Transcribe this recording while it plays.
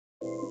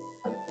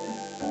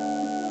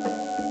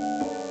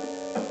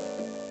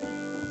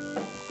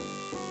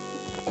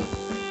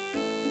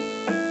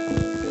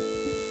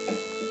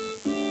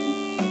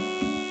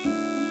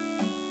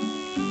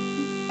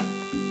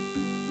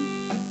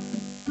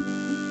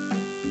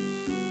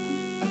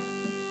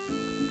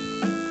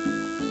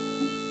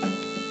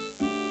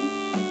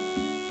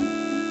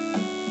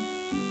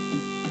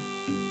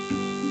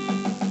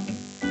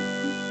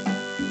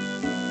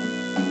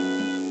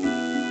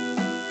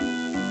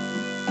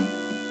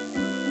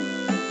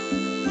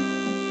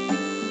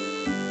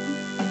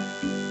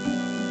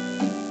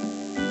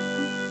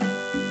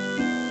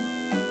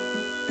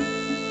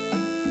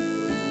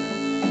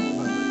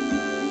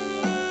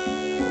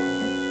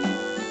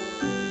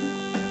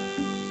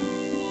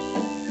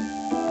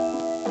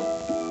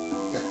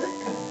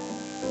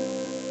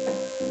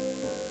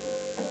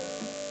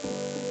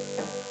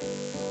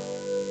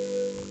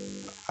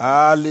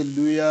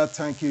Hallelujah.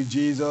 Thank you,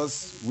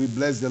 Jesus. We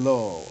bless the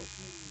Lord.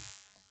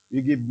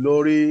 We give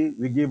glory,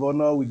 we give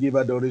honor, we give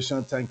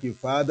adoration. Thank you,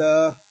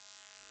 Father.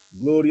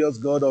 Glorious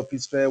God of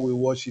Israel, we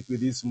worship you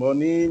this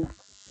morning.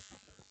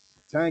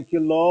 Thank you,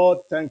 Lord.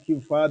 Thank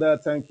you, Father.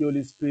 Thank you,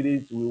 Holy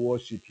Spirit. We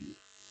worship you.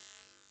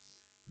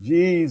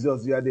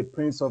 Jesus, you are the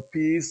Prince of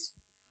Peace.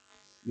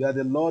 You are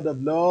the Lord of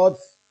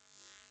Lords.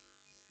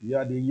 You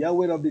are the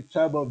Yahweh of the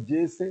tribe of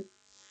Jesse.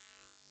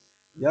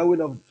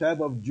 Yahweh of the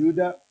tribe of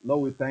Judah.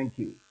 Lord, we thank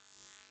you.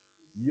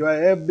 You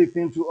are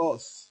everything to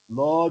us.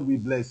 Lord, we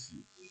bless you.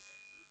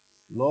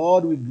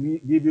 Lord, we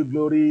give you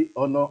glory,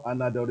 honor,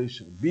 and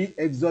adoration. Be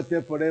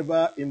exalted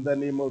forever in the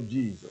name of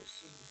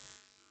Jesus.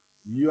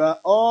 You are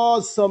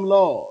awesome,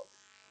 Lord.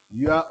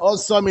 You are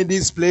awesome in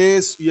this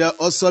place. You are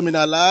awesome in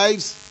our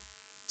lives.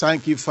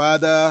 Thank you,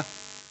 Father.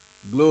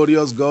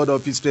 Glorious God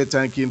of Israel,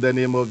 thank you in the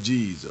name of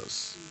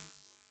Jesus.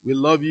 We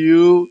love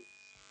you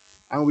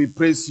and we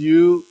praise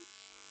you.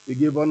 We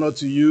give honor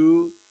to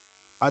you.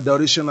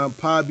 Adoration and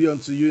power be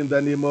unto you in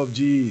the name of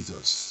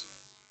Jesus.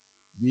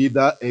 Be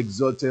thou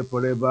exalted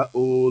forever, O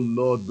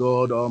Lord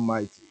God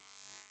Almighty.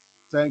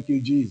 Thank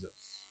you,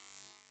 Jesus.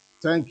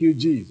 Thank you,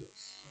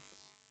 Jesus.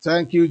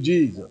 Thank you,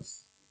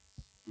 Jesus.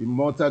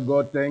 Immortal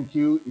God, thank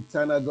you.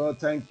 Eternal God,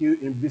 thank you.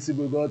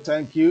 Invisible God,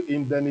 thank you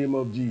in the name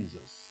of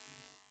Jesus.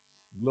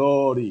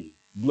 Glory,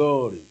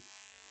 glory,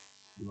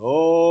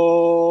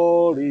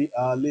 glory,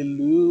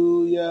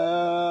 hallelujah.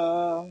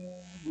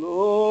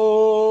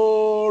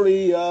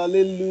 Glory,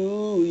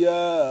 hallelujah.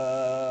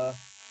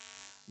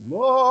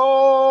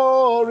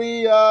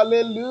 Glory,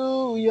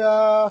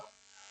 hallelujah.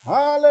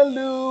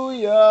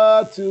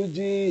 Hallelujah to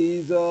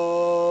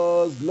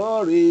Jesus.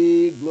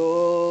 Glory,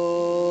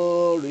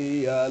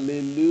 glory,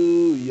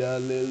 hallelujah,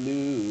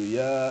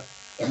 hallelujah.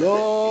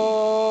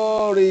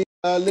 Glory,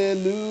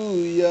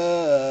 hallelujah.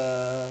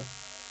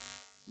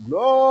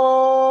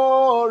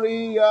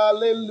 Glory,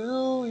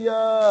 hallelujah.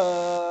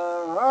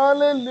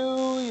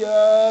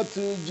 Hallelujah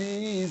to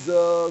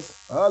Jesus.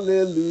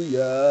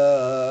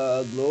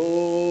 Hallelujah.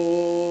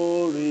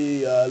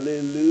 Glory,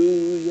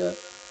 hallelujah.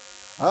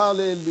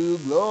 Hallelujah,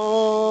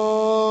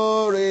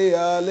 glory,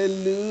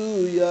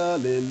 hallelujah,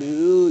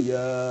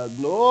 hallelujah,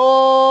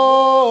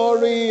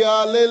 glory,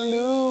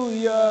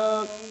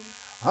 hallelujah,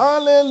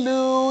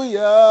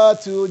 hallelujah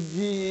to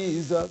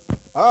Jesus,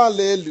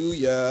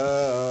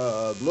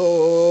 hallelujah,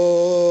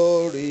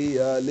 glory,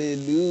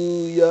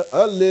 hallelujah,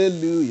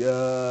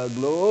 hallelujah,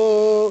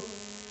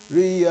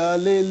 glory,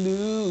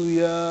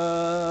 hallelujah,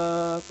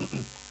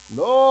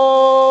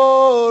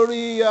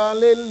 glory,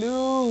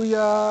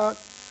 hallelujah.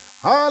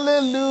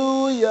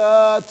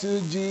 Hallelujah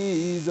to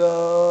Jesus.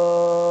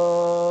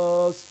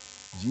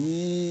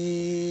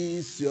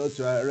 Jesus,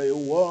 you are a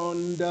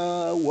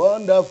wonder,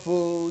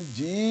 wonderful.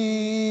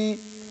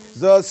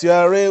 Jesus, you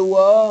are a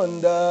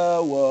wonder,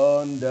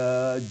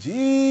 wonder.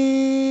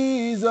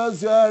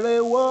 Jesus, you are a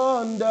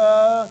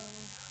wonder.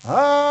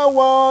 A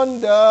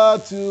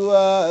wonder to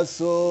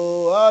us,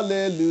 oh,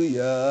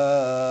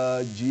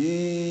 hallelujah.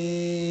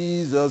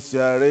 Jesus,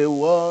 you are a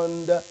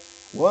wonder.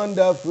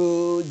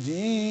 Wonderful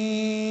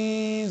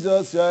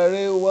Jesus, you are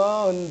a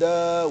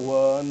wonder,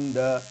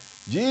 wonder.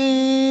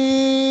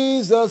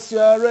 Jesus, you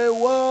are a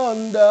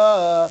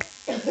wonder,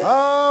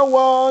 a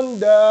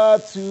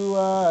wonder to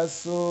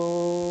us,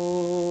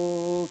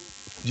 soul.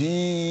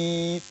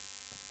 Jesus,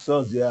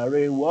 you are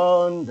a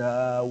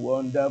wonder,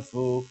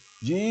 wonderful.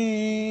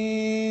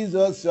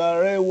 Jesus, you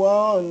are a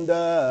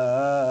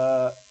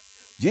wonder.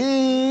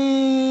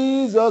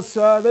 Jesus,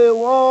 you are a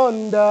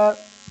wonder.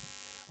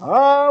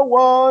 I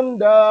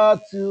wonder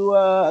to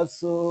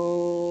us,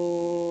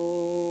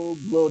 oh,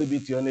 glory be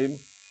to your name.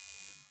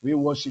 We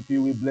worship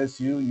you, we bless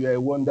you. You are a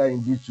wonder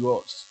indeed to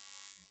us.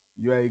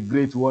 You are a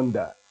great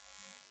wonder.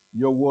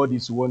 Your word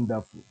is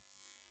wonderful.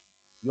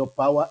 Your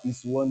power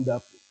is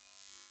wonderful.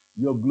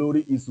 Your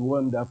glory is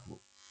wonderful.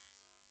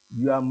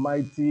 You are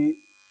mighty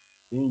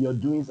in your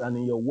doings and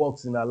in your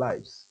works in our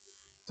lives.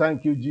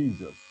 Thank you,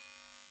 Jesus.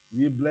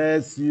 We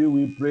bless you,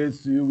 we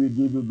praise you, we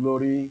give you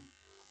glory,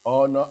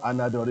 honor, and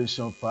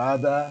adoration,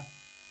 Father.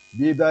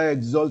 Be thou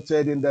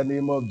exalted in the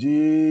name of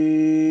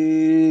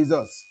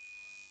Jesus.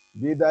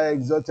 Be thou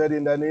exalted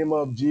in the name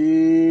of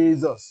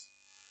Jesus.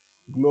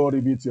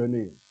 Glory be to your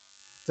name.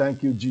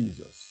 Thank you,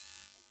 Jesus.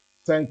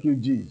 Thank you,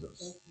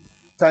 Jesus.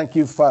 Thank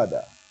you,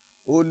 Father.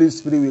 Holy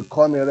Spirit, we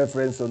come in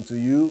reference unto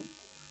you.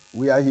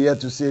 We are here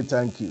to say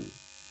thank you.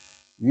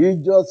 We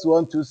just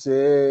want to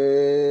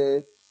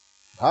say,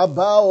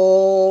 Baba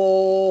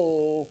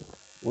o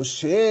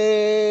Oshe.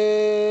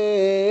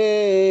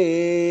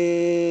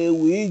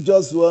 We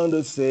just want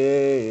to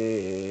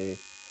say,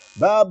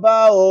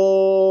 Baba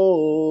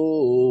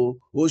o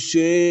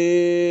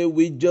Oshe.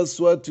 We just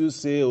want to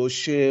say,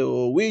 Oshe.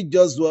 Oh, we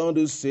just want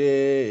to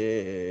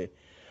say,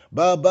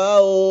 Baba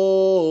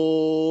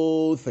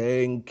o,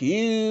 thank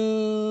you.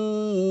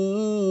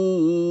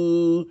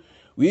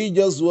 We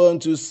just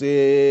want to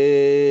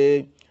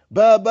say,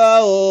 Baba,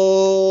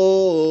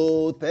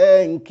 oh,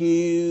 thank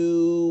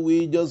you.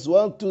 We just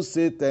want to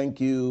say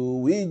thank you.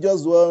 We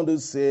just want to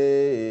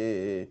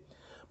say,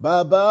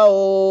 Baba,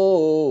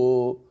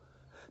 oh,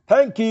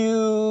 thank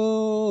you.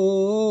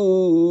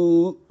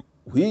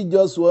 We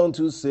just want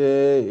to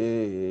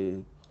say,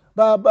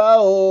 Baba,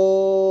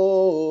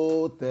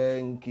 oh,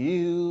 thank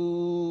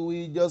you.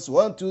 We just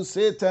want to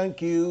say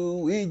thank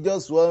you. We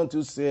just want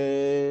to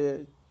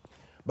say,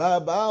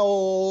 Baba,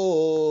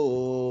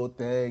 oh,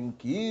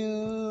 thank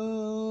you.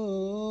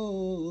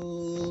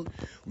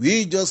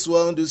 We just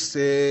want to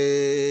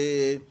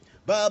say,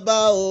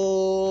 Baba,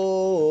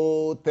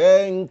 oh,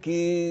 thank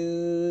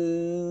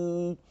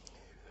you.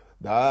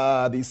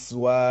 That is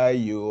why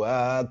you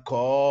are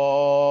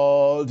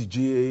called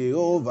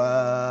Jehovah.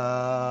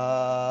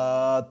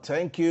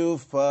 Thank you,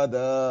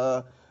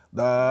 Father.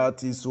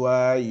 That is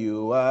why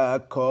you are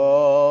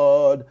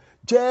called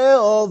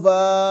Jehovah.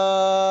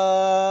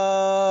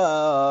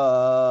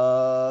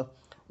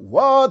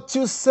 What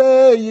you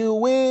say you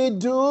will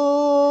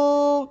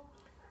do,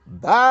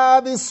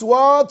 that is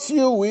what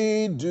you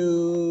will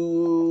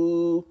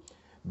do.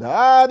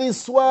 That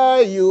is why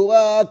you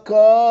are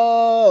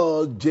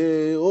called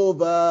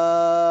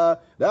Jehovah.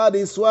 That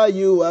is why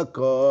you are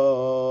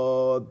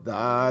called.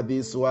 That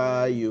is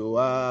why you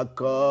are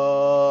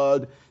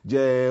called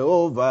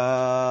Jehovah.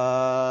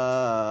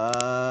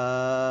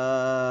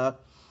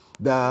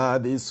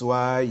 That is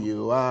why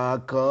you are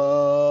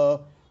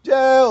called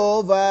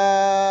Jehovah.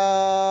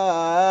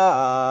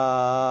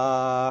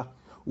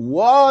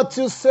 What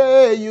you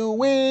say you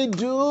will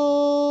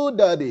do,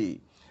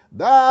 Daddy,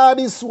 that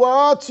is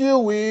what you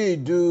will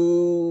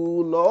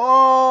do,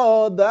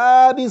 Lord.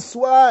 That is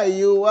why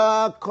you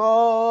are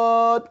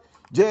called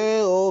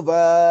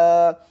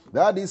Jehovah.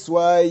 That is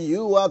why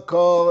you are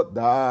called.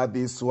 That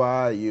is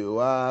why you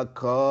are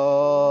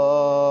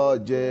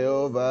called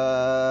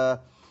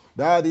Jehovah.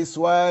 That is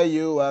why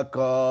you are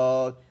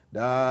called.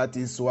 That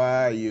is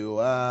why you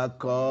are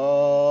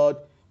called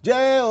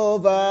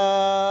Jehovah.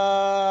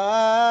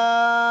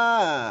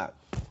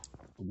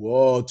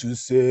 What you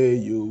say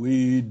you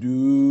will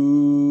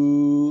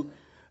do,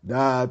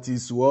 that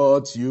is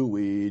what you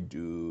will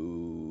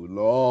do,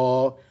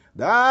 Lord.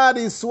 That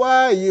is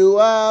why you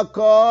are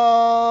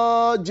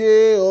called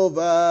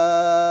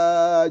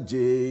Jehovah.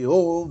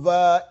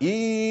 Jehovah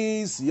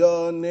is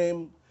your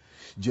name.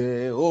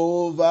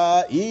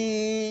 Jehovah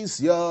is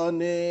your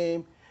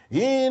name.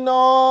 In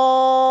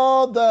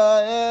all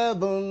the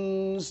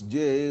heavens,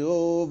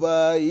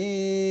 Jehovah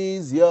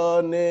is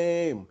your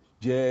name.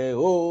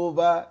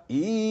 Jehovah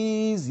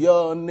is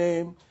your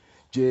name.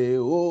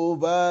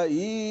 Jehovah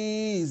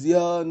is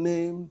your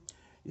name.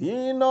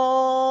 In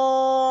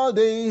all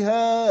the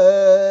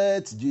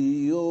earth,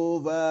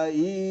 Jehovah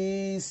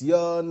is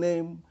your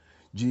name.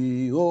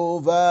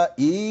 Jehovah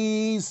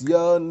is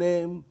your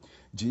name.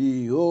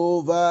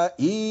 Jehovah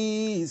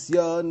is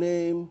your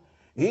name.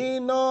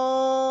 In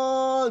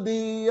all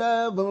the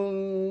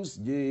heavens,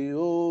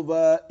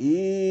 Jehovah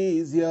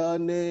is your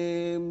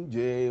name.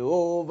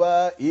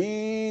 Jehovah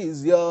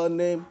is your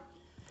name.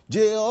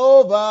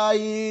 Jehovah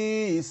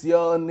is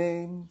your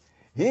name.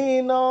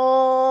 In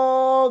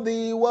all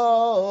the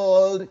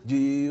world,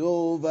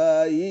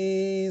 Jehovah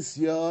is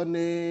your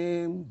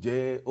name.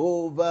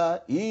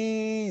 Jehovah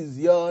is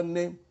your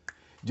name.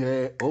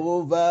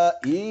 Jehovah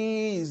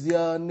is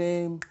your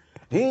name.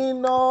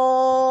 In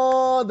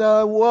all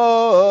the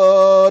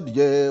world,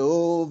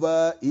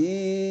 Jehovah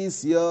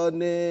is your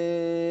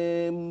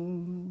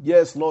name.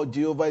 Yes, Lord,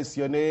 Jehovah is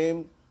your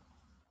name.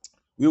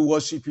 We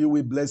worship you.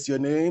 We bless your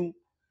name.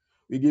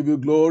 We give you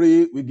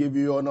glory. We give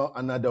you honor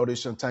and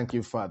adoration. Thank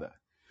you, Father.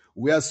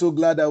 We are so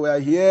glad that we are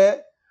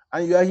here,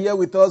 and you are here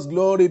with us.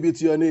 Glory be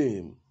to your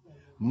name.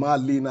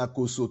 Malina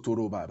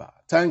Kosotoro Baba.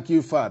 Thank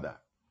you, Father.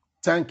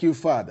 Thank you,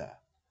 Father.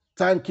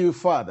 Thank you,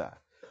 Father.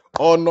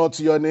 Honor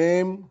to your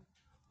name,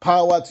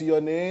 power to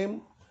your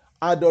name,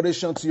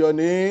 adoration to your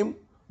name,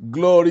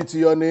 glory to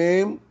your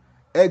name,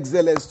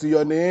 excellence to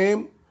your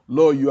name.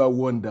 Lord, you are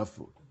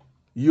wonderful.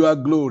 You are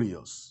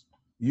glorious.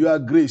 You are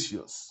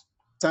gracious.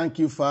 Thank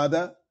you,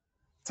 Father.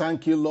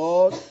 Thank you,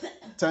 Lord.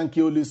 Thank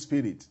you, Holy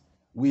Spirit.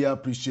 We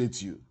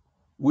appreciate you.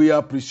 We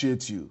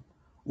appreciate you.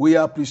 We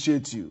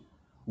appreciate you.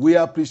 We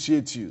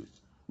appreciate you.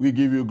 We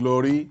give you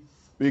glory.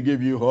 We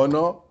give you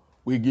honor.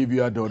 We give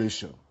you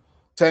adoration.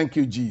 Thank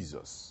you,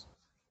 Jesus.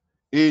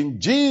 In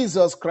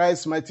Jesus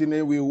Christ's mighty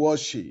name we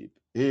worship.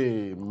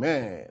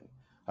 Amen.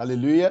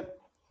 Hallelujah.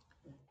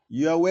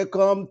 You are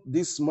welcome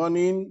this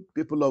morning,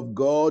 people of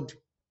God,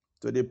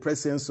 to the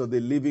presence of the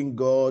living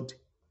God.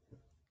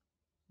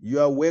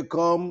 You are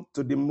welcome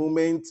to the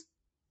moment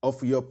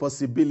of your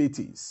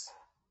possibilities.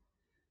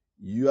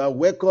 You are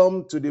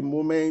welcome to the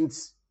moment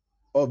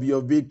of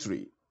your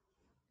victory.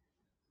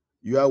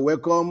 You are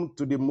welcome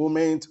to the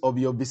moment of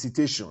your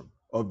visitation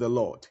of the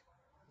Lord.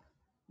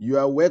 You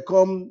are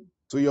welcome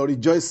to your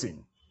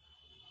rejoicing.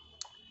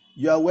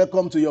 You are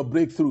welcome to your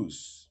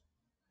breakthroughs.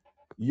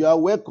 You are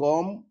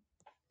welcome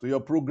to your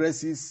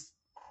progresses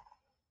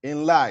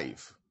in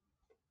life.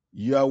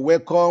 You are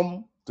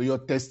welcome to your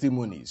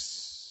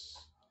testimonies.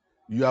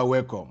 You are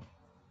welcome.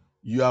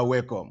 You are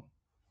welcome.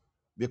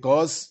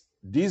 Because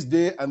this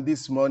day and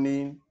this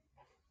morning,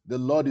 the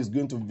Lord is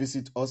going to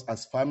visit us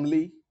as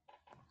family.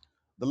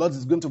 The Lord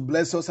is going to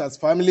bless us as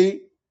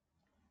family.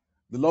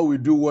 The Lord will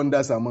do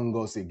wonders among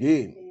us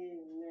again.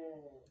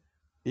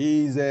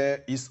 He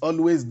is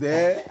always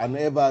there and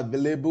ever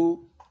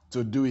available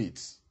to do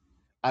it.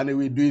 And He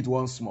will do it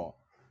once more.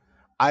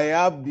 I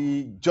have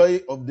the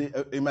joy of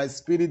in my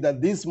spirit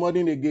that this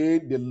morning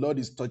again, the Lord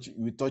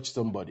will touch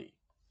somebody.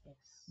 Yes.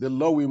 The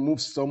Lord will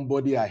move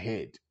somebody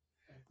ahead.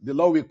 The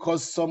Lord will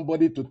cause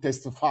somebody to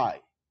testify.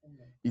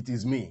 Amen. It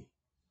is me.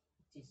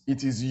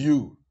 It is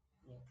you.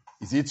 Yes.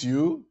 Is it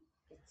you?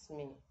 It's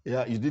me.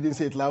 Yeah, you didn't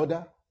say it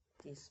louder?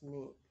 It's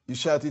me. You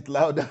shout it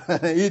louder.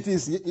 It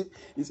is.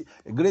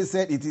 Grace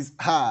said it is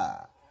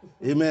her.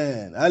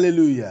 Amen.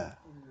 Hallelujah.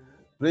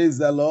 Praise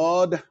the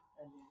Lord.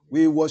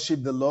 We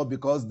worship the Lord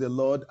because the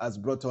Lord has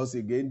brought us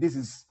again. This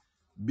is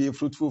Be a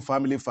Fruitful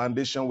Family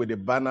Foundation with the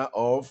banner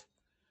of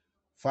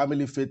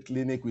Family Faith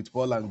Clinic with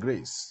Paul and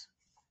Grace.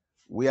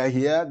 We are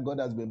here. God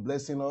has been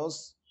blessing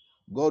us.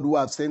 God who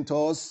has sent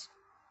us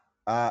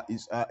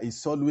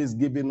is always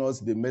giving us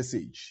the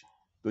message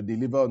to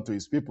deliver unto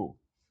His people.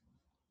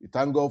 We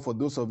thank God for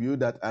those of you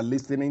that are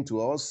listening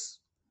to us,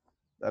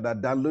 that are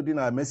downloading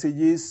our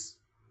messages,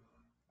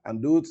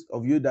 and those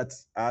of you that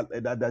are,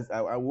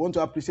 I want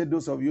to appreciate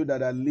those of you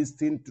that are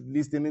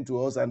listening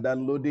to us and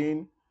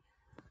downloading,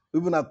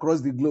 even across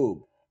the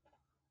globe.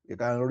 You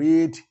can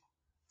read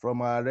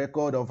from our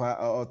record of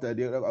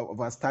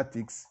our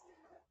statistics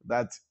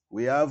that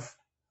we have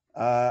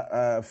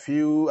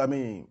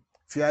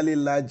fairly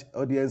large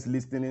audience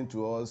listening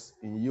to us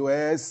in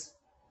US,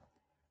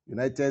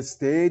 United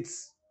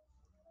States,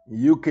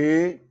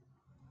 UK,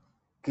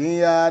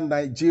 Kenya,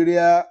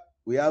 Nigeria.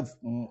 We have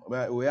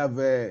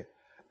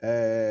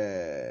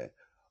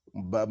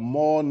but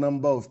more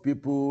number of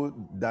people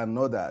than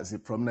others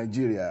from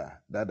Nigeria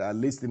that are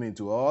listening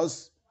to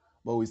us.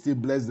 But we still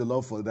bless the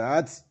Lord for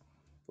that.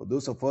 For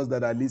those of us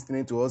that are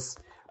listening to us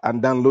and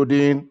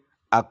downloading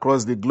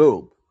across the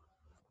globe,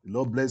 the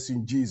Lord bless you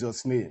in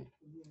Jesus' name.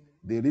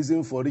 The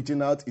reason for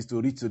reaching out is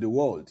to reach to the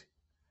world.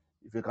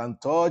 If you can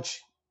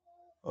touch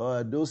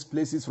those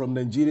places from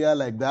Nigeria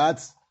like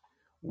that,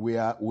 we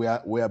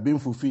are being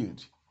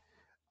fulfilled.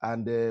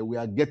 And we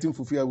are getting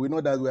fulfilled. We know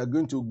that we are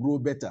going to grow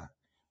better.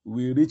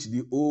 We reach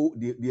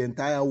the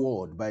entire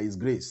world by His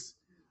grace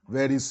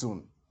very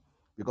soon.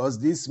 Because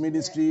this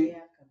ministry,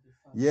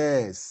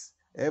 yes,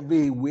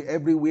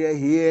 everywhere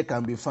here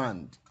can be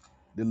found.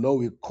 The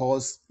Lord will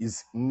cause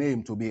His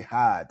name to be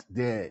heard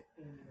there.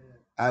 Amen.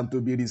 And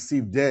to be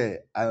received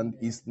there. And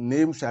His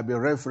name shall be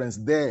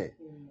referenced there.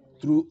 Amen.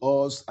 Through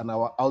us and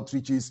our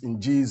outreaches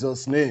in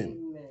Jesus' name.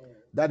 Amen.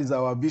 That is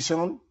our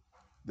vision.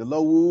 The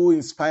Lord who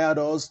inspired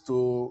us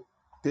to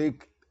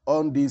take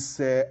on this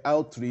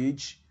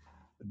outreach,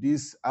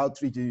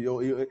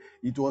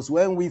 it was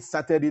when we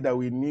started it that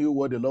we knew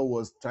what the Lord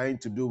was trying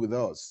to do with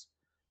us.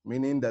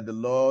 Meaning that the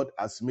Lord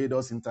has made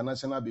us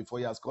international before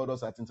He has called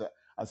us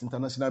as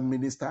international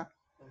minister.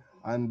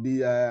 And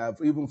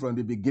even from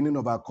the beginning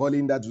of our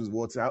calling, that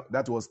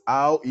was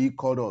how He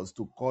called us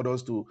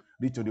to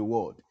reach to the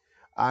world.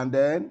 And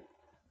then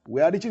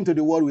we are reaching to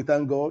the world. We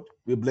thank God.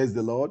 We bless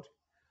the Lord.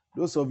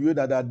 Those of you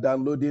that are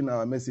downloading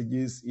our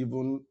messages,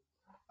 even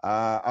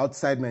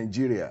outside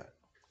Nigeria,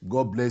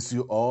 God bless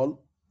you all.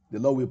 The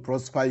Lord will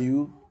prosper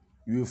you.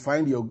 You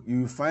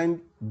will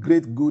find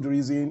great good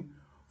reason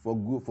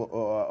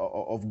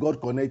of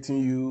God connecting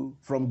you,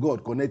 from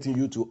God connecting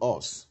you to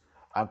us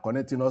and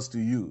connecting us to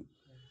you.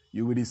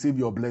 You will receive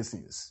your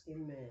blessings.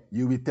 Amen.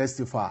 You will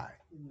testify.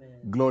 Amen.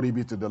 Glory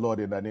be to the Lord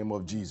in the name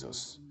of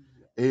Jesus.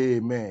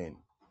 Amen.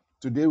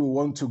 Today we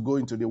want to go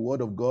into the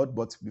Word of God,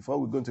 but before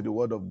we go into the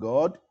Word of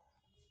God,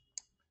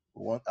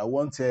 I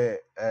want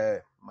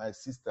my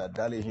sister,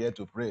 darling, here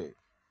to pray.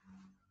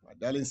 My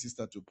darling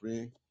sister to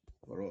pray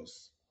for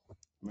us.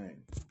 Amen.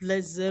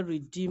 Blessed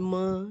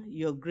Redeemer,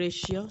 you're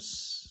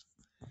gracious.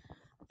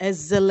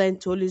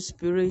 Excellent Holy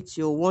Spirit,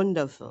 you're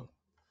wonderful.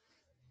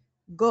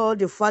 God,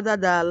 the Father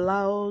that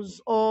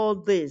allows all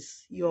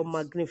this, you're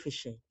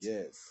magnificent.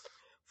 Yes.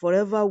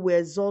 Forever we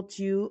exalt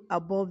you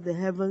above the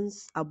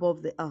heavens,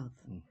 above the earth.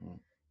 Mm-hmm.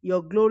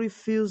 Your glory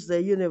fills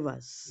the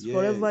universe. Yes.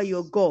 Forever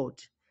you're God.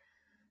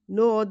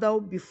 No other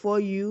before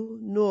you,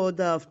 no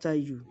other after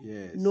you.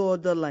 Yes. No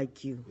other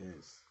like you.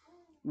 Yes.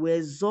 We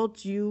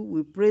exalt you,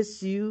 we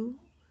praise you,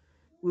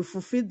 we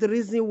fulfill the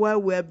reason why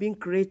we are being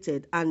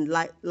created. And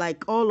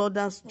like all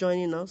others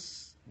joining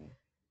us,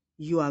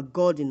 you are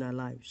God in our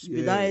lives. Yes.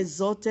 Be thou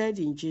exalted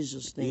in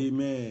Jesus' name.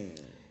 Amen.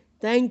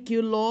 Thank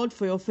you, Lord,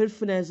 for your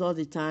faithfulness all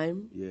the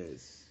time.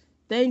 Yes.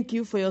 Thank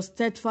you for your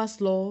steadfast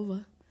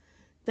love.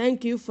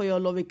 Thank you for your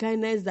loving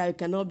kindness that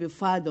cannot be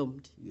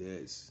fathomed.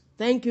 Yes.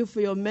 Thank you for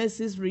your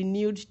mercies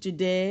renewed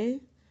today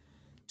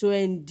to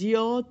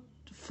endure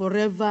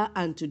forever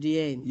and to the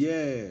end.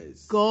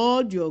 Yes.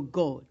 God, you're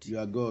God. You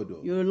are God.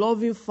 Oh. You're a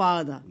loving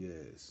Father.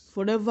 Yes.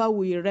 Forever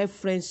we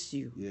reference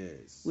you.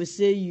 Yes. We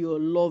say you're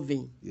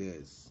loving.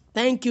 Yes.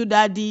 Thank you,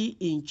 Daddy,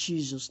 in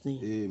Jesus'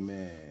 name.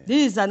 Amen.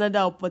 This is another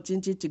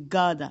opportunity to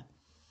gather.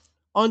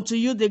 Unto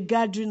you the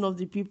gathering of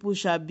the people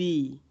shall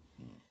be.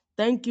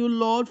 Thank you,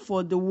 Lord,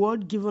 for the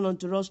word given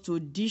unto us to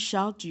dish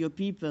out to your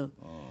people.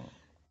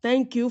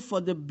 Thank you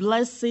for the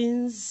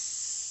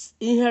blessings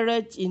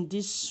inherent in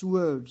these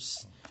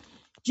words.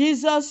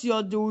 Jesus,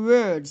 you're the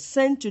word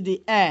sent to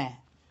the air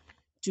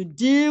to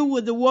deal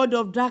with the world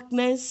of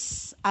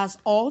darkness as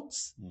ought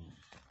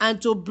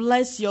and to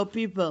bless your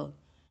people,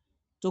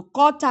 to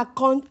cut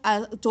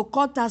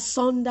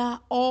asunder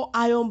all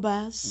iron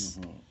bars,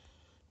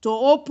 to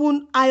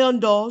open iron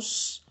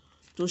doors,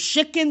 to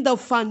shaking the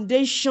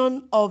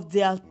foundation of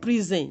their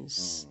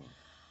prisons,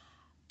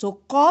 to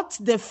cut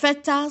the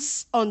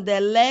fetters on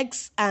their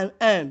legs and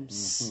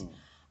arms,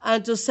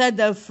 and to set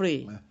them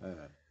free.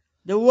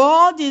 The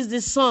word is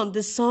the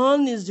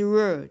Son is the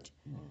word,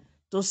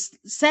 to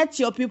set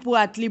your people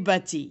at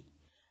liberty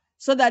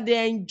so that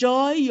they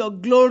enjoy your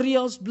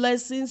glorious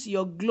blessings,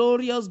 your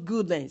glorious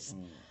goodness.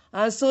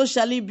 And so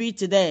shall it be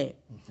today.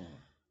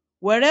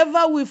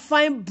 Wherever we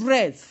find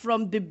breath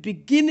from the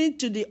beginning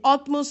to the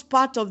utmost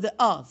part of the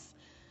earth,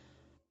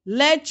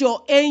 let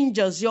your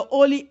angels, your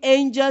holy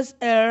angels,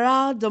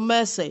 herald the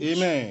message.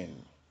 Amen.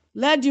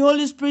 Let the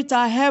Holy Spirit,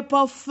 our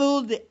helper,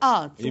 fill the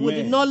earth Amen. with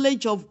the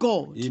knowledge of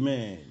God.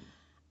 Amen.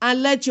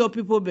 And let your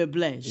people be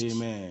blessed.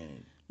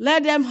 Amen.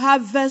 Let them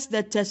harvest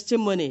the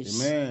testimonies.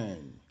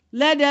 Amen.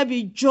 Let there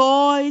be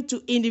joy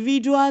to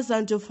individuals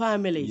and to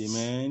families.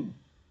 Amen.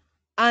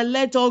 And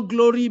let all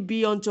glory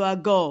be unto our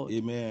God.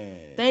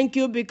 Amen. Thank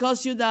you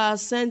because you that have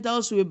sent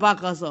us will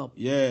back us up.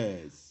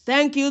 Yes.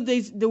 Thank you.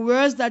 The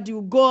words that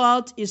you go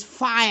out is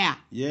fire.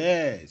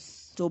 Yes.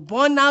 To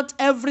burn out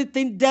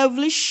everything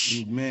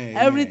devilish, Amen.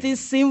 everything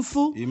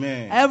sinful,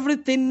 Amen.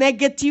 everything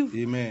negative,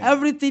 Amen.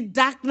 everything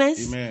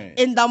darkness, Amen.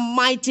 in the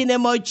mighty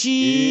name of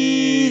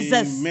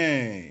Jesus.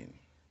 Amen.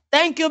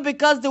 Thank you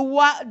because the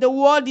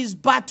word is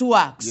battle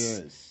axe.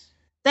 Yes.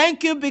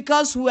 Thank you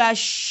because we are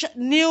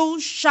new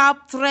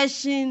sharp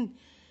threshing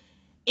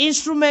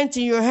instrument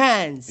in your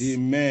hands.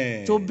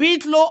 Amen. To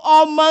beat low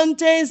all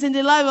mountains in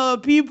the life of our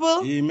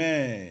people.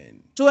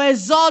 Amen. To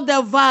exalt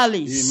the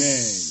valleys.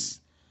 Amen.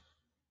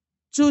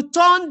 To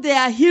turn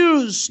their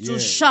hills to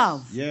Yes.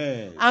 chaff.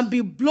 Yes. And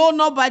be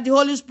blown up by the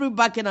Holy Spirit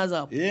backing us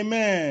up.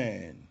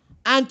 Amen.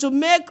 And to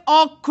make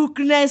all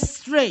crookedness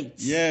straight.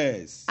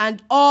 Yes.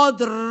 And all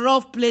the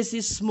rough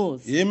places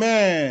smooth.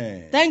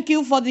 Amen. Thank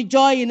you for the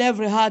joy in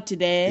every heart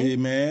today.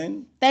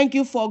 Amen. Thank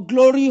you for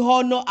glory,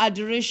 honor,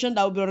 adoration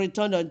that will be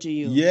returned unto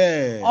you.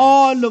 Yes.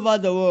 All over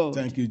the world.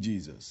 Thank you,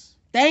 Jesus.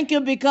 Thank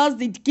you because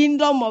the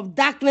kingdom of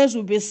darkness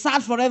will be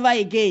sad forever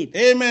again.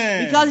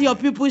 Amen. Because your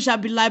people shall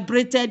be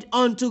liberated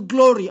unto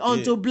glory,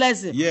 unto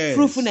blessing, yes.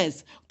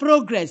 fruitfulness,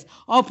 progress,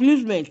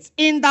 upliftment.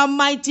 In the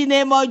mighty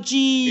name of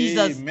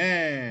Jesus.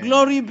 Amen.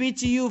 Glory be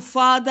to you,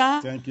 Father.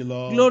 Thank you,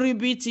 Lord. Glory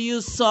be to you,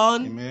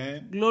 Son.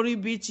 Amen. Glory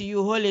be to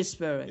you, Holy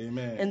Spirit.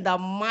 Amen. In the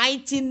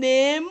mighty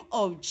name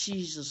of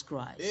Jesus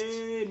Christ.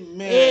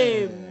 Amen.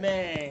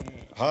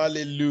 Amen.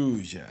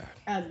 Hallelujah.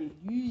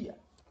 Hallelujah.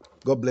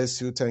 God bless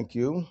you. Thank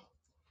you.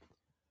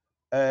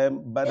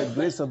 By the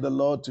grace of the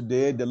Lord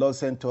today, the Lord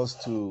sent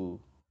us to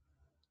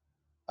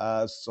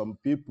some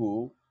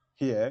people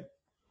here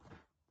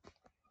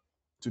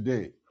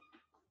today.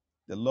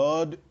 The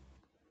Lord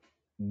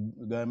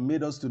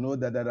made us to know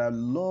that there are a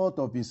lot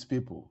of His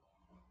people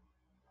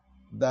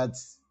that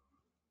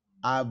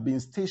have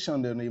been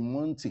stationed on a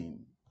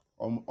mountain,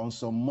 on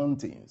some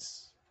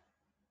mountains,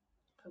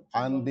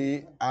 and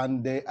they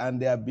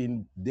have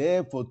been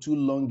there for too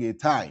long a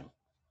time.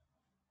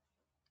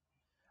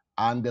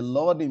 And the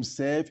Lord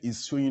Himself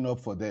is showing up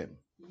for them.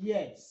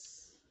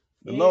 Yes.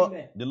 The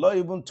Lord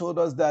even told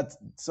us that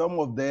some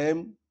of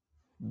them,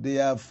 they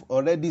have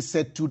already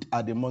settled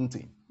at the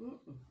mountain.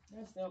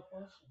 That's their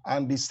portion.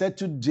 And they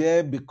settled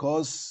there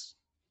because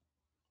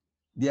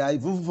they have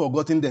even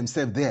forgotten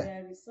themselves there. They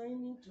are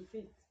resigning to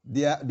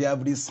faith. They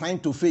have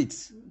resigned to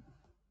faith.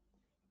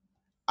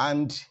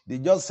 And they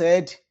just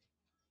said,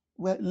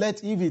 well,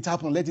 if it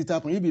happen, let it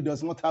happen. If it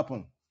does not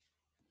happen,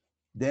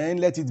 then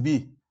let it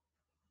be.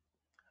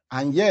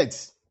 And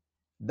yet,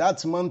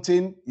 that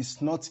mountain is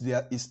not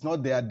their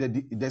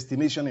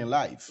destination in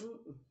life.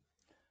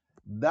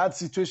 That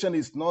situation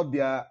is not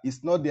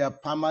their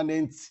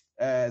permanent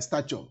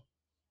stature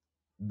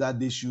that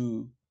they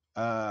should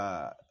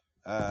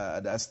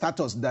the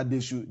status that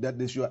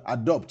they should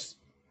adopt.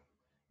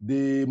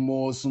 They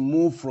must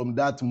move from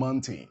that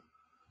mountain.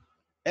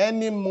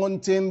 Any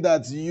mountain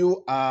that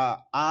you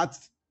are at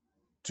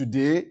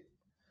today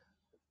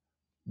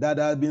that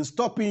has been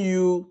stopping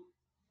you,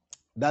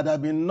 that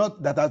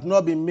has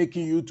not been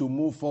making you to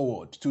move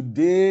forward.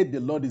 Today,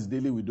 the Lord is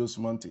dealing with those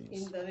mountains.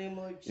 In the name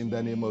of Jesus. In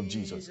the name of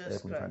Jesus.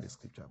 Let me find the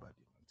scripture about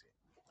the mountain.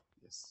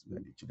 Yes, we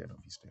are the children of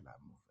Israel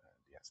and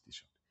they are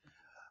stationed.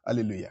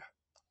 Hallelujah.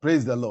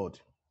 Praise the Lord.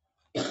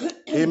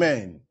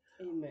 Amen.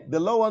 Amen. The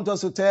Lord wants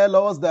us to tell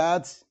us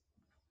that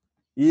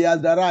He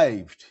has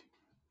arrived.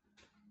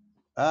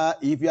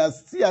 If you are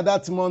still at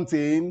that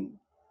mountain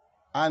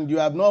and you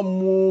have not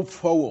moved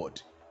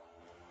forward,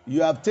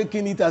 you have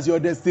taken it as your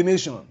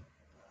destination,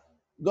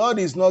 God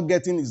is not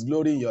getting His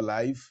glory in your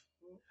life,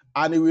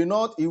 and He will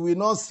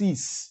not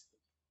cease,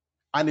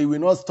 and He will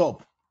not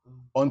stop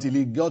until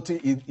He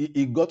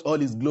got all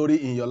His glory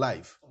in your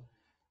life.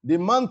 The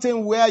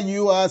mountain where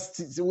you are,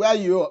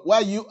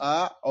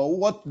 or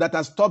what that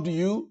has stopped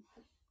you,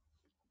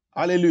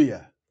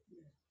 hallelujah,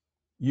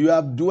 you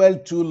have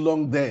dwelt too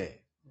long there.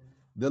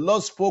 The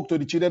Lord spoke to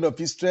the children of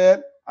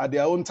Israel at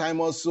their own time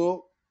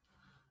also.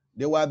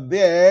 They were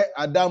there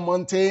at that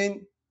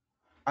mountain,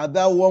 at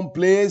that one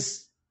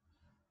place,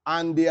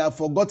 and they have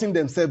forgotten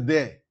themselves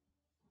there.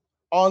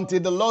 Until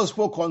the Lord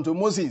spoke unto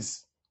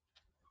Moses,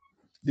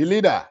 the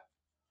leader,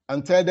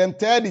 and tell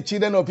the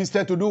children of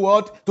Israel to do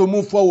what? To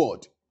move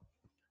forward.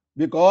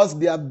 Because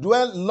they have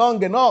dwelt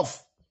long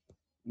enough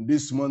in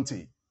this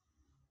mountain.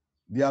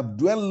 They have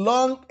dwelt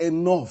long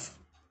enough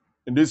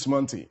in this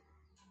mountain.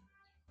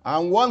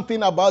 And one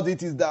thing about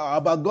it is that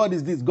about God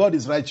is this: God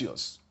is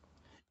righteous.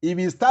 If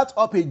He starts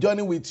up a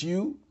journey with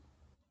you,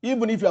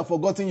 even if you have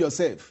forgotten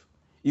yourself,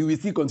 He will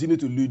still continue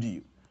to lead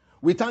you.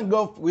 We thank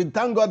God. We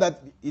thank God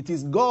that it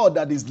is God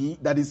that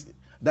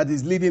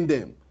is leading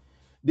them.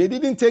 They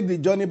didn't take the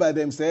journey by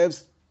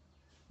themselves.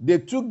 They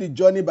took the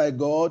journey by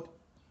God.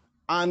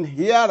 And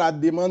here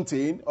at the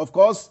mountain, of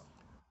course,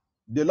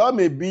 the Lord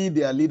may be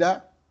their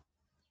leader,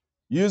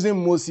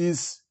 using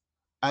Moses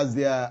as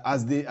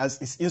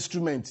his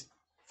instrument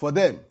for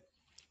them.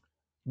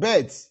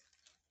 But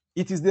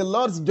it is the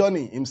Lord's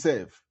journey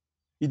Himself.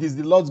 It is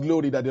the Lord's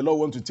glory that the Lord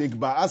wants to take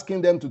by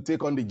asking them to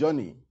take on the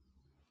journey.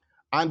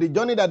 And the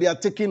journey that they are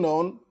taking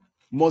on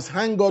must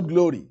hang God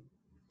glory.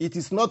 It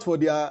is not for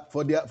their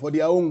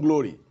own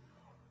glory,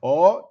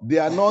 or they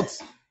are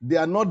not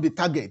the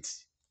target.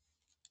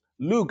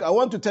 Look, I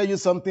want to tell you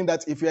something,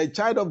 that if you are a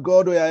child of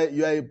God, or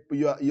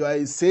you are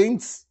a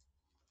saint,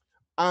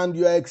 and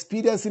you are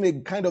experiencing a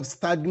kind of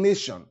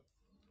stagnation,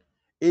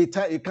 a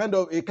kind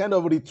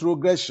of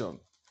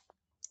retrogression,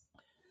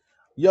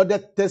 your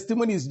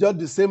testimony is just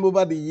the same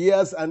over the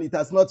years, and it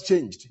has not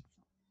changed.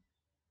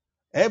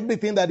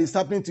 Everything that is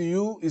happening to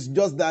you is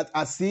just that,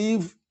 as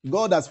if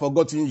God has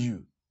forgotten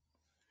you.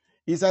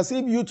 It's as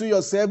if you to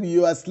yourself,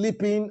 you are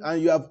sleeping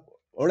and you have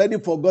already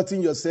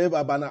forgotten yourself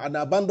and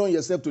abandoned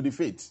yourself to the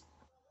faith.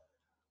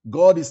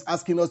 God is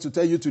asking us to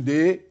tell you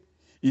today,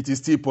 it is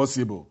still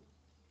possible.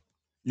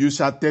 You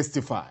shall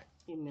testify.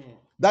 Amen.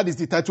 That is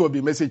the title of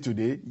the message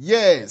today.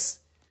 Yes,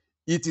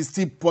 it is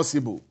still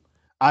possible.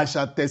 I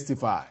shall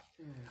testify.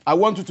 I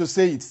want you to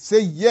say it.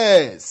 Say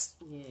yes.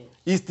 Yes.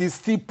 It is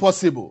still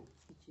possible.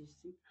 It is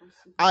still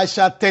possible. I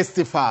shall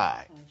testify.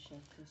 I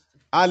shall testify.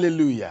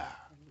 Hallelujah.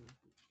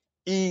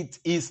 It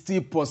is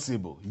still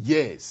possible.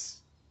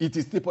 Yes. It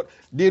is still possible.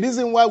 The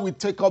reason why we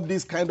take up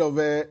this kind of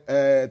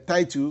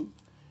title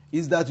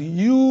is that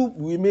you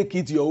will make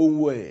it your own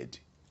word.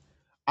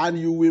 And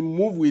you will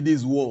move with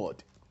this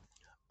word.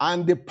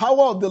 And the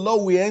power of the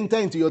Lord will enter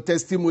into your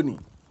testimony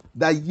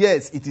that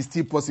yes, it is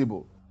still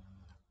possible.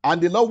 And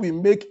the Lord will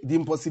make the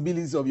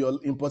impossibilities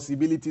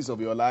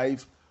of your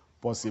life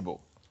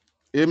possible.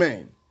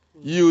 Amen.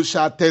 You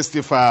shall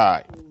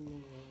testify.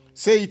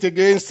 Say it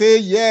again. Say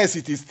yes,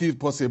 it is still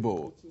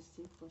possible. It is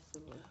still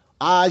possible.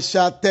 I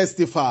shall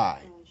testify. I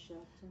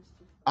shall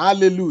testify.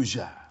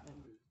 Hallelujah.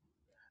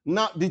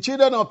 Now, the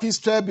children of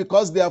Israel,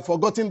 because they have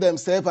forgotten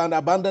themselves and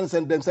abandoned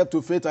themselves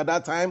to faith at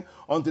that time,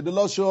 until the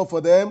Lord showed up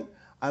for them,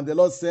 and the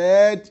Lord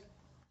said,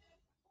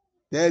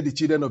 tell the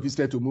children of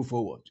Israel to move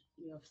forward.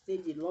 You have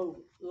stayed long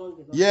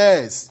enough.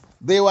 Yes,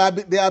 they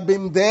have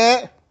been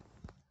there,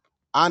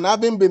 and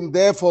having been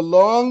there for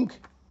long,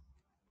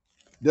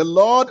 the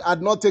Lord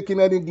had not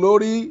taken any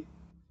glory.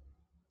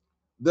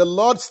 The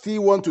Lord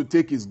still wants to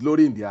take His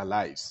glory in their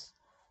lives.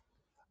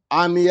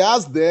 And He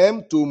asked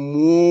them to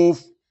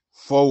move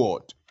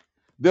forward.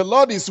 The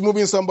Lord is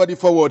moving somebody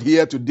forward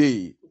here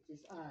today. It is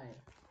I.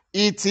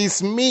 It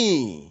is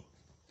me.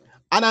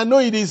 And I know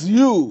it is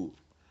you,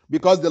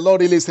 because the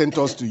Lord really sent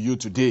us to you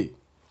today.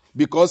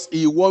 Because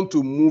He wants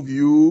to move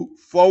you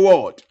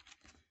forward.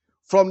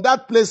 From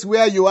that place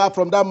where you are,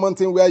 from that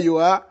mountain where you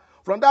are,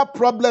 from that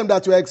problem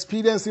that you are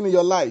experiencing in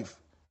your life.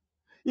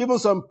 Even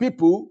some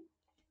people,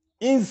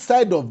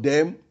 inside of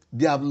them,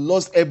 they have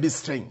lost every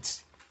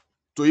strength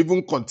to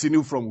even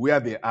continue from where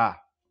they are.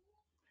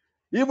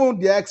 Even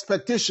their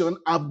expectations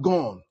have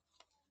gone.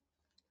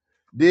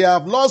 They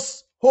have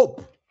lost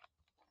hope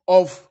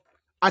of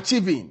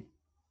achieving.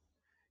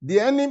 The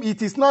enemy,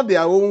 it is not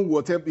their own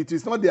whatever, it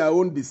is not their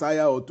own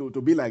desire or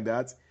to be like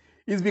that.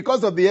 It's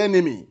because of the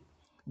enemy.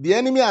 The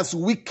enemy has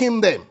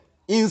weakened them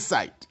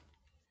inside.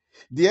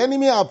 The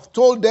enemy have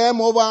told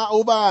them over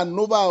and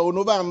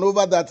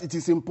over that it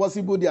is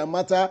impossible, their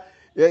matter.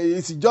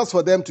 It's just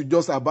for them to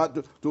just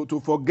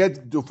to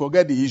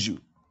forget the issue.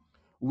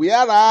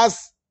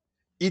 Whereas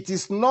it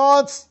is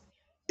not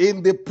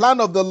in the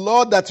plan of the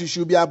Lord that you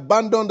should be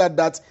abandoned,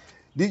 that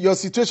your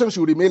situation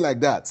should remain like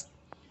that.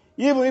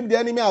 Even if the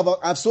enemy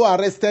have so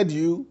arrested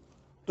you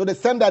to the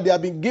extent that they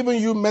have been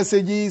giving you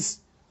messages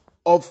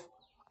of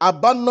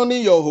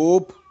abandoning your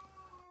hope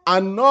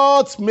and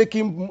not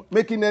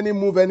making any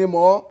move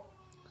anymore,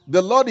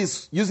 the Lord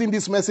is using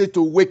this message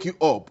to wake you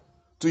up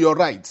to your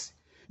rights.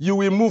 You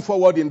will move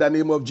forward in the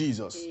name of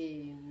Jesus.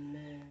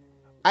 Amen.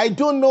 I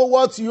don't know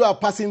what you are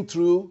passing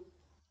through.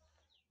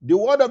 The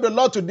word of the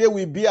Lord today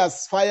will be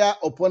as fire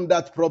upon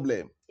that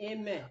problem.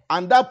 Amen.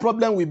 And that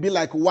problem will be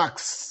like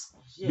wax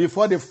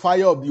before the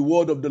fire of the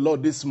word of the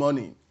Lord this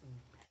morning.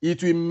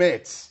 It will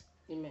melt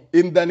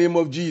in the name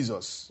of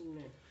Jesus.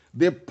 Amen.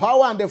 The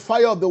power and the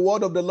fire of the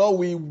word of the Lord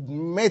will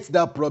melt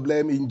that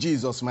problem in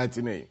Jesus'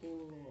 mighty name.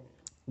 Amen.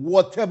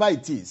 Whatever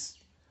it is,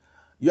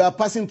 you are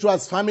passing through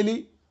as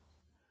family,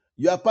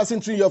 you are passing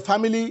through your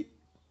family,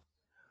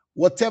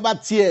 whatever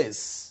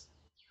tears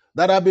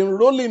that have been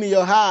rolling in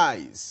your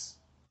eyes,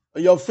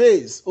 on your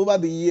face over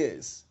the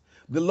years,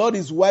 the Lord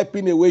is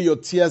wiping away your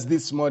tears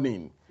this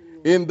morning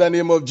in the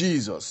name of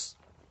Jesus.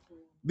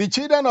 The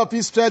children of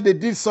Israel, they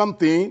did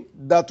something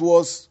that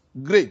was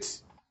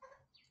great.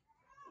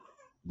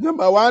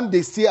 Number one,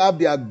 they still have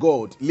their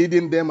God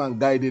leading them and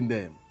guiding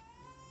them.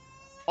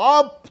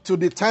 Up to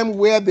the time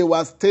where they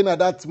were staying at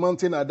that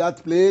mountain, at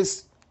that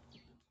place,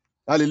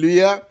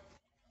 hallelujah,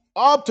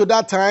 up to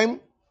that time,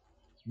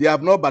 they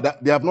have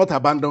not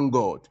abandoned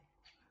God.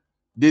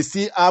 They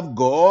still have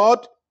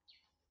God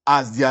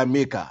as their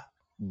maker,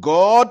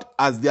 God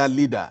as their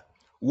leader,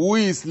 who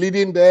is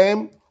leading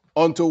them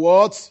unto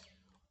what?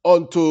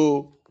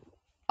 Unto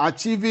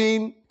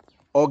achieving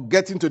or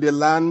getting to the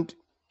land,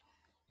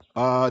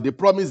 the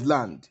promised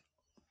land.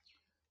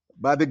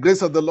 By the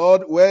grace of the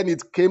Lord, when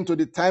it came to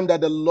the time that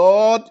the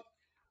Lord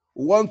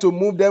want to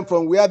move them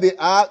from where they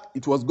are,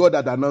 it was God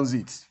that announced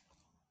it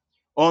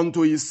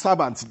unto his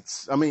servant,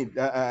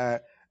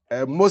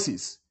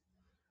 Moses.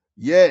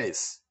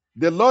 Yes,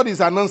 the Lord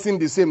is announcing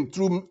the same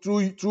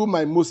through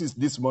my Moses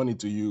this morning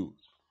to you.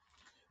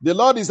 The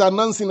Lord is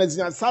announcing, is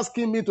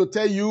asking me to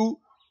tell you,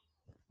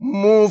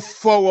 move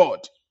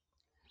forward.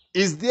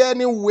 Is there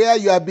anywhere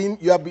you have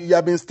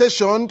been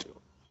stationed?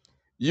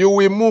 You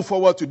will move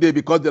forward today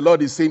because the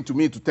Lord is saying to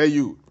me to tell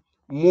you,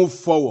 move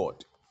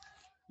forward.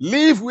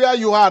 Leave where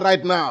you are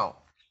right now.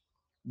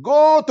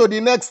 Go to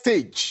the next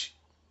stage.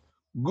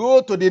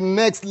 Go to the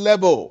next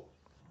level.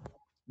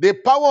 The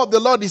power of the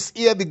Lord is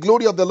here. The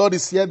glory of the Lord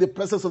is here. The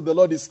presence of the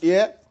Lord is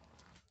here.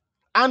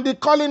 And the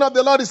calling of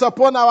the Lord is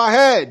upon our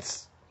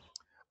heads.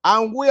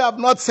 And we have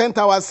not sent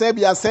ourselves,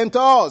 he has sent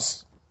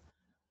us.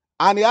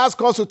 And he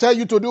asked us to tell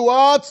you to do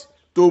what?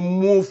 To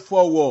move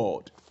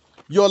forward.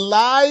 Your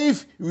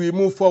life will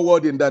move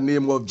forward in the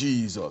name of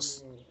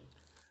Jesus.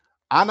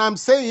 And I'm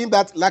saying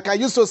that, like I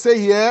used to say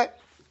here,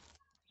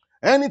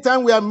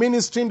 anytime we are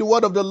ministering the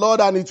word of the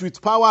Lord and it's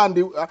with power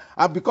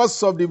and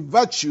because of the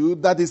virtue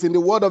that is in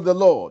the word of the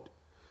Lord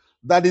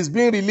that is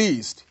being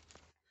released,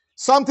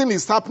 something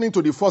is happening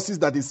to the forces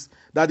that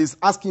is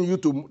asking you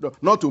to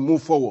not to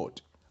move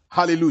forward.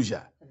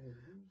 Hallelujah.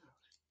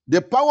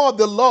 The power of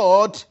the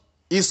Lord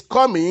is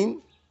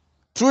coming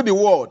through the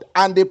word,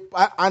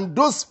 and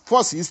those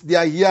forces, they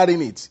are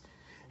hearing it.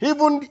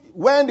 Even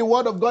when the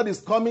word of God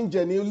is coming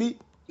genuinely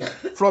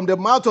from the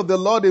mouth of the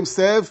Lord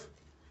himself,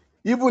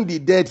 even the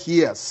dead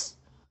hears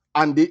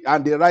and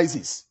they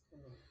rises.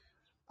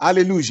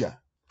 Hallelujah.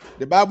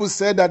 The Bible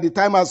said that the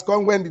time has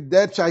come when the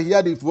dead shall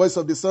hear the voice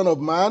of the Son of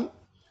Man,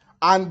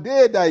 and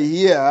they that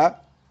hear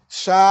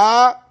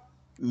shall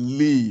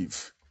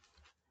live.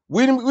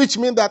 Which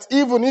means that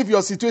even if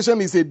your situation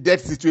is a dead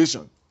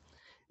situation,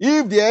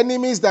 if the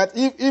enemies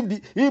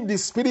if the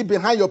spirit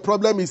behind your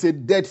problem is a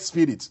dead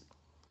spirit,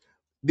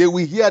 they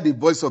will hear the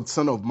voice of the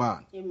Son of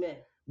Man. Amen.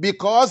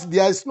 Because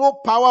there is no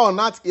power on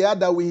earth here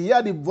that will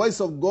hear the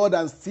voice of God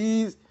and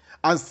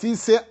still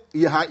say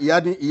he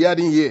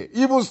didn't hear.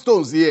 Even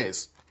stones,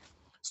 yes.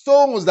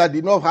 Stones that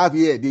did not have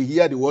ear, they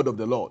hear the word of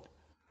the Lord.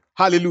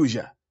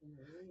 Hallelujah.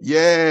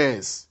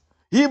 Yes.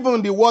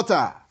 Even the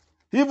water,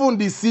 even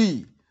the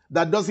sea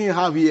that doesn't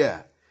have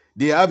ear,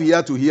 they have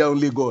ear to hear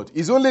only God.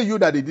 It's only you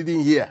that they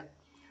didn't hear.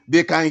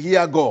 They can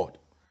hear God.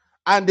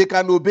 And they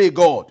can obey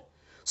God.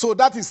 So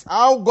that is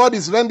how God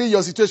is rendering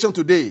your situation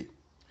today.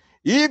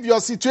 If your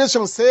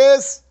situation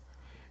says,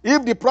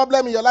 if the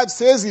problem in your life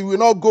says he will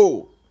not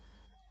go,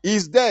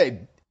 he's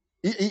dead.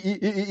 He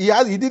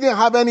didn't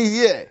have any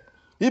ear,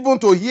 even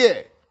to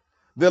hear.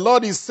 The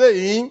Lord is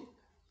saying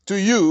to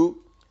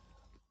you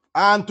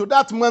and to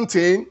that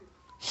mountain,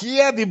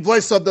 hear the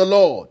voice of the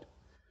Lord.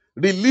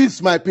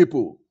 Release my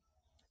people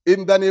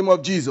in the name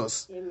of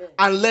Jesus. Amen.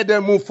 And let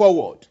them move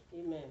forward.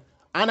 Amen.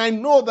 And I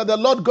know that the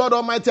Lord God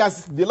Almighty,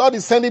 as the Lord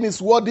is sending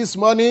his word this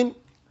morning,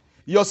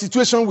 your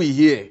situation will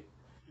hear.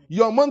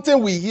 Your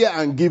mountain will hear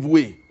and give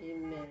way.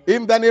 Amen.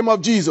 In the name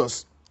of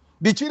Jesus.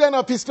 The children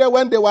of Israel,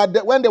 when they were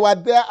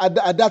there at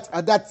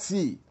that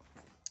sea,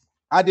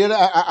 at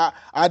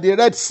the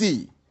Red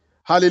Sea,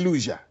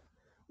 hallelujah,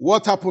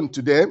 what happened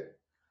to them?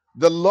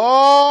 The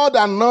Lord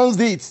announced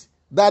it,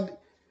 that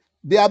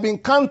they have been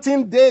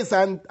counting days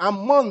and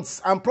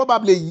months and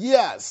probably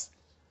years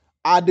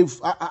at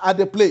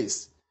the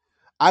place.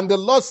 And the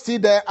Lord still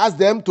there asked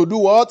them to do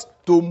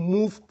what? To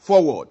move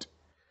forward.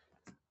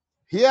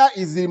 Here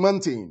is the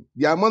mountain.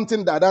 Their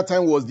mountain at that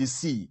time was the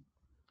sea.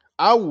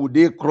 How would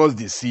they cross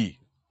the sea?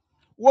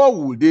 What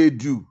would they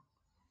do?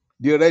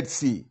 The Red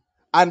Sea.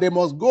 And they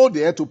must go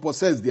there to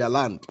possess their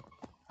land.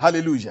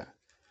 Hallelujah.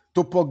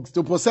 To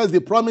possess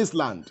the promised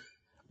land.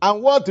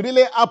 And what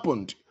really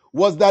happened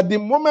was that the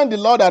moment the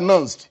Lord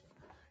announced,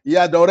 he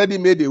had already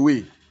made a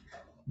way.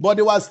 But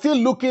they were still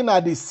looking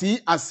at the sea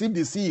as if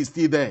the sea is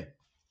still there.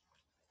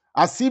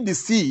 As if the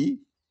sea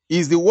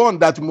is the one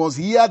that must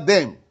hear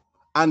them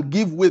and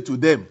give way to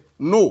them.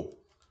 No.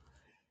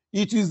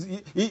 It's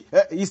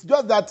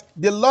just that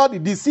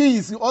the sea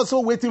is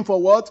also waiting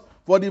for what?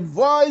 For the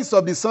voice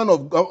of the Son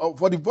of God,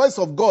 for the voice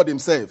of God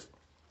himself,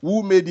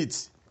 who made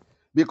it.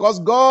 Because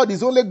God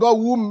is only God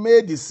who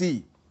made the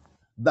sea,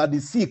 that the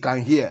sea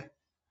can hear.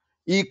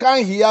 He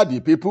can't hear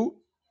the people.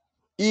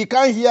 He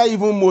can't hear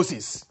even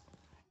Moses.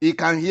 He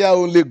can hear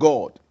only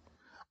God.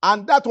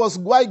 And that was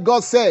why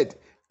God said,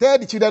 tell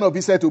the children of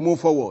Israel to move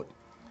forward.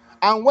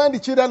 And when the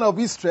children of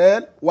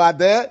Israel were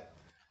there,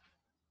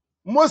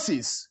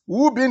 Moses,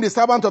 who being the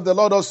servant of the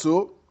Lord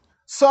also,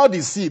 saw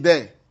the sea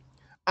there.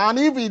 And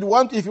if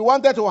he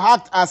wanted to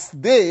act as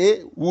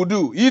they would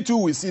do, he too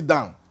will sit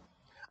down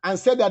and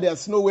said that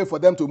there's no way for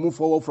them to move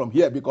forward from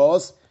here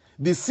because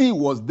the sea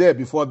was there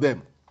before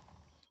them.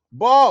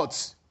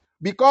 But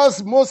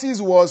because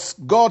Moses was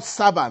God's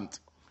servant,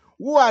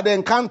 who had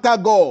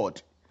encountered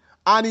God,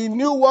 and he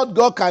knew what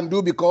God can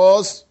do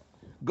because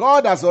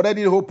God has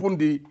already opened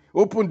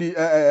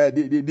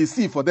the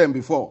sea for them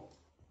before.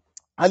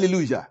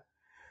 Hallelujah.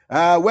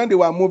 When they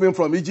were moving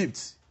from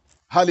Egypt.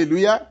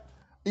 Hallelujah.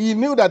 He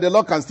knew that the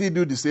Lord can still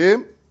do the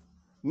same.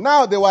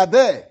 Now they were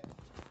there.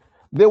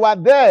 They were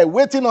there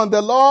waiting on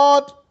the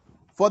Lord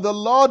for the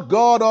Lord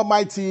God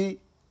Almighty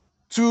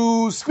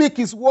to speak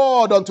his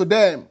word unto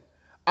them.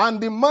 And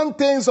the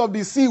mountains of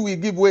the sea will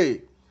give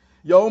way.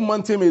 Your own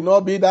mountain may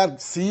not be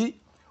that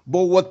sea,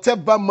 but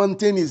whatever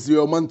mountain is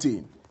your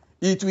mountain,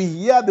 it will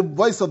hear the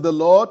voice of the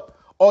Lord,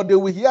 or they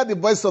will hear the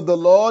voice of the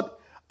Lord,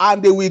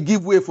 and they will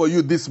give way for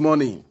you this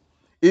morning.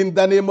 In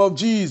the name of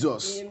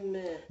Jesus.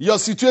 Amen. Your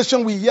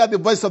situation will hear the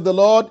voice of the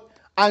Lord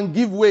and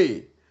give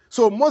way.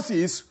 So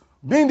Moses,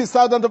 being the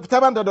servant of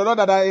the Lord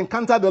that I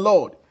encountered the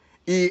Lord,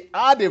 he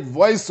heard the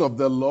voice of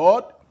the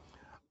Lord.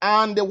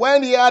 And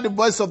when he heard the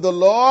voice of the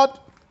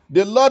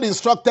Lord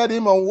instructed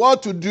him on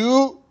what to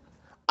do,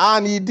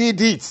 and he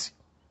did it.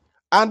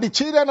 And the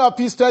children of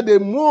Israel, they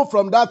moved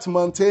from that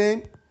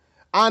mountain,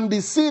 and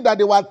the sea that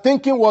they were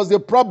thinking was the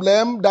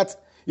problem that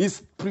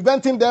is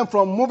preventing them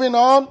from moving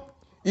on,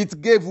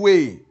 it gave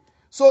way.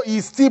 So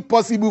it's still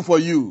possible for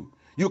you.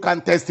 You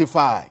can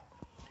testify.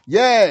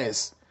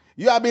 Yes,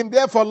 you have been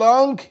there for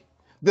long.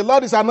 The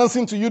Lord is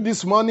announcing to you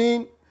this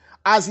morning,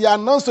 as he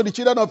announced to the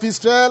children of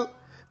Israel,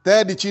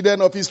 tell the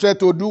children of Israel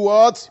to do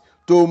what?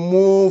 To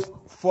move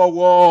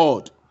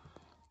forward.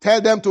 Tell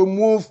them to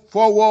move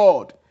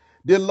forward.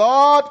 The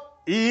Lord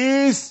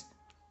is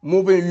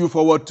moving you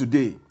forward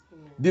today.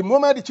 The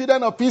moment the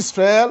children of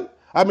Israel,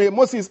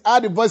 Moses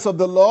heard the voice of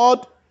the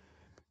Lord,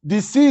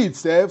 the sea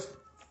itself,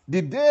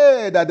 the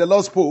day that the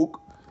Lord spoke,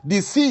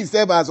 the sea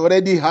itself has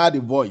already heard the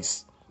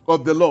voice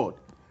of the Lord.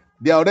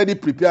 They are already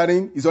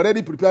preparing. It's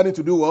already preparing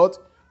to do what?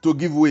 To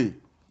give way.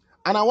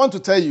 And I want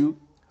to tell you,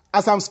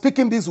 as I'm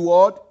speaking this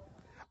word,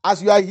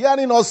 as you are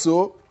hearing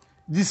also,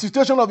 the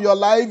situation of your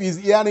life is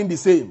hearing the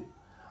same.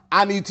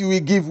 And it will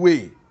give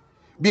way.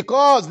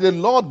 Because the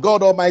Lord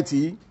God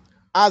Almighty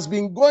has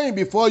been going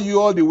before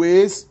you all the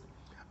ways,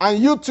 and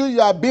you too, you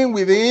have been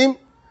with him.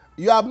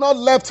 You have not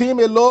left him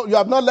alone. You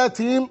have not left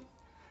him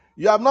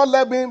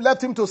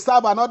to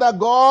serve another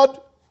God.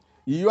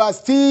 You are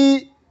still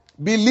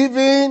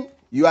believing.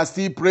 You are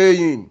still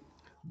praying.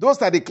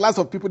 Those are the class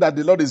of people that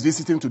the Lord is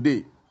visiting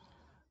today.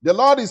 The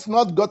Lord is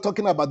not God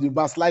talking about the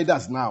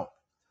backsliders now.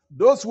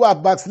 Those who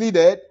have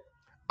backslided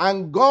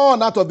and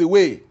gone out of the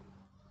way.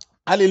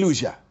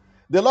 Hallelujah.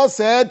 The Lord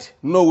said,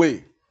 no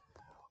way.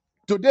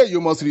 Today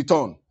you must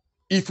return.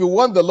 If you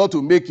want the Lord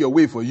to make your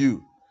way for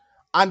you.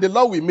 And the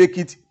Lord will make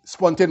it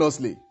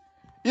spontaneously.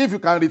 If you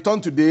can return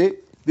today,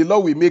 the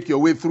Lord will make your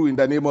way through in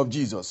the name of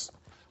Jesus.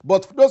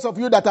 But for those of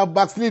you that have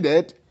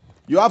backslided,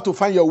 you have to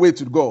find your way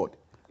to God.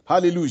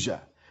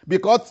 Hallelujah.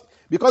 Because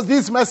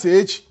this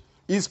message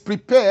is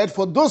prepared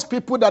for those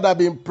people that have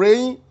been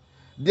praying.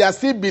 They are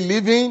still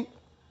believing.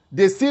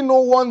 They still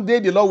know one day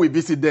the Lord will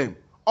visit them.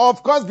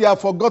 Of course, they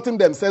have forgotten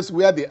themselves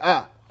where they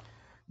are.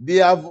 They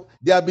have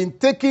been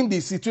taking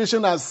the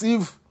situation as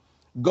if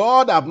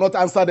God have not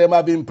answered them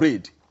having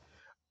prayed.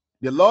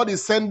 The Lord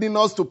is sending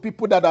us to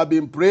people that have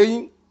been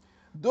praying.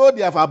 Though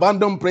they have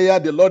abandoned prayer,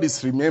 the Lord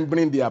is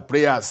remembering their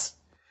prayers.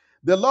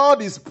 The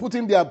Lord is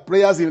putting their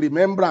prayers in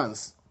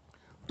remembrance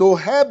to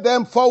help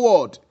them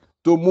forward,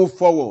 to move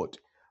forward.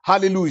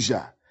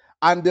 Hallelujah.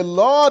 And the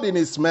Lord in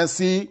his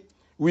mercy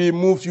will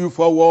move you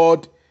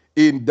forward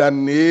in the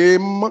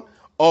name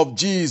of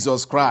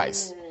Jesus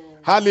Christ. Amen.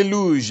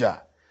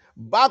 Hallelujah.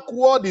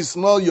 Backward is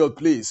not your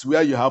place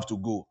where you have to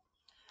go.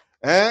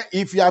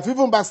 If you have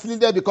even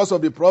backslided because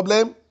of the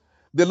problem,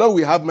 the Lord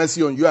will have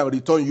mercy on you and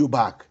return you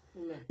back.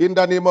 Amen. In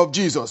the name of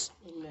Jesus.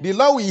 Amen. The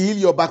Lord will heal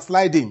your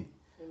backsliding.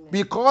 Amen.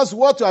 Because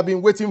what you have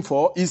been waiting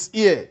for is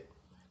here.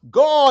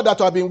 God that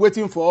you have been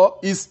waiting for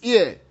is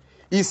here.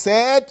 He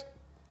said,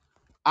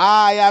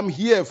 I am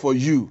here for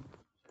you.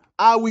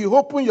 I will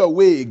open your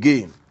way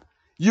again.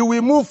 You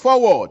will move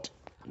forward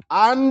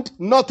and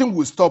nothing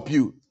will stop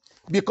you.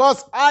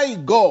 Because I,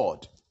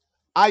 God,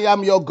 I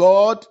am your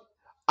God.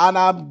 and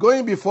I'm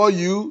going before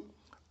you,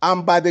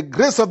 and by the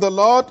grace of the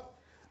Lord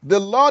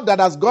that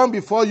has gone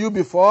before you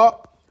before,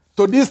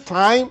 to this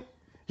time,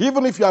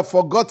 even if you have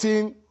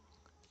forgotten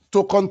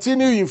to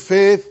continue in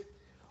faith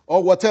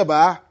or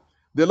whatever,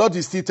 the Lord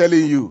is still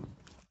telling you,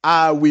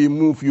 I will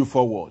move you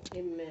forward.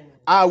 Amen.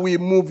 I will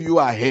move you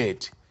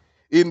ahead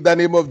in the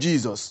name of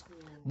Jesus.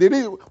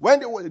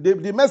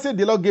 The message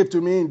the Lord gave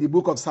to me in the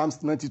book of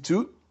Psalms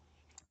 92,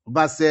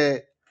 verse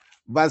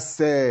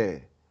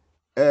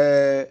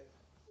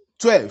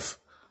 12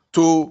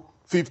 to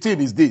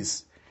 15 is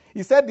this.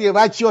 He said, the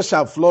righteous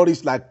shall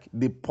flourish like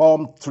the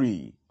palm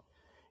tree.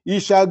 He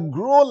shall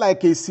grow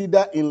like a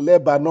cedar in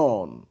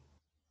Lebanon.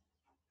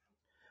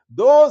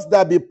 Those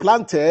that be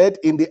planted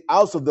in the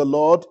house of the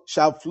Lord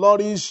shall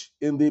flourish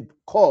in the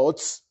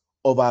courts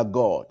of our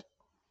God.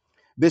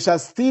 They shall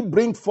still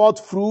bring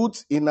forth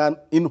fruit in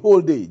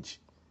old age.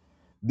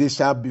 They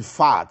shall be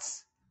fat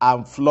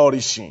and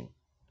flourishing,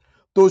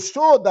 to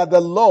show that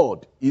the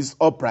Lord is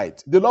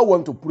upright. The Lord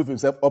wants to prove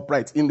himself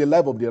upright in the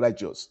life of the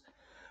righteous.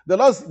 The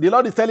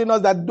Lord is telling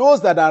us that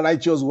those that are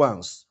righteous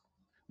ones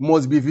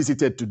must be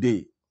visited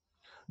today.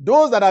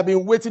 Those that have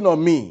been waiting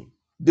on me,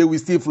 they will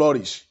still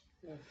flourish.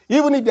 Yes.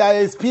 Even if they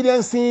are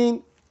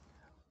experiencing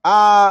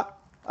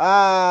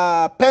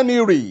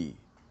penury,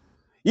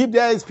 if they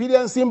are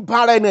experiencing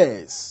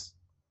barrenness,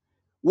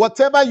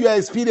 whatever you are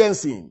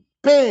experiencing,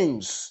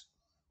 pains,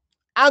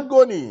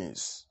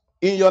 agonies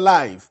in your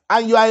life,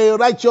 and you are a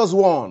righteous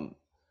one,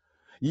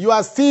 you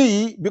are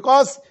still,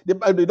 because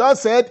the Lord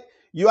said,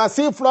 you are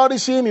still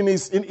flourishing in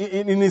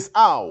his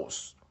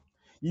house.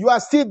 You are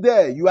still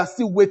there. You are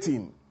still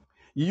waiting.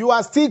 You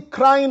are still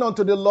crying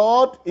unto the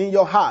Lord in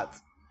your heart.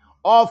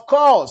 Of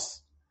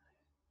course,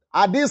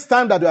 at this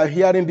time that you are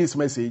hearing this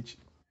message,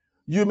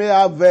 you may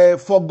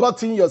have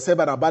forgotten yourself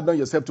and abandoned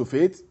yourself to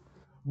faith.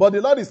 But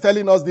the Lord is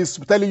telling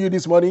you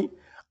this morning,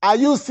 are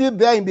you still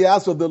there in the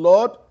house of the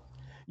Lord?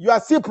 You are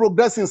still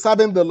progressing,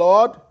 serving the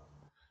Lord.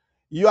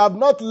 You have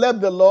not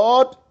left the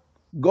Lord.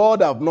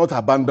 God have not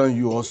abandoned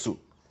you also.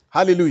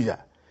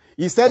 Hallelujah.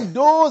 He said,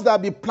 those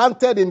that be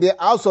planted in the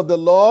house of the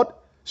Lord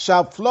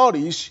shall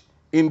flourish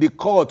in the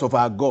court of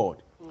our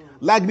God.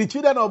 Like the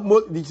children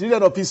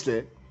of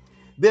Israel,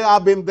 they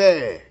have been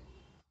there,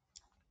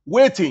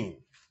 waiting.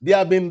 They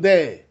have been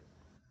there,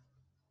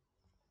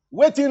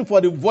 waiting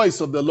for the voice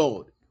of the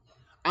Lord.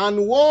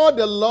 And what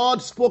the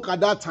Lord spoke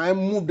at that time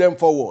moved them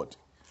forward.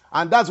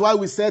 And that's why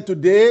we said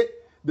today,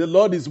 the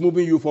Lord is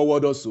moving you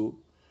forward also.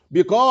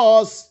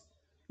 Because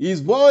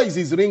his voice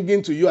is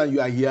ringing to you and you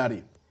are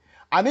hearing.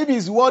 And if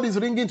his word is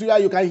ringing to you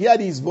and you can hear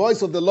his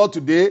voice of the Lord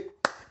today,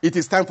 it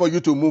is time for you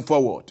to move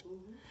forward.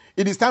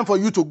 It is time for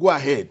you to go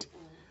ahead.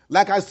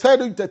 Like I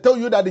said, to tell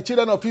you that the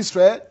children of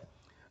Israel,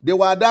 they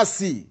were at that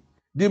sea.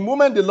 The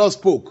moment the Lord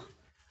spoke,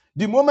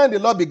 the moment the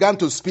Lord began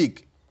to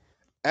speak,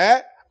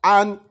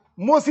 and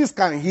Moses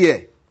can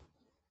hear.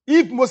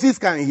 If Moses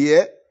can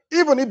hear,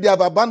 even if they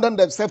have abandoned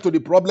themselves to the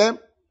problem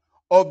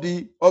of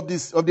the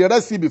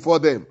Red Sea before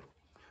them,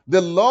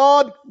 the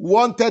Lord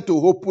wanted to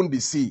open the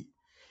sea.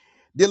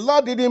 The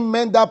Lord didn't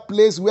mean that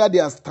place where they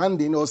are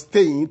standing or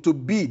staying to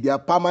be their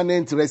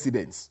permanent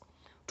residence,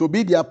 to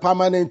be their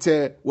permanent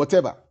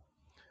whatever.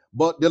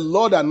 But the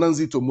Lord announced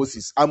it to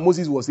Moses, and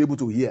Moses was able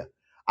to hear.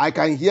 I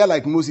can hear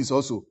like Moses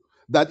also,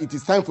 that it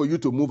is time for you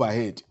to move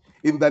ahead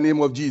in the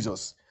name of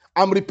Jesus.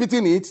 I'm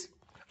repeating it,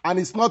 and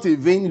it's not a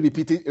vain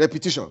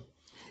repetition.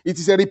 It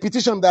is a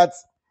repetition that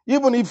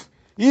even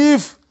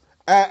if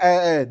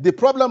the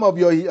problem of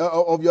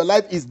your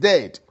life is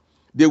dead,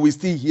 they will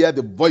still hear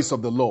the voice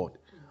of the Lord.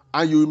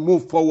 And you will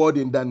move forward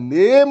in the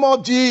name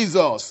of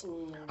Jesus.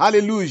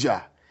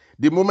 Hallelujah.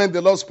 The moment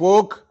the Lord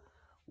spoke,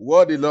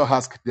 what the Lord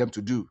asked them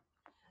to do,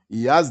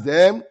 he asked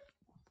them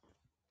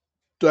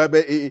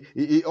to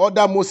he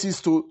ordered Moses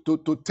to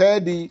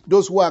tell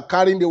those who are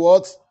carrying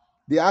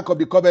the Ark of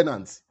the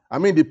Covenant,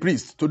 the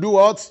priests, to do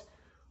what?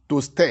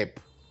 To step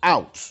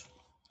out.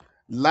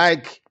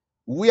 Like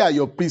we are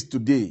your priests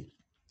today,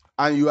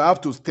 and you have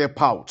to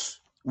step out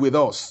with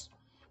us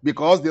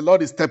because the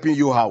Lord is stepping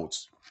you out.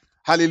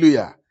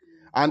 Hallelujah.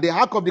 And the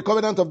Ark of the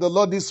Covenant of the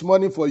Lord this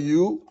morning for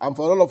you and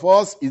for all of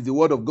us is the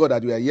word of God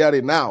that we are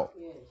hearing now.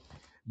 Yes.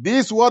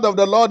 This word of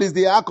the Lord is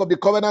the Ark of the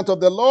Covenant of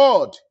the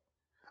Lord.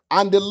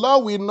 And the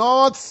Lord will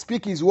not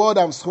speak his word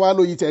and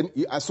swallow it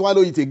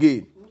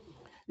again.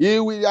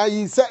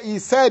 He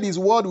said his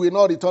word will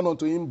not return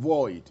unto him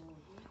void,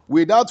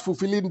 without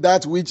fulfilling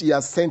that which he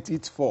has sent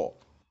it for.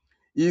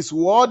 His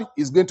word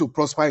is going to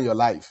prosper in your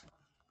life.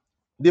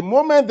 The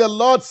moment the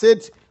Lord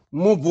said,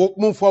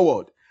 move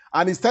forward,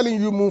 and he's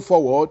telling you move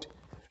forward,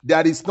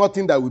 there is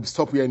nothing that will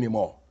stop you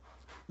anymore.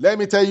 Let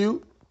me tell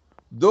you,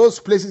 those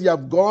places you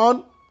have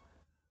gone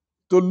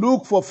to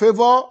look for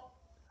favor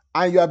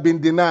and you have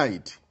been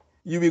denied,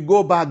 you will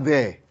go back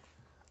there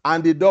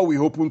and the door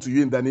will open to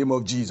you in the name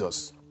of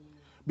Jesus.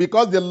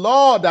 Because the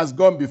Lord has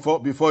gone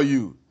before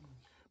you.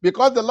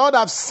 Because the Lord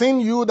has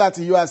seen you that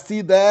you are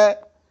still there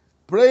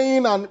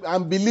praying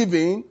and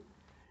believing,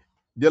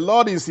 the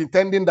Lord is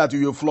intending that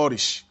you will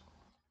flourish.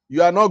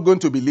 You are not going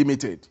to be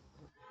limited.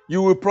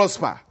 You will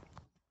prosper.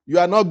 You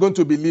are not going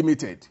to be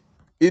limited.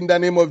 In the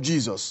name of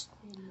Jesus.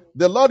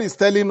 The Lord is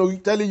telling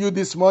you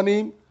this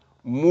morning,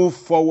 move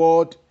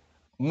forward,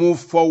 move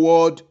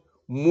forward,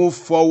 move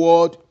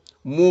forward,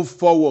 move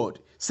forward.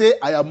 Say,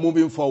 I am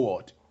moving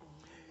forward.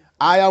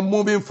 I am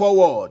moving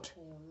forward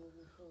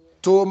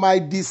to my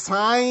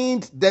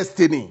designed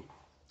destiny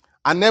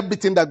and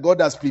everything that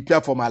God has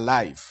prepared for my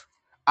life.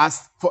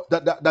 As for,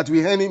 that we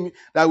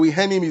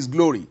hand him his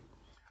glory.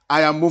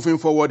 I am moving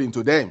forward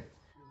into them.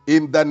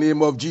 In the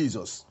name of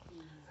Jesus.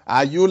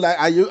 Are you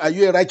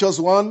a righteous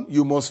one?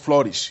 You must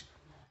flourish.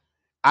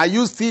 Are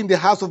you still in the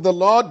house of the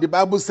Lord? The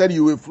Bible said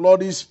you will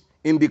flourish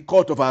in the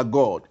court of our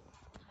God.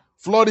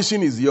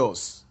 Flourishing is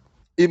yours.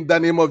 In the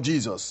name of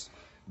Jesus.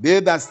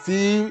 They shall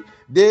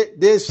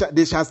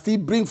still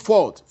bring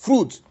forth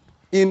fruit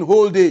in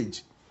old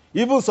age.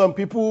 Even some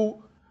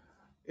people,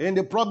 in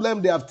the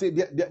problem, they have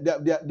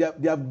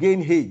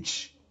gained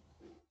age.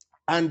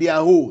 And they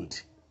are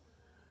old.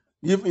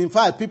 In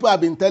fact, people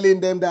have been telling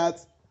them that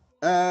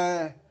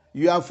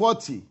you are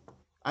 40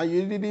 and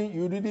you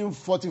didn't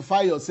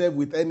fortify yourself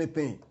with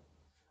anything.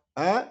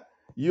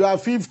 You are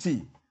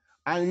 50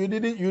 and you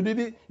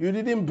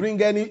didn't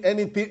bring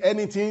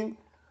anything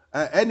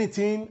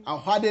or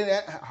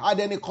had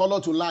any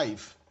color to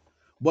life.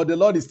 But the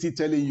Lord is still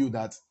telling you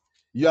that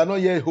you are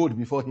not yet old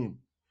before him.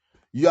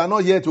 You are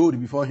not yet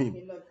old before him.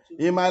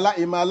 In my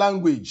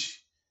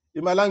language,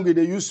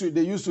 they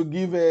used to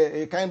give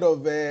a kind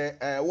of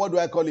what do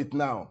I call it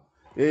now?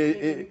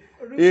 A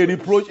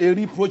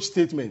reproach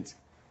statement.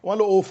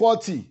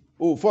 40,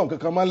 4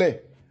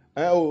 kakamale,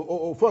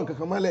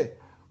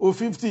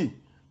 50,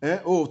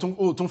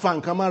 tun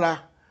fan kamara,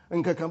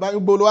 nkakamba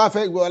igbolo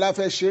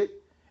afe she,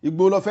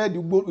 igbolo fe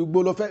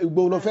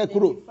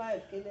kuro.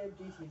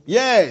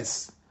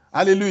 Yes,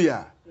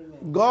 hallelujah.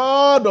 Amen.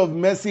 God of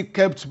mercy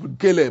kept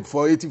Caleb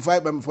for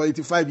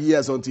 85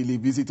 years until he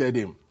visited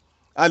him.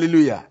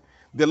 Hallelujah.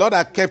 The Lord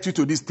has kept you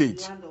to this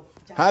stage.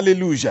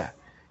 Hallelujah.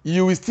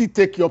 You will still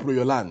take up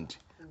your land.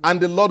 And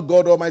the Lord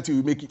God Almighty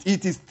will make it.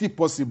 It is still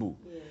possible.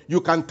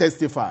 You can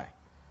testify.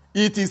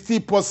 It is still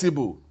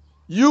possible.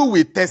 You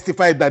will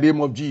testify in the name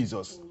of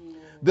Jesus.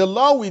 The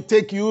Lord will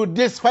take you,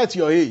 despite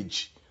your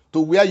age, to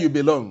where you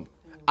belong.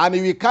 And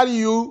he will carry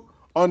you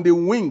on the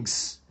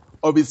wings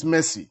of his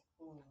mercy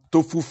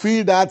to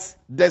fulfill that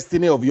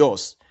destiny of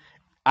yours.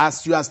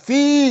 As you are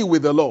still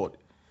with the Lord,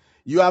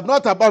 you have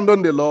not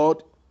abandoned the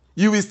Lord,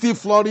 you will still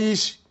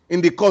flourish in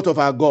the court of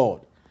our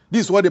God.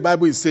 This is what the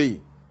Bible is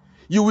saying.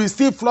 You will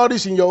still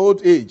flourish in your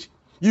old age.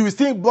 You will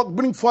still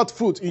bring forth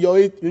fruit in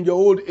your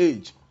old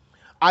age.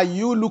 Are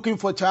you looking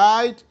for a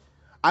child?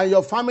 And in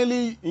your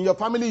family, you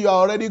are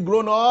already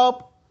grown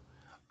up,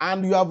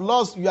 and you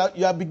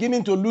are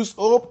beginning to lose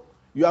hope.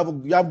 You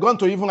have gone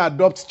to even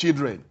adopt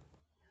children.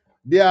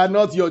 They are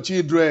not your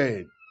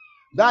children.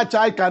 That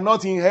child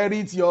cannot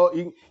inherit your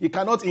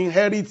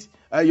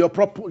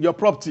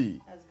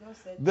property.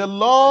 The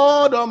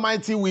Lord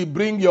Almighty will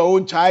bring your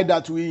own child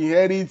that will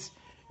inherit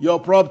your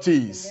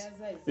properties.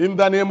 In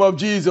the name of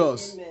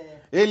Jesus. Amen.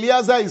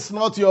 Eliezer is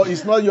not your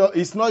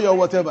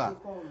whatever.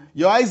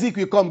 Your Isaac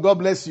will come. God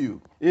bless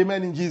you.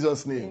 Amen in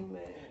Jesus' name.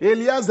 Amen.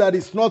 Eliezer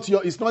is not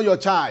your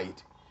child.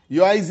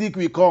 Your Isaac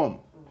will come.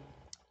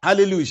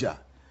 Hallelujah.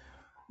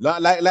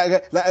 Like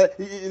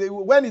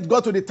when it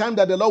got to the time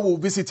that the Lord will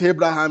visit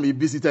Abraham, he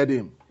visited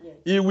him. Yes.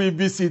 He will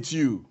visit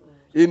you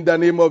in the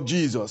name of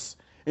Jesus.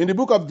 In the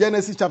book of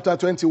Genesis chapter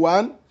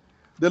 21,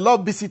 the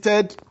Lord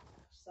visited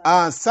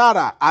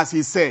Sarah as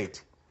he said.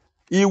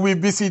 He will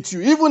visit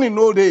you, even in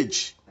old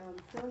age.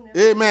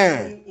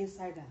 Amen.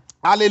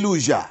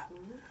 Hallelujah.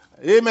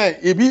 Mm-hmm. Amen.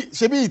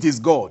 It is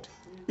God.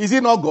 Mm-hmm. Is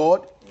it not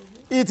God?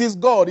 Mm-hmm. It is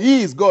God.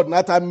 He is God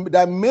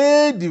that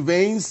made the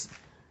veins,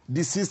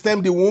 the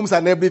system, the wombs,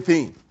 and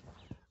everything.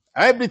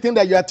 Everything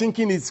that you are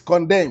thinking is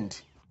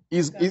condemned.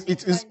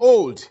 It is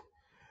old.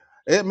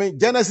 Amen.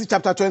 Genesis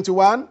chapter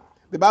 21,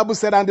 the Bible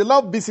said, and the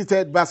Lord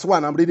visited, verse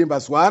 1, I'm reading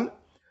verse 1.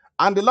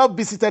 And the Lord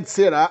visited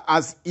Sarah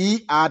as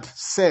he had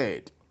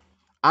said.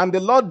 And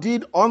the Lord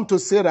did unto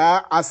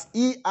Sarah as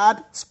he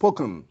had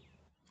spoken.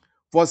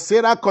 For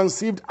Sarah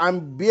conceived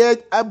and bare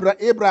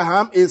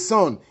Abraham a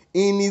son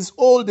in his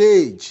old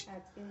age,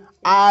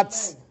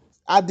 at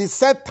the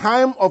set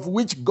time of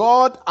which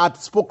God had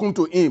spoken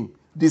to him,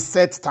 the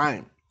set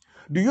time.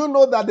 Do you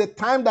know that the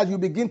time that you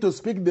begin to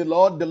speak the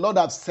Lord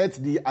has set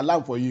the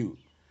alarm for you?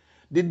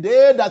 The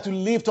day that you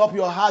lift up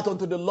your heart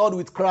unto the Lord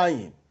with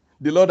crying,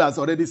 the Lord has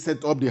already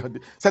set up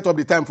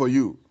the time for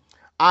you.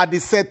 At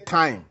the set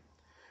time.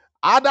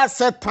 At that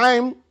set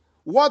time,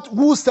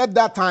 who set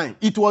that time?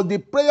 It was the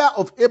prayer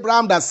of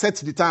Abraham that set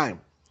the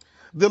time.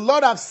 The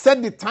Lord has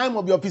set the time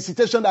of your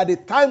visitation at the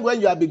time when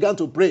you have begun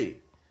to pray.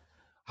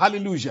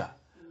 Hallelujah.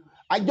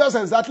 And just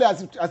exactly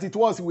as it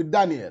was with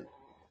Daniel.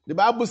 The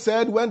Bible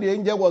said when the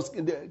angel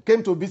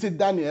came to visit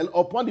Daniel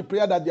upon the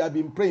prayer that they had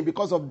been praying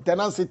because of the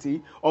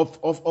tenacity of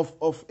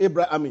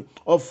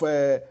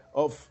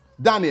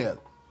Daniel.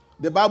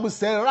 The Bible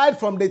said right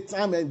from the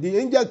time, and the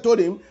angel told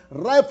him,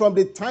 right from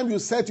the time you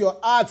set your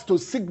heart to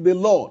seek the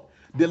Lord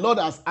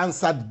has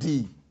answered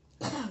thee.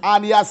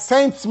 And he has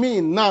sent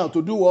me now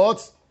to do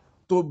what?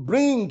 To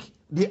bring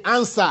the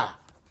answer.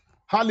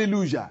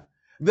 Hallelujah.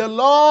 The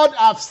Lord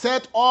have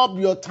set up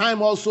your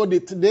time also the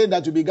day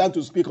that you began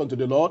to speak unto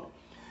the Lord.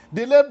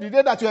 The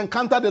day that you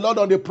encounter the Lord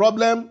on the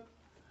problem,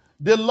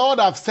 the Lord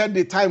have set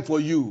the time for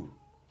you.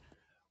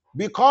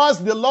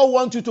 Because the Lord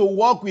wants you to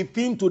walk with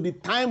him to the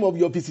time of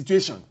your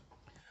visitation.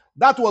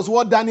 That was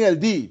what Daniel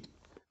did.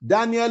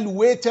 Daniel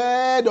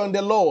waited on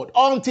the Lord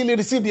until he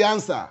received the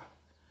answer.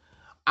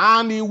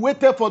 And he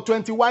waited for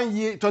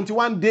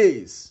 21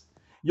 days.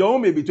 Your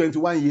own may be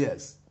 21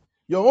 years.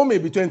 Your own may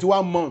be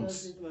 21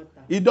 months.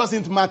 It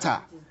doesn't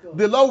matter.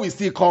 The Lord will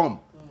still come.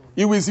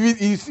 He will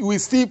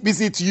still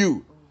visit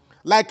you.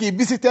 Like he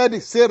visited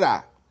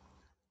Sarah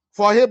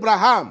for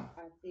Abraham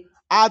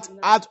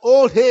at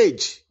old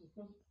age.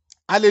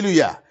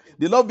 Hallelujah.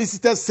 The Lord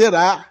visited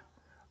Sarah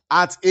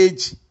at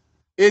age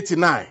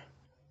 89.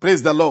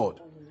 Praise the Lord.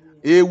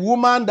 A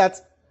woman that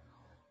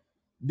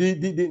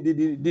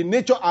the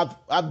nature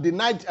have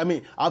denied,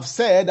 I've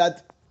said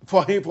that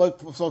for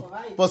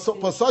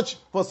such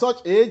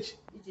age,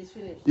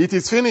 it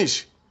is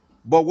finished.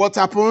 But what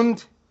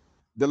happened?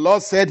 The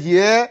Lord said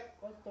here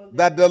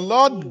that the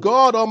Lord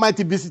God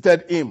Almighty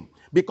visited him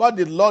because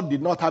the Lord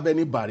did not have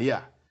any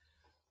barrier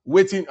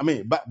waiting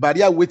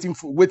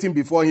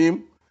before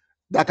him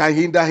that can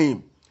hinder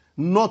him.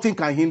 Nothing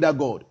can hinder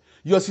God.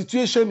 Your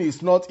situation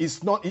is not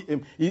difficult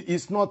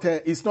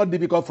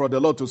for the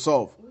Lord to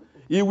solve.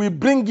 He will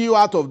bring you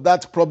out of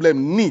that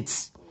problem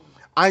neat,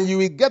 and you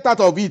will get out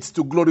of it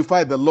to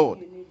glorify the Lord.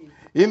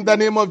 In the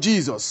name of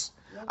Jesus.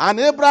 And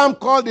Abraham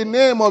called the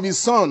name of his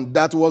son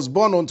that was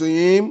born unto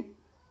him,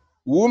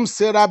 whom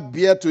Sarah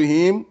bare to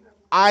him,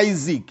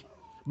 Isaac,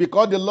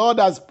 because the Lord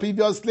has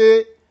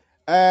previously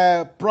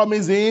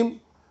promised him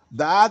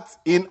that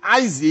in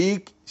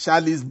Isaac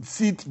shall his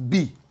seed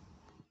be.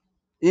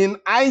 In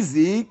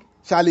Isaac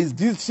shall his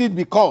seed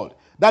be called.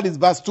 That is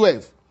verse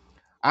 12.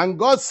 And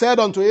God said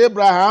unto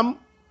Abraham,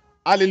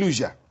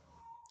 hallelujah,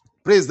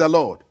 praise the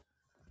Lord.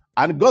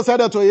 And God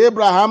said unto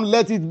Abraham,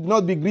 let it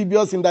not be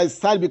grievous in thy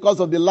sight because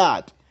of the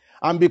lad,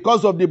 and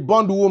because of the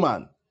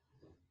bondwoman,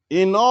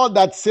 in all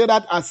that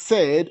Sarah has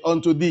said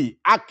unto thee,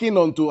 hearken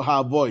unto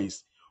her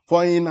voice.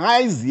 For in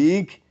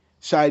Isaac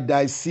shall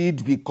thy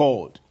seed be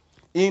called.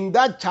 In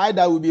that child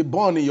that will be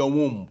born in your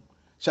womb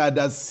shall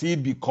thy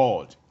seed be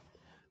called.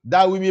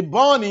 That will be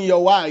born in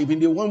your wife, in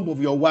the womb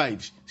of your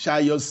wife,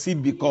 shall your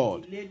seed be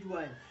called.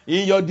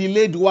 In your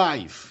delayed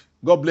wife.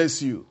 God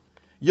bless you.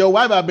 Your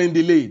wife has been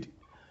delayed.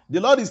 The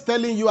Lord is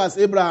telling you as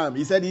Abraham,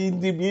 he said, in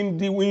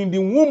the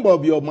womb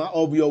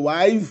of your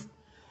wife,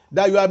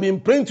 that you have been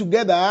praying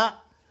together,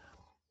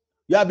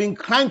 you have been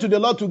crying to the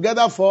Lord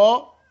together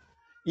for,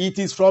 it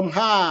is from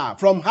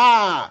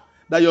her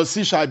that your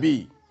seed shall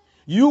be.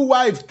 You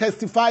wife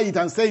testify it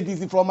and say, it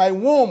is from my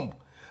womb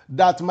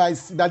that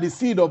the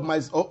seed of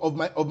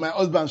my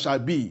husband shall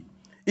be.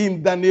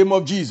 In the name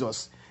of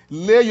Jesus.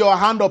 Lay your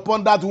hand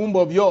upon that womb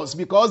of yours,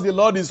 because the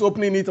Lord is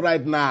opening it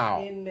right now.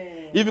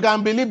 Amen. If you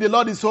can believe, the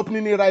Lord is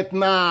opening it right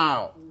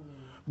now.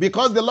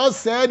 Because the Lord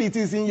said it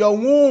is in your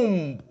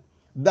womb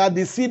that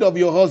the seed of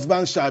your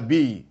husband shall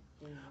be.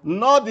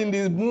 Not in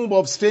the womb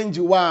of strange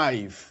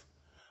wife.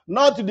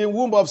 Not in the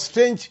womb of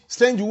strange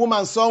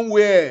woman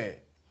somewhere.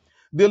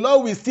 The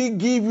Lord will still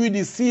give you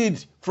the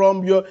seed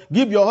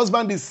give your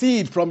husband the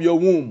seed from your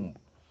womb.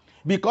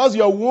 Because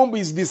your womb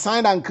is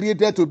designed and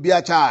created to be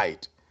a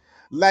child.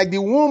 Like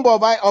the womb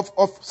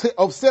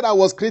of Sarah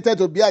was created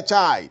to be a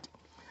child.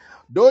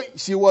 Though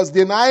she was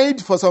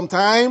denied for some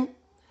time,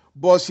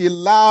 but she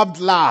loved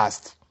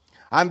last.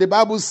 And the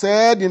Bible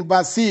said in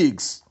verse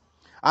 6,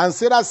 and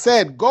Sarah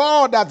said,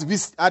 God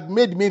had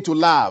made me to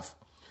laugh,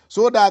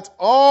 so that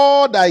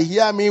all that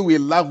hear me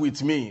will laugh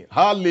with me.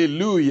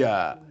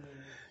 Hallelujah.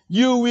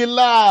 You will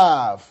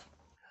laugh.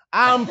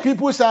 And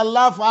people shall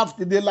laugh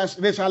after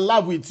they shall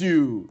laugh with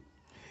you.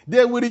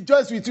 They will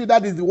rejoice with you.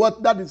 That is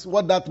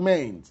what that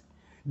meant.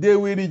 They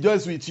will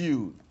rejoice with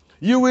you.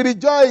 You will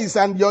rejoice,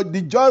 and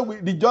the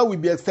joy will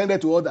be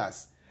extended to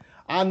others.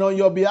 And on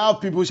your behalf,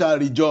 people shall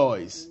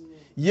rejoice.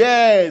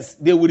 Yes,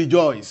 they will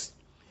rejoice.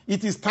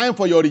 It is time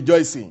for your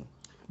rejoicing.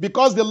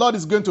 Because the Lord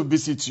is going to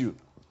visit you.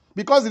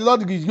 Because the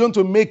Lord is going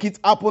to make it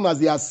happen as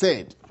he has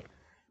said.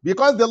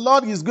 Because the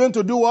Lord is going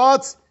to do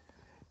what?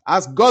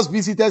 As God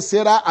visited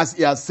Sarah as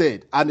he has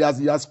said, and as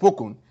he has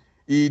spoken,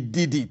 he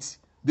did it.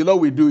 The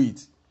Lord will do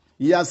it.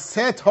 He has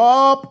set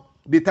up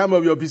the time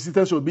of your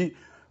visitation should be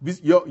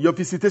your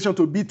visitation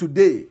to be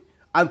today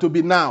and to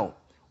be now.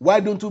 Why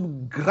don't you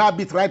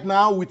grab it right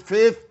now with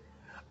faith?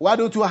 Why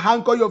don't you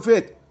anchor your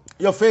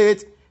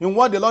faith in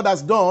what the Lord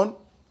has done,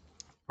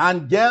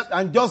 and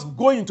just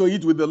go into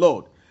it with the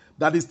Lord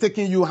that is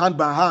taking you hand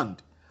by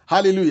hand.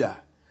 Hallelujah.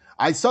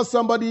 I saw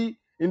somebody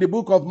in the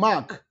book of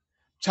Mark,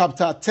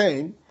 chapter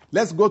 10.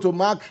 Let's go to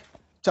Mark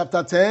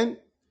chapter 10.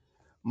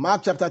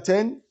 Mark chapter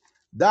 10.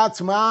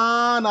 That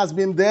man has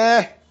been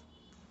there.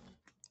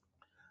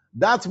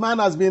 That man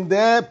has been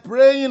there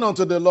praying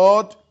unto the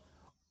Lord.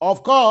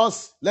 Of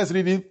course, let's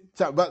read it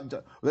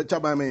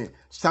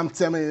Psalm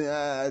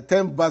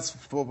 10 verse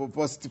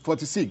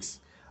 46.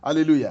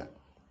 Hallelujah.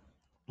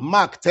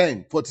 Mark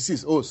 10,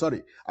 46. Oh,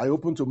 sorry. I'm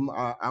open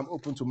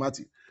to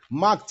Matthew.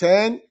 Mark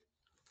 10,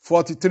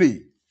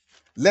 43.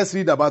 Let's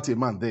read about a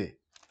man there.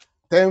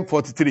 10,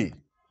 43.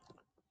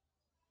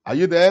 Are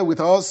you there with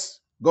us?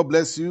 God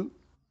bless you.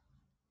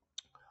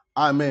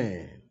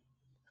 Amen.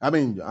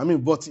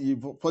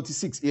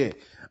 46 here.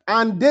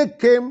 And they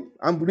came,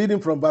 I'm reading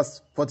from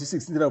verse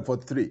 46 instead of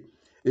 43.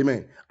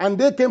 Amen. And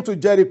they came to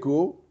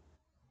Jericho,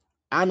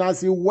 and as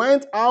he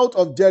went out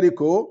of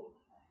Jericho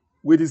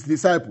with his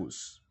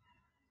disciples,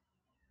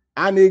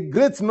 and a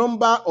great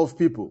number of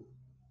people,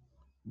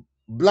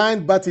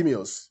 blind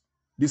Bartimaeus,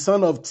 the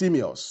son of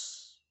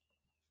Timaeus,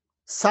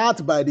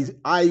 sat by the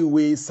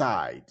highway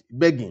side,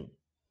 begging.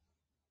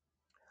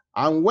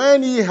 And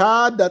when he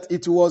heard that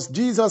it was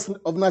Jesus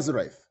of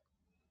Nazareth,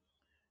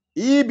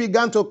 he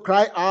began to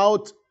cry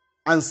out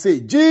and say,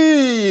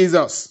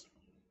 Jesus,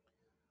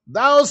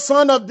 thou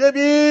son of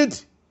David,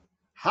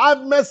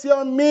 have mercy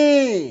on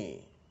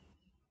me.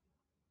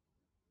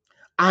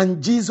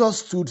 And Jesus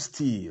stood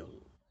still.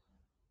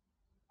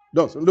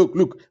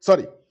 Look,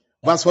 sorry.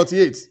 Verse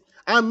 48.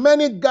 And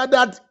many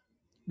gathered,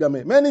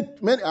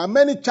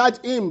 many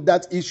charged him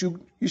that he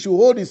should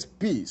hold his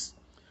peace.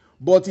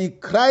 But he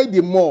cried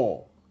the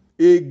more,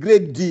 a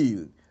great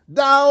deal,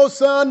 thou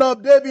son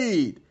of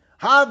David,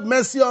 have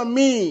mercy on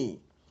me.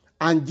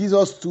 And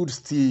Jesus stood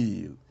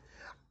still.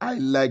 I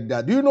like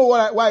that. Do you know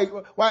why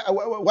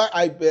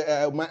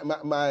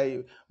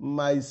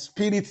my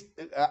spirit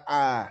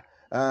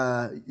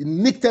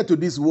connected to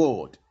this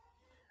word?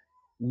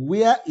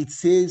 Where it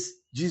says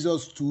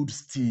Jesus stood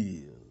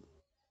still.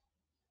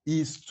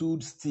 He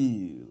stood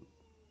still.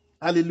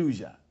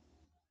 Hallelujah.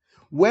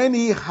 When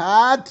he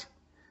heard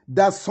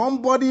that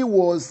somebody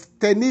was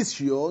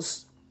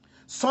tenacious,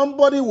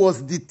 somebody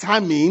was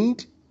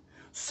determined,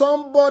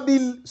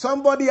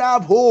 somebody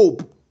have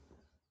hope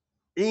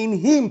in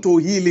him to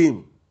heal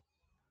him,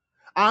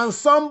 and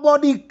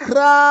somebody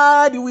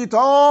cried with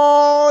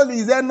all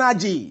his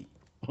energy,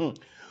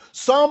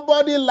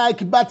 somebody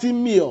like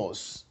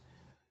Bartimaeus,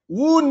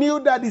 who knew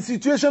that the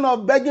situation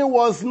of begging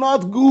was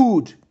not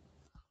good,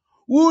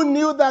 who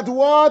knew that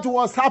what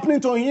was happening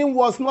to him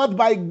was not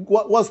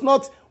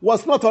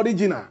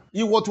original.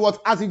 It was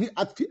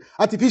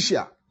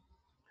artificial.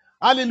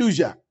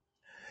 Hallelujah.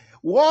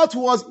 What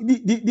was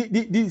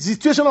the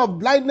situation of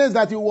blindness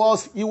that he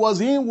was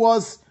in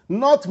was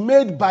not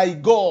made by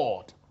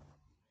God.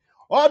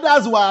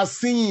 Others were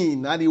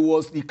seeing and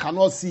he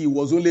cannot see, he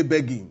was only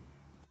begging.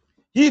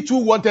 He too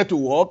wanted to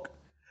walk.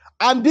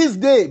 And this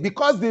day,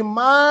 because the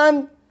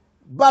man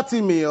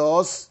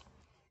Bartimaeus,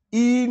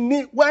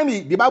 the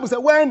Bible said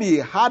when he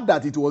heard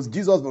that it was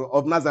Jesus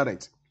of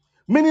Nazareth,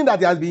 meaning that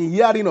he has been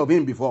hearing of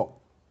him before,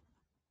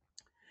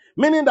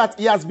 meaning that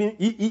he has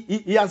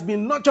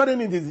been nurturing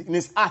in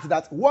his heart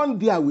that one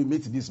day I will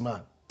meet this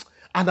man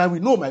and I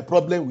will know my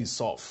problem will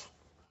solve.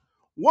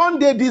 One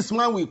day this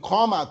man will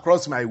come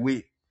across my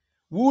way.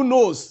 Who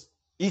knows?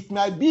 It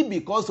might be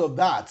because of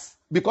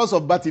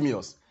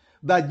Bartimaeus,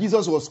 that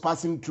Jesus was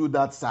passing through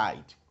that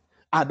side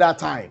at that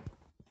time.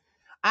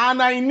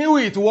 And I knew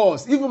it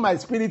was. Even my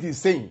spirit is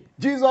saying,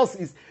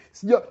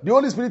 the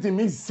Holy Spirit in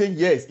me is saying,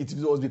 yes, it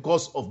was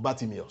because of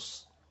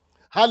Bartimaeus.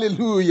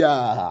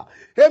 Hallelujah.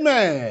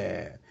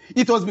 Amen.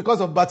 It was because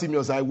of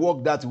Bartimaeus I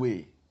walked that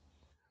way.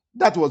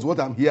 That was what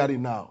I'm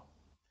hearing now.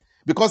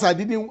 Because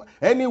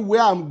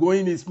anywhere I'm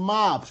going is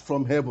mapped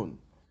from heaven.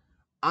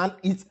 And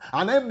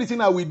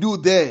everything I will do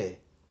there,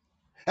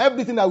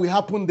 everything that will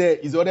happen there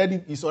is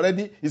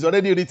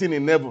already written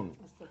in heaven.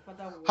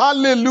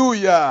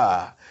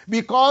 Hallelujah.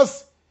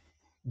 Because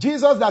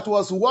Jesus that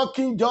was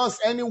walking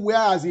just anywhere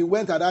as he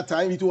went at that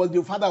time, it was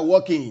the Father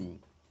walking.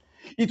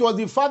 It was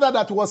the Father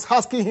that was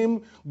asking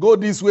him, go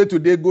this way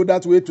today, go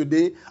that way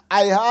today.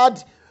 I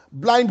had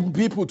blind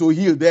people to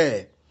heal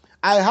there.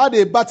 I had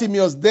a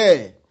Bartimaeus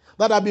there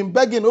that had been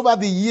begging over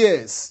the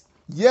years.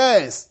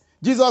 Yes,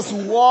 Jesus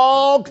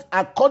walked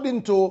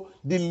according to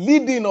the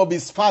leading of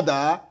his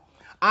Father.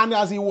 And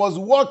as he was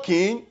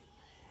walking,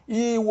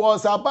 he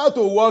was about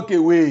to walk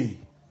away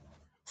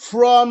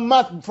from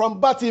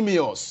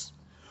Bartimaeus.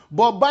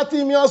 But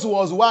Bartimaeus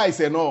was wise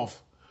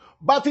enough.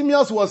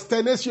 Bartimaeus was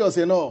tenacious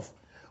enough.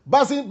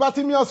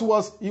 Bartimaeus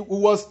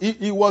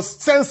was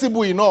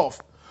sensible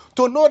enough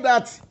to know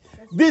that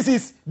this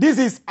is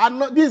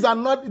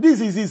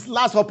his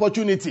last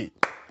opportunity.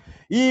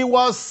 He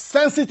was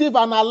sensitive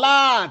and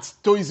alert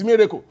to his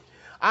miracle.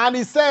 And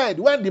he said,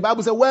 when the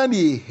Bible said, when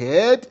he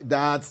heard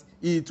that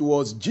it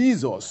was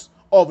Jesus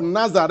of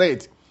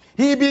Nazareth,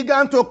 he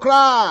began to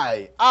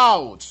cry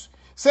out,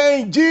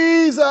 saying,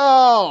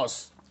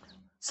 Jesus,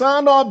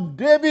 Son of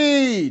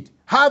David,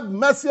 have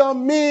mercy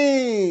on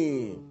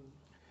me.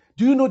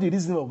 Do you know the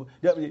reason of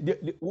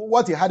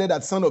what he had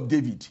that Son of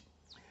David?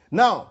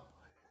 Now,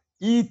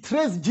 he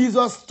traced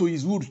Jesus to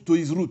his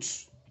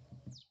roots.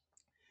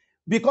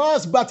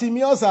 Because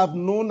Bartimaeus have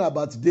known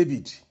about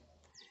David,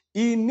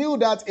 he knew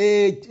that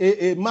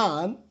a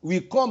man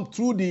will come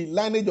through the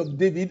lineage of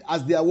David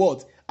as their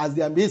what? as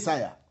their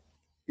Messiah.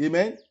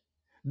 Amen.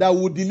 That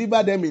would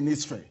deliver them in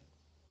Israel.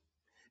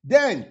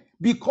 Then,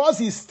 because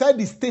he said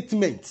the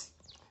statement,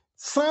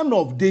 son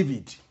of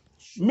David,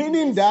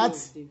 meaning that,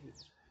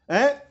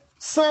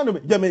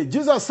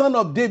 Jesus, son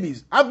of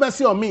David, have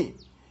mercy on me.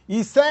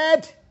 He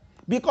said,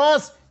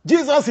 because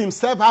Jesus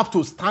himself have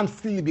to stand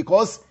still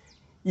because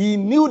he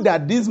knew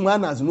that this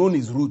man has known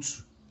his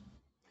roots.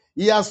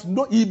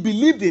 He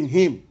believed in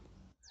him.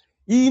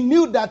 He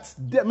knew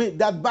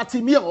that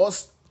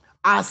Bartimaeus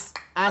has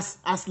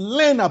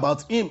learned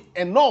about him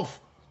enough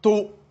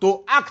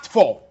to act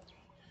for.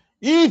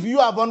 If you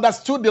have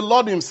understood the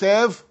Lord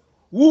himself,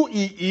 who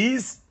he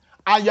is,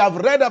 and you have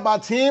read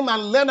about him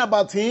and learned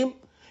about him,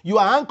 you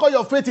anchor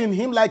your faith in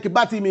him like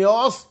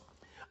Bartimaeus,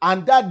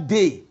 and that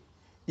day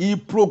he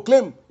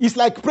proclaimed, it's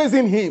like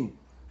praising him,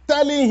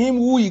 telling him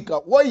whom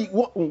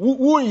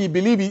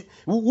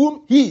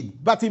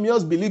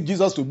Bartimaeus believed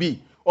Jesus to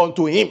be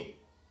unto him.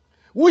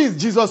 Who is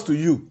Jesus to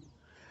you?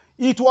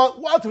 It was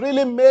what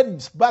really made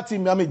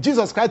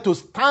Jesus Christ to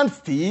stand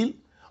still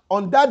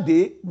on that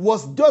day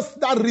was just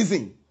that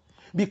reason.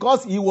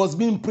 Because he was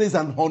being praised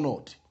and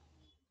honored.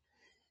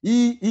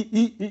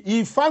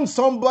 He found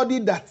somebody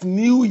that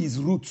knew his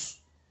roots,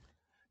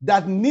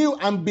 that knew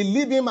and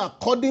believed him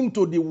according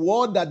to the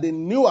word that they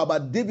knew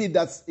about David,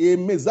 that's a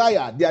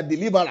Messiah, their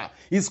deliverer.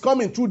 He's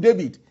coming through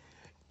David.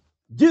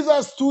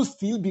 Jesus stood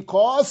still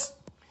because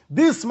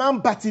this man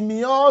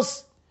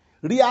Bartimaeus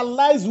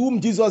realized whom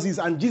Jesus is,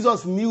 and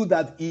Jesus knew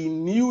that he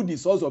knew the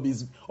source of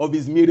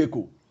his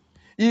miracle.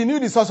 He knew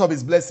the source of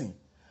his blessing.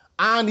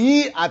 And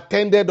he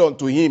attended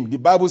unto him. The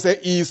Bible says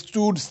he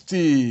stood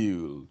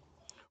still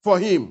for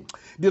him.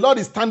 The Lord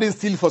is standing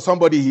still for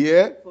somebody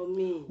here. For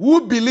me.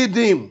 Who believed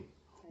him,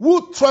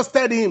 who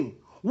trusted him,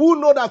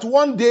 who know that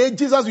one day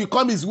Jesus will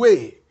come his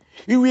way.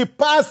 He will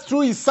pass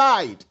through his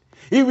side.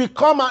 He will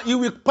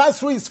pass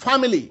through his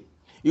family.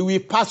 He will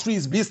pass through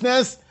his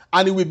business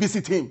and he will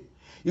visit him.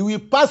 He will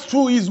pass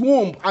through his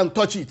womb and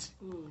touch it.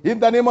 In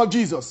the name of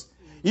Jesus.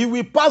 He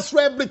will pass through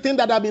everything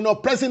that have been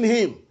oppressing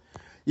him.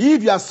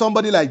 If you are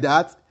somebody like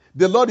that,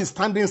 the Lord is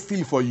standing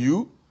still for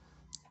you.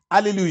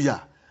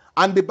 Hallelujah.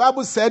 And the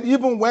Bible said,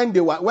 even when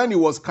he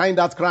was crying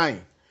that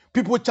crying,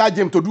 people charged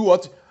him to do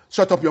what?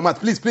 Shut up your mouth.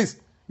 Please, please.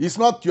 It's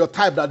not your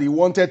type that he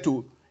wanted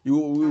to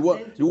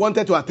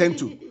attend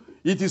to.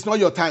 It is not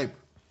your type.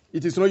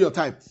 It is not your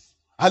type.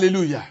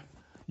 Hallelujah.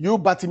 You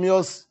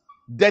Bartimaeus,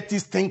 dirty,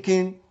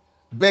 stinking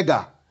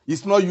beggar.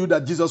 It's not you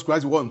that Jesus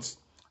Christ wants.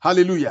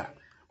 Hallelujah.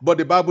 But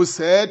the Bible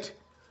said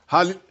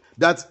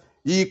that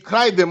he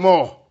cried the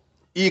more.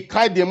 He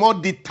cried the more,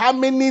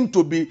 determining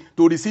to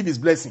receive his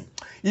blessing.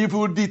 If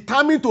you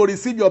determine to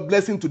receive your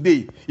blessing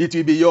today, it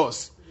will be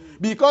yours.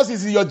 Because it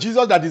is your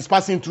Jesus that is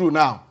passing through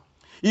now.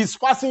 He's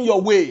passing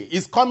your way.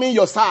 He's coming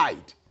your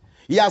side.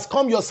 He has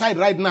come your side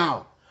right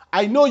now.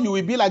 I know you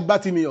will be like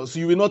Bartimaeus.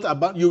 You will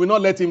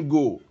not let him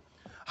go.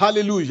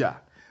 Hallelujah.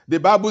 The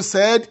Bible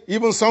said,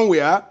 even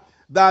somewhere,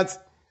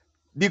 that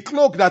the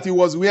cloak that he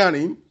was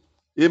wearing,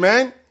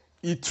 amen,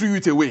 he threw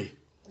it away.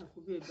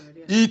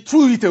 He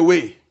threw it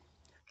away.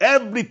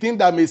 Everything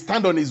that may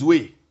stand on his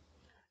way.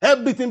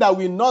 Everything that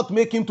will not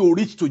make him to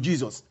reach to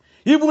Jesus.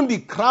 Even the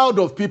crowd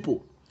of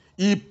people,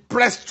 he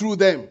pressed through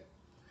them.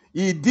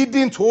 He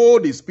didn't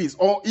hold his peace,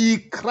 or he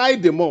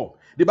cried the more.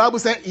 The Bible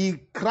said he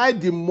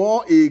cried the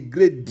more a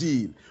great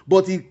deal.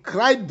 But he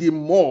cried the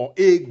more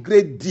a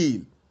great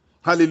deal.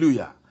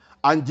 Hallelujah.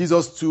 And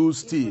Jesus stood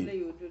still.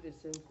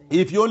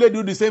 If you only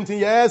do the same thing,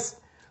 yes,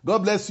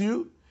 God bless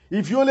you.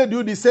 If you only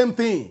do the same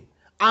thing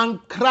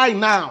and cry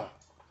now,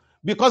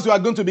 because you are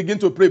going to begin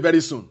to pray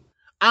very soon,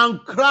 and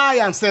cry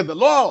and say, the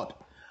Lord,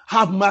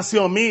 have mercy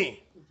on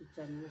me.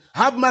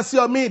 Have mercy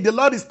on me. The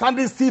Lord is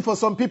standing still for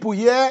some people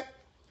here.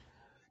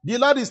 The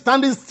Lord is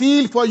standing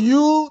still for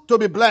you to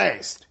be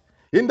blessed.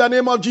 In the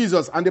name of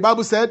Jesus. And the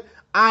Bible said,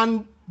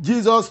 and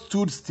Jesus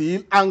stood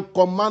still and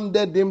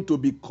commanded them to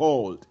be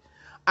called.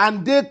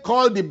 And they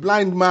called the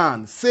blind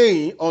man,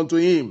 saying unto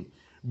him,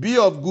 be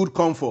of good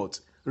comfort.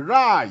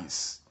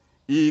 Rise.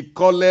 He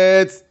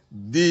calleth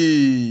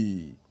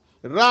thee.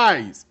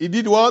 Rise. He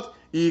did what?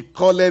 He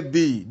calleth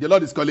thee. The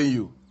Lord is calling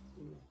you.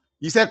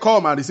 He said,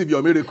 come and receive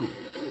your miracle.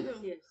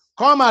 Yes.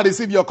 Come and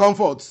receive your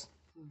comfort.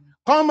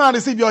 Come and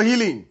receive your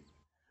healing.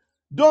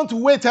 Don't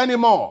wait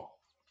anymore.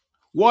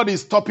 What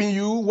is stopping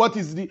you?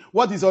 Is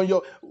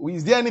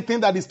there anything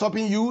that is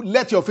stopping you?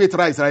 Let your faith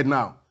rise right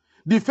now.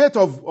 The faith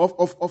of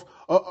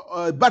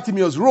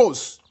Bartimaeus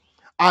rose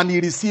and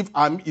he received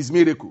his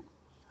miracle.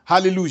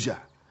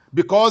 Hallelujah.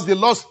 Because the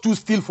Lord stood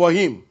still for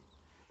him.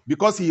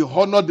 Because he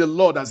honored the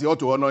Lord as he ought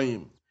to honor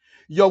him.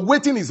 Your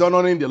waiting is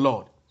honoring the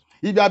Lord.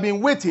 If you have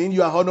been waiting,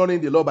 you are honoring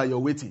the Lord by your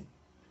waiting.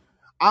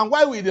 And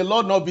why will the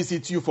Lord not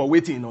visit you for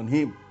waiting on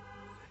him?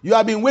 You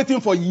have been waiting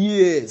for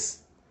years.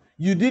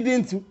 You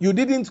didn't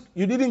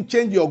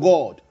change your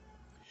God.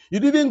 You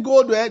didn't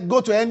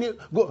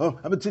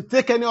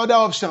take any other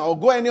option or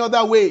go any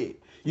other way.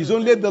 It's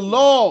only the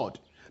Lord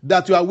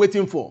that you are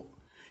waiting for.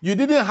 You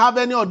didn't have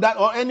any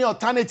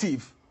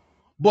alternative,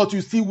 but you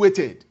still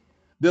waited.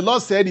 The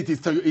Lord said it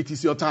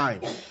is your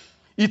time.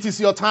 It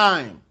is your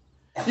time.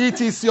 It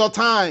is your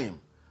time.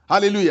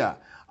 Hallelujah.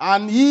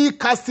 And he,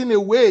 casting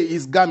away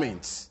his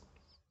garments,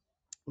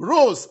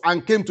 rose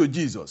and came to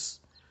Jesus.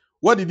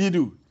 What did he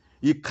do?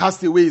 He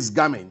cast away his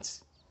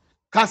garments.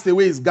 Cast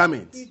away his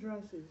garments.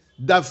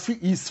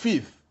 His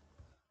filth.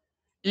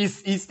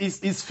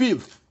 His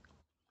filth.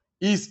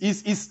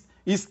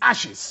 His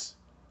ashes.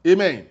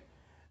 Amen.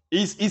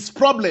 His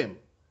problem.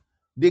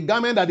 The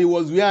garment that he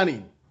was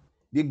wearing.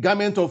 The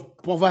garment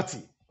of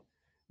poverty.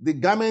 The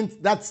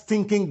garment, that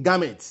stinking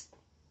garment.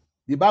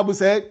 The Bible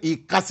said he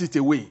cast it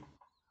away.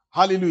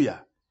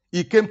 Hallelujah.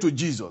 He came to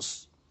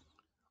Jesus.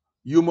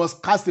 You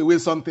must cast away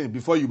something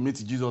before you meet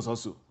Jesus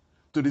also,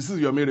 to receive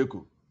your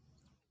miracle.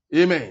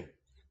 Amen.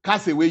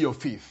 Cast away your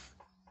faith.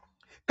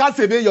 Cast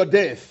away your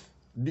death.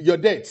 Your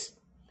debts.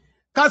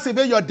 Cast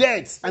away your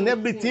debts and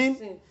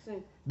everything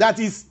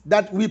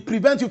that will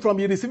prevent you from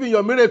receiving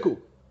your miracle.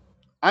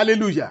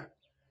 Hallelujah.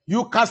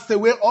 You cast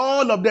away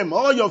all of them,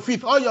 all your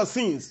faith, all your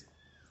sins.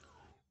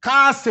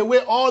 Cast away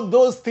all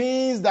those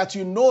things that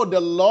you know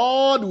the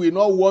Lord will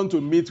not want to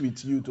meet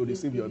with you to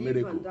receive your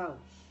miracle.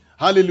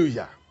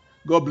 Hallelujah.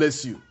 God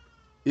bless you.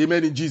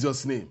 Amen in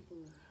Jesus' name.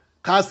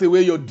 Cast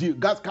away your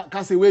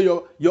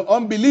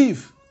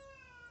unbelief.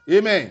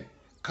 Amen.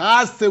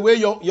 Cast away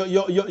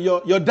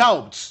your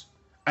doubts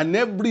and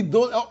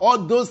all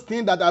those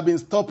things that have been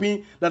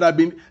stopping,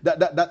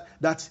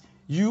 that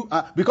you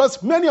are,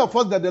 because many of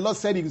us that the Lord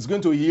said He is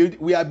going to heal,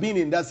 we have been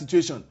in that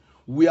situation.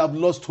 We have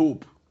lost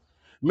hope.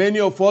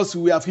 Many of us,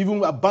 we have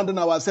even abandoned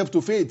ourselves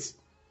to faith.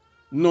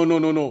 No.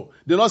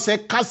 The Lord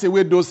said, cast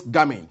away those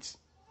garments.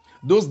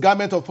 Those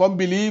garments of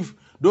unbelief,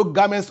 those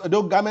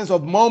garments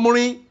of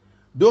murmuring,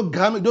 those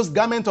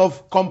garments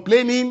of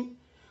complaining,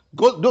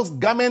 those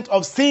garments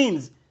of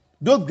sins,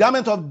 those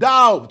garments of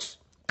doubt.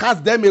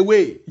 Cast them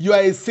away. You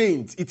are a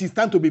saint. It is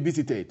time to be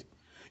visited.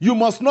 You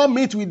must not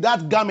meet with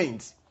that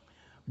garment.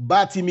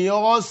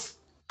 Bartimaeus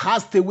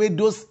cast away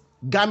those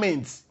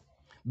garments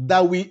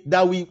that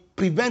we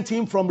prevent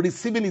him from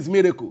receiving his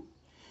miracle.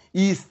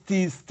 It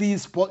is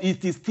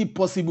still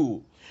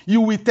possible.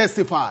 You will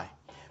testify.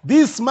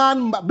 This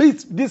man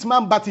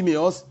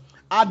Bartimaeus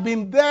had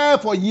been there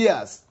for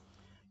years.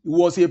 He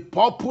was a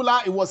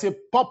popular,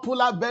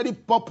 very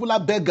popular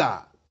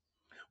beggar.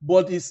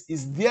 But is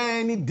there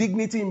any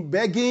dignity in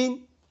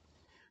begging?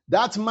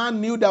 That man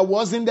knew there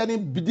wasn't any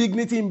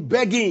dignity in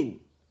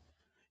begging.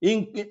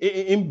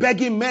 In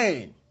begging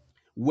men.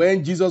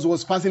 When Jesus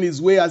was passing his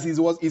way, as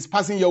he's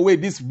passing your way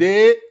this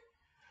day,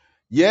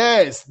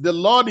 yes, the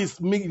Lord is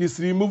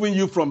removing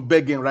you from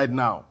begging right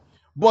now.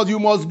 But you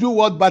must do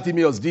what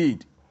Bartimaeus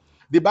did.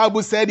 The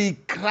Bible said he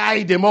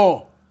cried them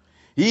all.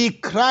 He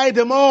cried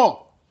them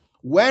all.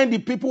 When the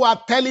people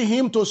are telling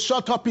him to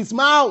shut up his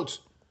mouth,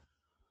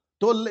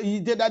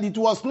 that it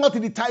was not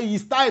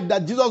his type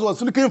that Jesus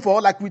was looking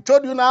for, like we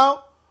told you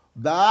now,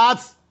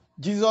 that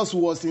Jesus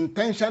was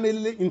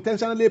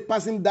intentionally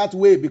passing that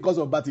way because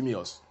of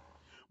Bartimaeus.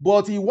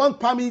 But he wants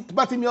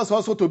Bartimaeus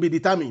also to be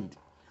determined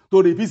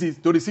to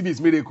receive his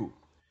miracle.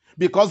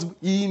 Because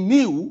he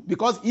knew,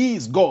 because he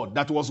is God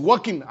that was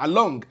walking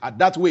along at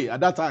that way at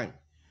that time.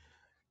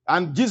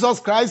 And Jesus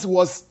Christ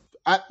was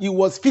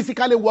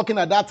physically walking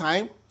at that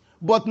time,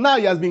 but now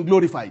he has been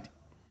glorified.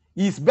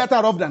 He is better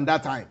off than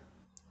that time.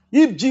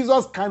 If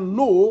Jesus can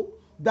know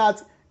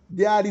that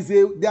there is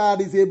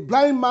a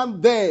blind man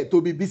there to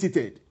be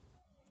visited,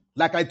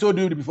 like I told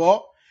you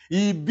before,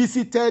 he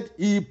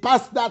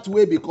passed that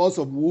way because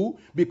of who?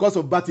 Because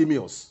of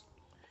Bartimaeus.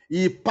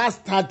 He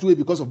passed that way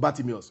because of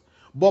Bartimaeus.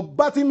 But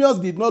Bartimaeus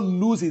did not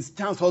lose his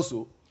chance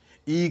also.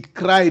 He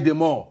cried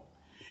them all.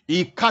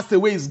 He cast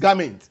away his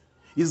garment.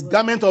 He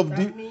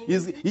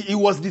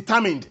was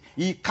determined.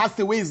 He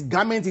cast away his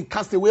garment. He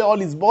cast away all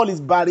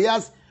his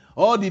barriers,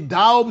 all the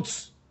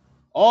doubts,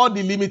 all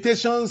the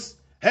limitations,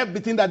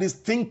 everything that is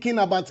thinking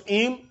about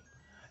him,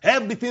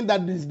 everything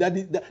that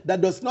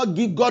does not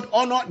give God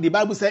honor. The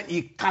Bible said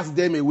he cast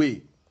them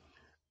away.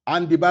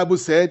 And the Bible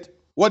said,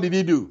 what did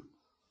he do?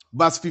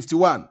 Verse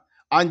 51.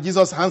 And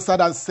Jesus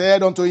answered and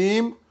said unto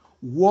him,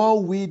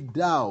 what wilt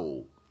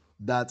thou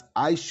that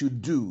I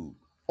should do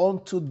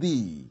unto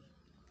thee?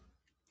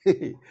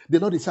 The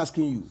Lord is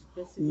asking you,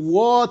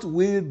 what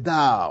wilt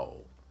thou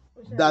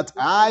that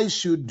I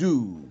should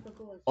do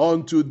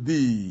unto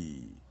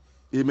thee?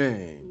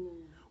 Amen.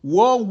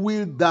 What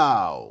wilt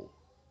thou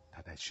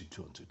that I should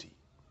do unto thee?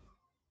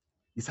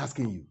 He's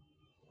asking you,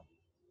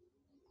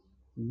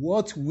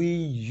 what will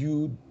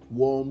you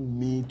want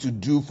me to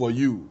do for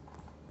you?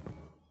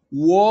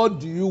 What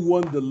do you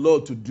want the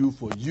Lord to do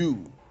for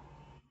you?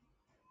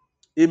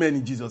 Amen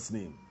in Jesus'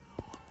 name.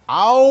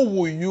 How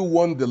will you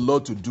want the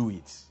Lord to do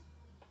it?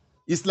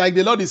 It's like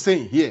the Lord is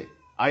saying, here,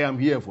 I am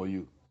here for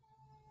you.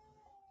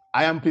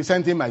 I am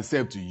presenting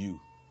myself to you.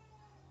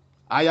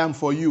 I am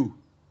for you.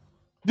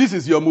 This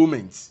is your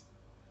moment.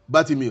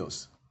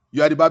 Bartimaeus.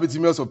 You are the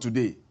Bartimaeus of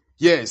today.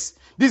 Yes,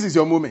 this is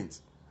your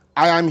moment.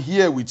 I am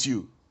here with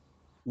you.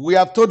 We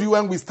have told you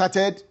when we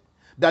started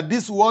that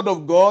this word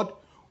of God,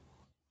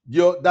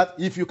 that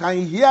if you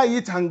can hear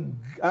it and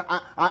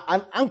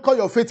anchor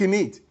your faith in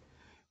it,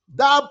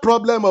 That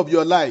problem of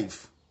your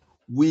life,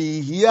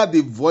 we hear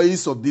the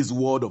voice of this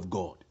word of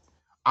God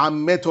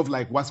and met off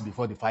like once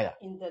before the fire.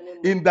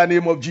 In the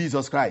name of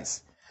Jesus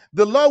Christ.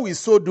 The Lord will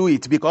so do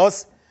it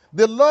because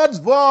the Lord's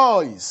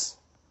voice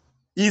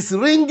is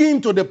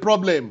ringing to the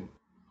problem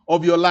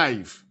of your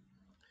life.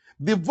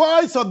 The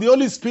voice of the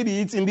Holy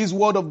Spirit in this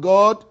word of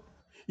God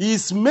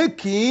is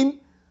making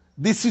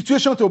the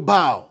situation to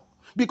bow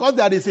because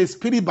there is a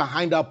spirit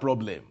behind that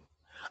problem.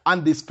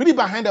 And the spirit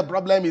behind the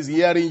problem is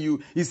hearing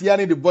you, is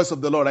hearing the voice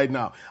of the Lord right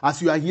now. As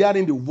you are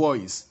hearing the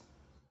voice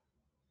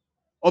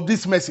of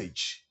this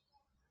message,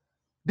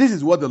 this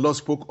is what the Lord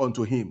spoke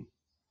unto him.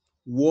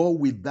 What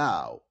wilt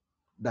thou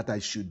that I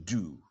should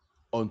do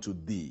unto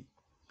thee?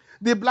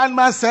 The blind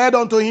man said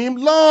unto him,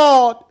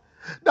 Lord,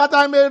 that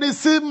I may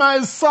receive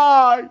my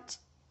sight.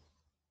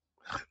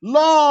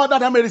 Lord,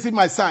 that I may receive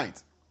my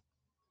sight.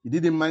 He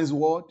didn't mind his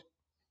word.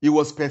 He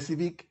was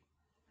specific.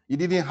 He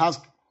didn't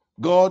ask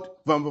God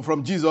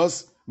from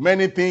Jesus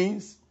many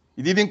things.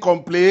 He didn't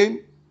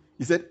complain.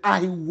 He said,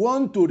 I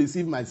want to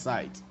receive my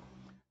sight.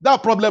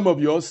 That problem of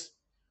yours,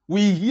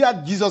 we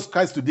hear Jesus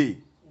Christ today.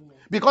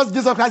 Because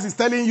Jesus Christ is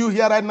telling you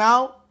here right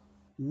now,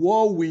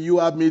 what will you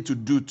have me to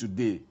do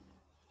today?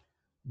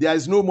 There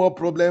is no more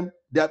problem.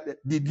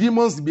 The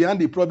demons behind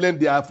the problem,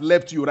 they have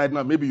left you right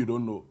now. Maybe you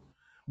don't know.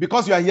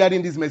 Because you are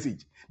hearing this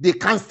message, they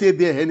can't stay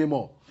there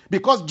anymore.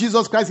 Because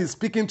Jesus Christ is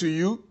speaking to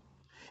you,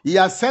 he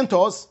has sent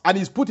us and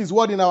he's put his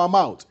word in our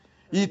mouth.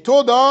 He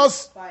told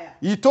us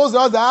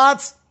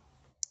that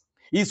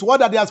his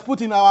word that he has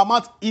put in our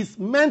mouth is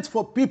meant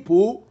for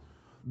people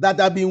that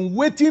have been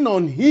waiting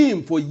on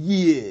him for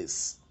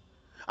years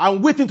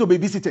and waiting to be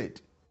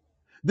visited.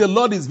 The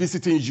Lord is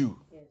visiting you.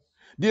 Yes.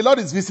 The Lord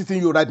is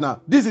visiting you right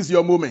now. This is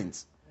your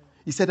moment.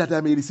 He said that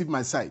I may receive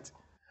my sight.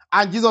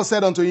 And Jesus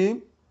said unto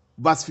him,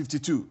 verse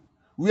 52.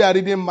 We are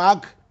reading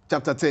Mark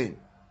chapter 10,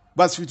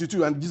 verse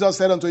 52. And Jesus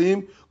said unto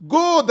him,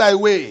 go thy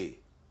way.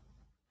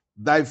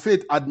 Thy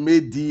faith had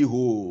made thee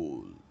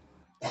whole.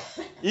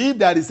 If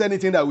there is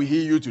anything that will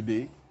heal you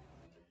today,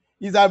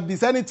 if there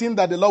is anything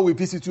that the Lord will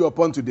visit you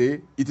upon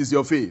today, it is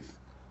your faith.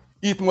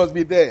 It must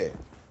be there.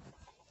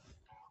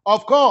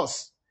 Of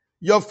course,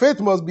 your faith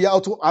must be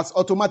as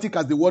automatic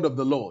as the word of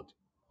the Lord.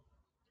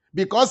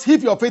 Because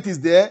if your faith is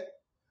there,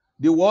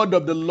 the word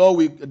of the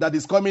Lord that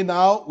is coming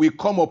now will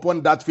come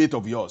upon that faith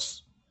of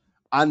yours.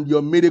 And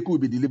your miracle will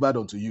be delivered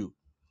unto you.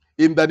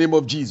 In the name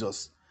of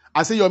Jesus.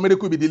 I say your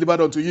miracle will be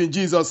delivered unto you in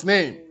Jesus'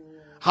 name. Amen.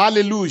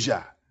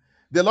 Hallelujah.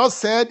 The Lord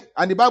said,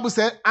 and the Bible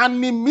said,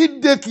 and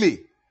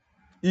immediately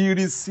he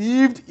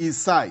received his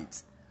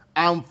sight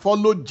and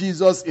followed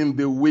Jesus in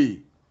the way.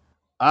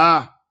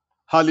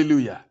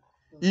 Hallelujah.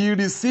 He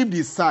received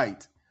his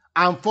sight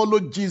and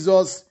followed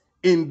Jesus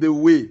in the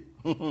way.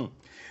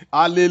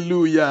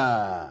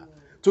 Hallelujah.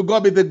 To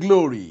God be the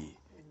glory.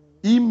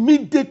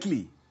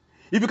 Immediately.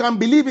 If you can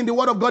believe in the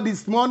word of God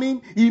this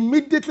morning,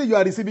 immediately you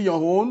are receiving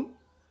your own.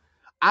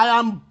 I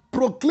am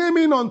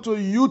proclaiming unto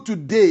you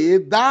today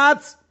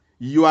that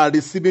you are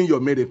receiving your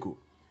miracle.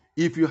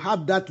 If you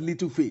have that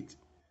little faith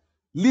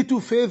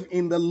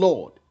in the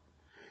Lord,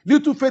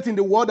 little faith in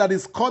the word that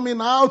is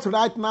coming out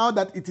right now,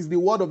 that it is the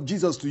word of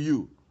Jesus to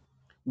you.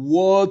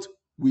 What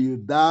will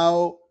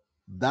thou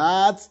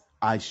that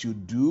I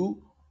should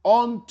do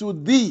unto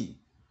thee?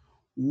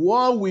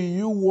 What will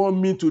you want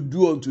me to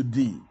do unto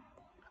thee?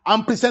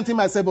 I'm presenting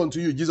myself unto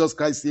you, Jesus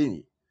Christ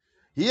saying,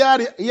 here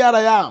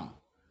I am.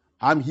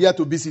 I'm here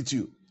to visit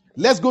you.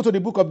 Let's go to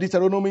the book of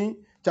Deuteronomy,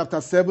 chapter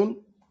 7.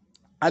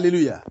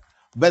 Hallelujah.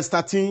 Verse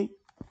 13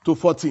 to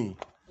 14.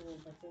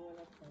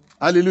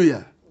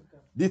 Hallelujah.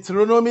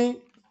 Deuteronomy,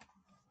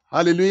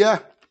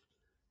 hallelujah,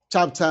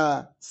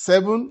 chapter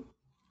 7.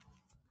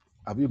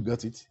 Have you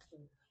got it?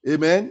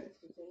 Amen.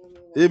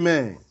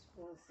 Amen.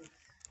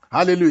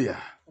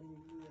 Hallelujah.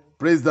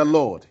 Praise the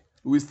Lord.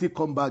 We will still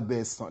come back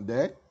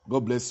there.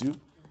 God bless you.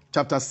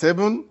 Chapter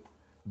 7,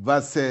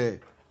 verse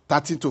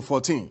 13 to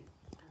 14.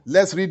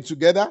 Let's read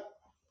together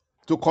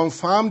to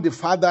confirm the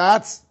fact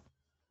that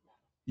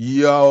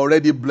you are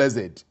already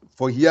blessed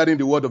for hearing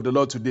the word of the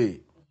Lord today.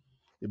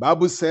 The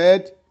Bible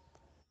said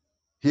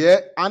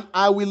here, and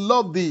I will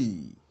love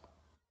thee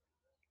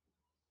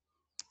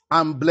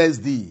and bless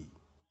thee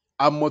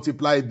and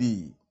multiply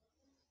thee.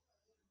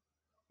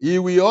 He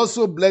will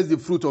also bless the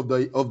fruit of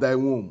thy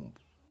womb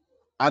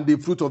and the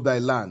fruit of thy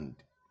land,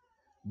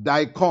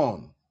 thy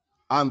corn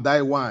and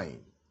thy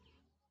wine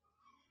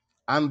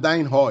and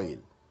thine oil,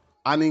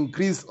 an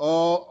increase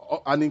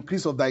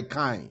of thy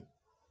kind,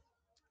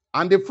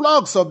 and the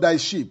flocks of thy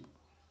sheep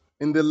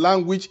in the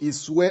land which he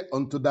sware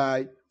unto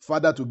thy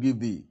father to give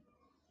thee.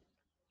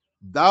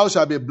 Thou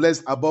shalt be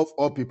blessed above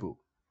all people.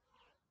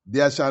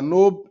 There shall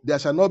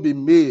not be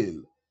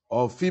male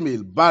or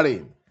female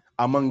barren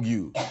among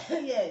you,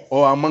 yes,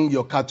 or among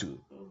your cattle.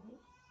 Mm-hmm.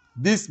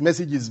 This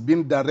message is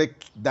being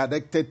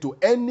directed to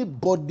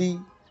anybody,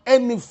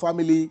 any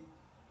family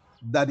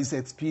that is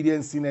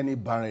experiencing any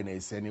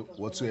barrenness, any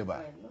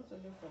whatsoever.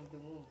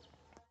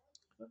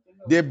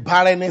 The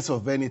barrenness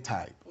of any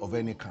type, of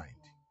any kind.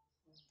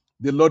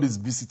 The Lord is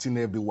visiting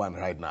everyone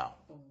right now.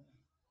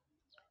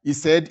 He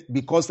said,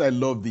 because I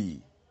love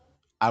thee,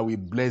 I will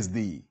bless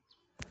thee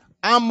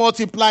and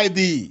multiply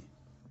thee.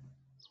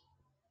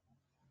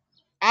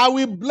 I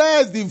will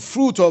bless the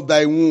fruit of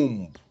thy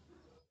womb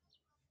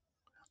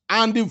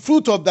and the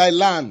fruit of thy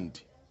land,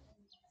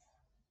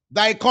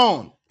 thy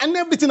corn, and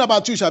everything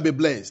about you shall be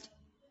blessed.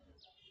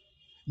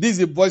 This is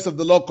the voice of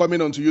the Lord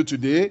coming unto you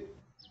today.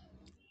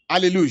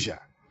 Hallelujah.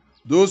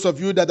 Those of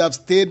you that have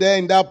stayed there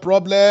in that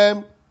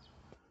problem,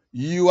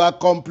 you are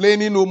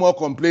complaining, no more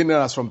complaining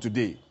as from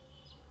today.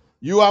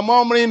 You are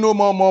murmuring, no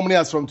more murmuring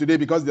as from today,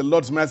 because the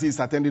Lord's mercy is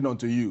attending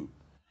unto you.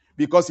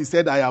 Because he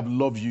said, I have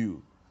loved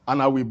you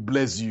and I will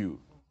bless you.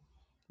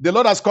 The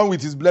Lord has come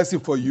with his blessing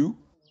for you,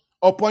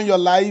 upon your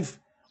life,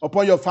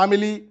 upon your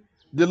family.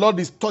 The Lord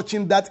is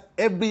touching that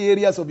every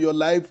areas of your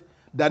life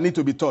that need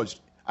to be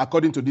touched,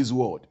 according to this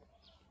word.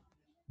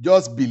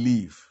 Just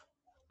believe,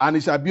 and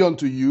it shall be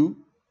unto you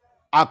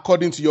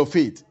according to your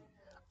faith.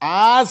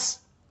 As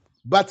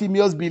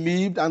Bartimaeus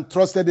believed and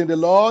trusted in the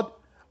Lord,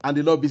 and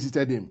the Lord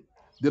visited him.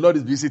 The Lord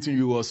is visiting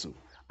you also.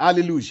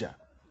 Hallelujah.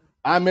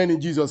 Amen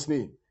in Jesus'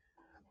 name.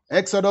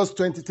 Exodus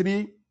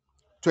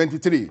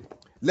 23:23.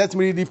 Let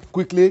me read it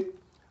quickly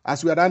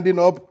as we are rounding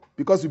up,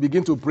 because we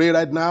begin to pray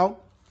right now.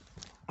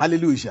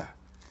 Hallelujah.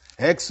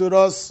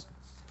 Exodus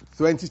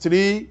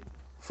 23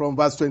 from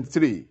verse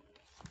 23.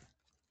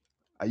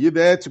 Are you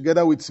there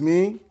together with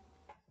me?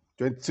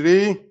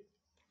 23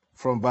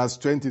 from verse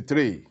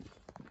 23.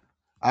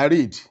 I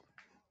read.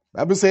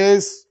 Bible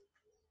says,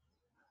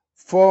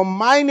 for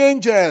mine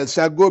angels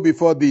shall go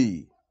before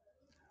thee,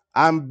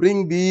 and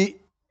bring thee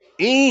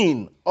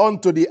in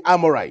unto the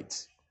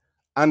Amorites,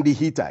 and the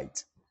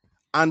Hittites,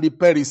 and the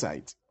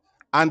Perizzites,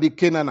 and the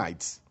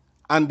Canaanites,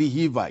 and the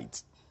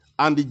Hivites,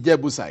 and the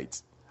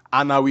Jebusites,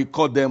 and I will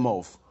cut them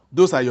off.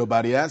 Those are your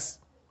barriers.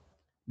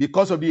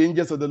 Because of the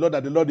angels of the Lord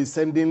that the Lord is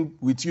sending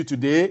with you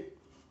today,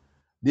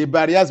 the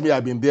barriers may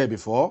have been there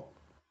before,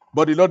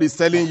 but the Lord is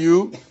telling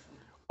you,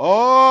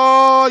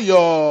 all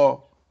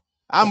your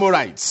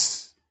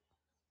Amorites,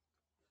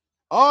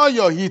 all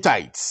your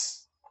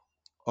Hittites,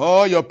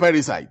 all your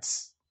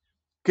Perizzites,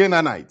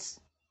 Canaanites,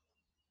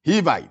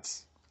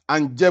 Hivites,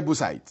 and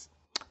Jebusites,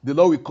 the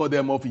Lord will cut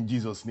them off in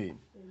Jesus' name.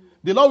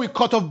 The Lord will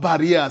cut off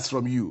barriers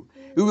from you.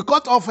 He will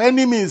cut off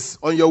enemies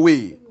on your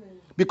way.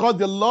 Because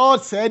the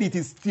Lord said it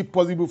is still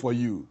possible for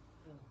you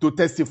to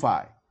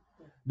testify.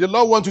 The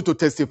Lord wants you to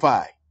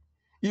testify.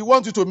 He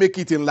wants you to make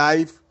it in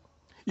life.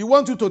 He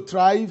wants you to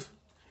thrive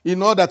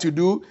in all that you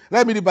do.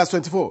 Let me read verse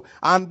 24.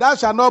 And thou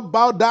shalt not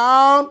bow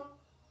down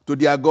to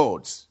their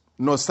gods,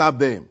 nor serve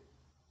them,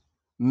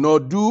 nor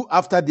do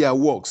after their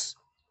works,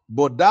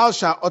 but thou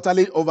shalt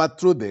utterly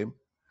overthrow them,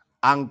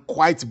 and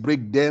quite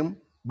break down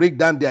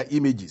their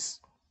images.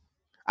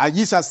 And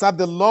ye shall serve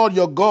the Lord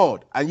your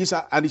God, and he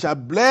shall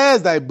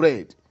bless thy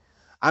bread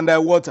and thy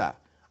water,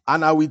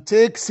 and I will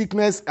take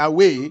sickness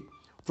away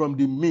from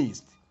the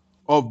midst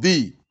of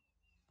thee.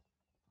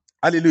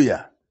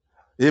 Hallelujah.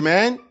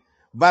 Amen.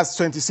 Verse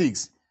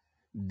 26.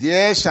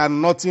 There shall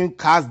nothing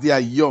cast their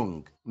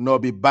young, nor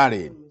be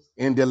barren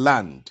in the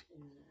land.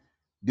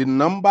 The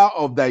number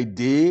of thy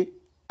day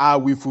I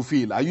will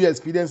fulfill. Are you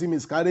experiencing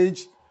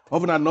miscarriage?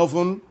 Often and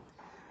often,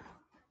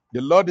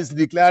 the Lord is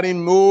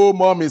declaring no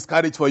more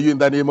miscarriage for you in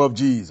the name of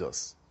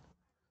Jesus.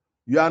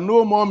 You are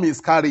no more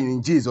miscarrying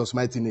in Jesus'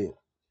 mighty name.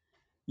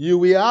 You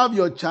will have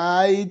your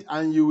child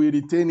and you will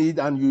retain it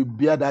and you will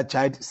bear that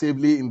child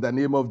safely in the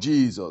name of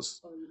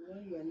Jesus.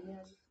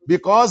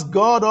 Because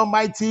God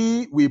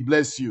Almighty will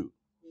bless you.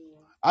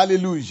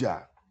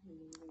 Hallelujah.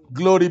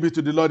 Glory be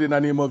to the Lord in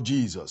the name of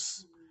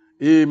Jesus.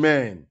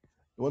 Amen.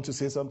 You want to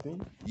say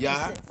something?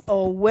 Yeah.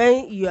 Or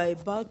when you are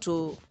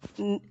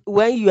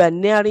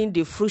nearing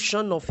the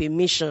fruition of a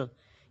mission,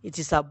 it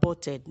is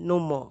aborted, no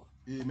more.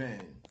 Amen.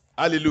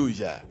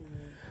 Hallelujah.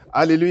 Amen.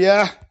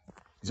 Hallelujah.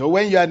 So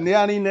when you are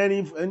nearing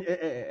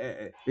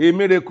a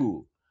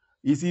miracle,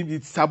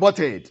 it's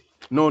aborted.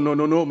 No.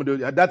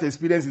 That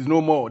experience is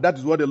no more. That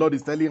is what the Lord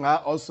is telling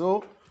her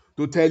also,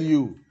 to tell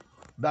you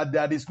that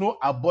there is no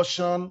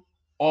abortion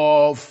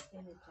of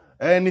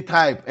any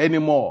type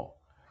anymore.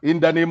 In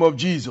the name of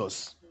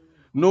Jesus.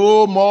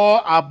 No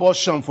more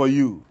abortion for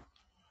you.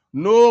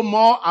 No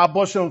more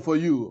abortion for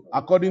you,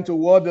 according to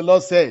what the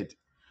Lord said.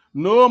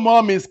 No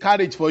more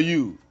miscarriage for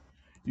you.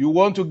 You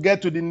want to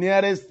get to the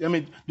nearest,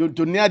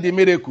 to near the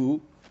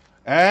miracle,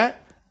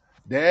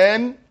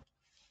 then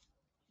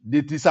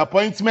the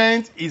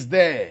disappointment is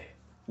there,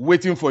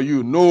 waiting for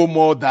you. No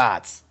more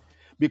that.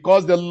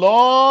 Because the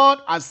Lord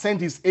has sent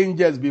his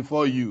angels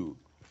before you,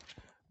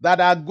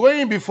 that are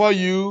going before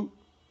you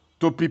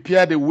to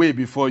prepare the way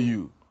before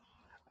you.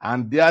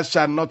 And there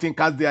shall nothing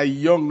cast their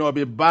young nor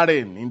be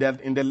barren in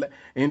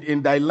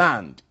thy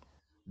land.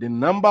 The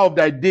number of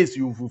thy days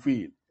you will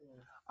fulfill.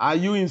 Are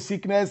you in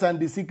sickness and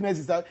the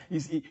sickness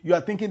you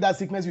are thinking that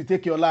sickness will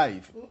take your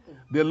life?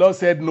 The Lord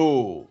said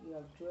no.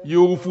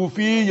 You will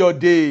fulfill your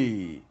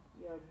day.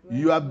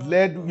 You are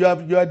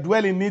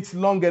dwelling it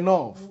long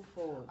enough.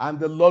 And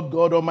the Lord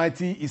God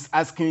Almighty is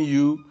asking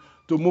you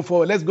to move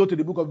forward. Let's go to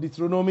the book of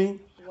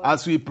Deuteronomy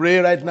as we pray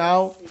right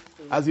now.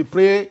 As we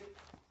pray,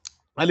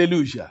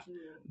 Hallelujah.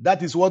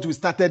 That is what we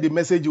started the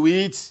message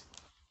with.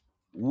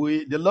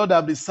 The Lord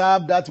have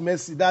reserved that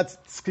message,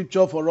 that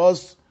scripture for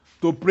us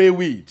to pray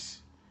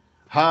with.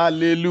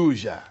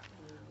 Hallelujah.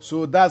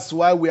 So that's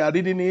why we are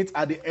reading it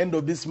at the end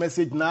of this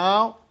message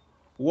now.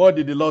 What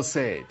did the Lord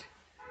say?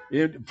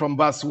 From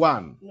verse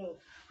 1. No.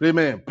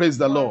 Amen. Praise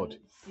the Lord.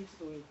 6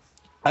 to 8.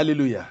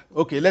 Hallelujah.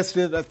 Okay, let's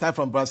read that time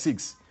from verse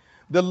 6.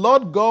 The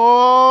Lord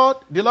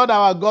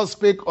our God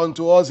spake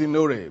unto us in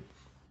Horeb,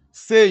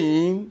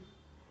 saying,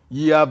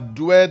 Ye have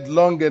dwelt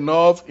long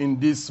enough in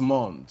this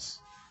month,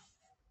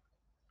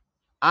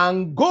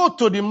 and go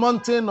to the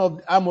mountain of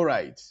the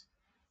Amorites,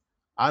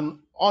 and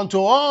unto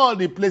all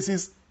the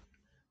places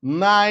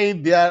nigh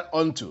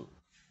thereunto,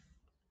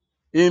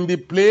 in the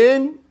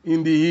plain,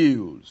 in the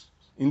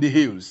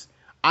hills,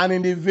 and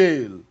in the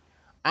vale,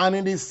 and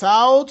in the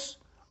south,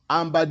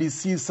 and by the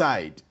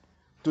seaside,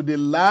 to the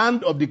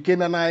land of the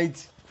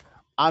Canaanites,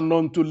 and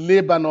unto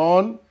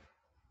Lebanon,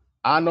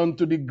 and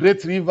unto the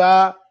great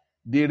river,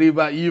 the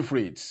river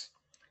Euphrates.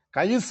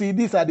 Can you see,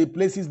 these are the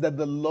places that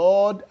the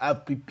Lord has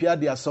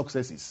prepared their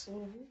successes.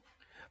 Mm-hmm.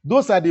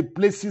 Those are the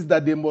places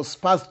that they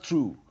must pass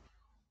through.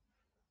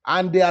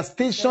 And they are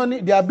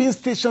being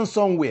stationed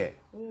somewhere.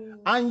 Mm.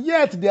 And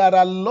yet there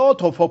are a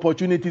lot of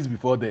opportunities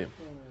before them.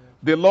 Mm.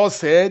 The Lord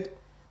said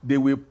they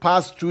will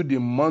pass through the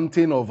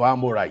mountain of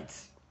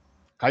Amorites.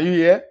 Can you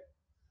hear?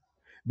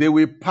 They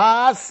will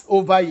pass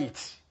over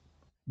it.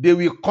 They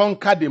will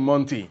conquer the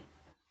mountain.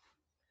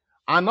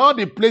 And all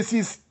the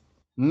places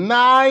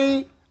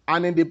nigh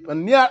and in the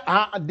near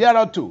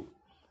thereunto,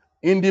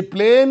 in the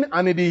plain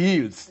and in the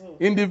hills,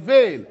 in the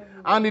vale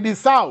and in the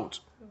south,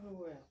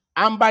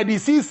 and by the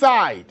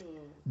seaside,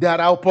 there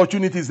are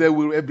opportunities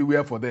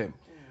everywhere for them.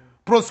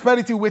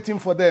 Prosperity waiting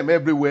for them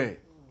everywhere.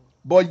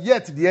 But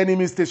yet the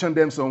enemy stationed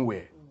them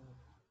somewhere.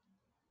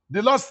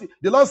 The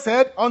Lord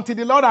said, until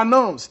the Lord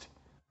announced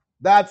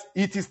that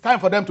it is time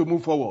for them to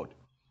move forward,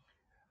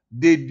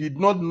 they did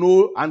not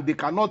know, and they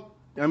cannot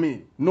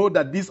know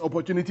that these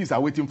opportunities are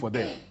waiting for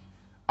them.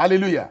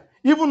 Hallelujah.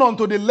 Even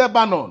unto the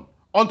Lebanon,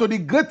 unto the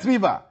great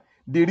river,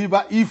 the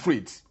river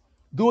Euphrates.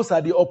 Those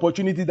are the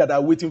opportunities that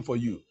are waiting for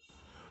you.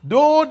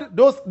 Those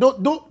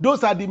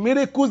are the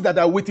miracles that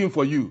are waiting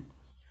for you.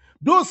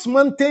 Those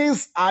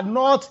mountains are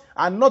not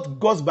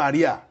God's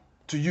barrier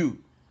to you.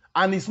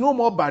 And it's no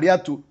more barrier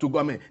to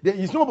God.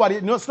 It's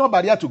not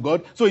barrier to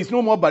God, so it's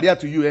no more barrier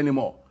to you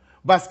anymore.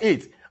 Verse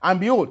 8, and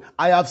behold,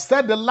 I have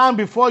set the land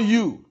before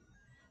you.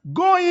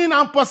 Go in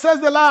and possess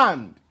the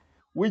land,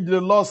 which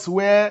the Lord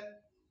sware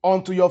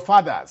unto your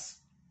fathers,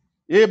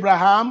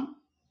 Abraham,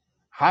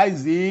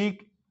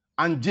 Isaac,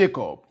 and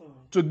Jacob,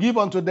 to give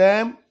unto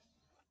them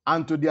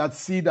and to their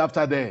seed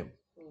after them.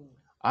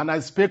 And I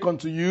spake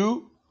unto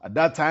you at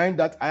that time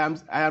that I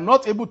am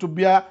not able to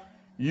bear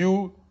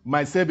you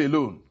myself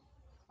alone.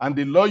 And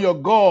the Lord your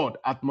God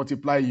hath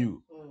multiplied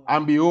you.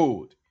 And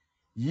behold,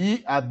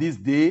 ye are this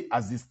day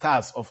as the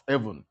stars of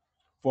heaven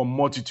for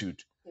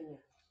multitude.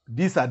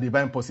 These are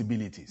divine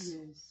possibilities.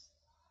 Yes.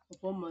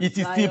 It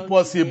is still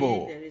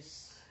possible.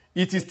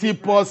 It is still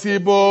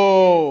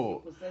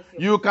possible.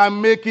 You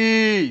can make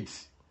it.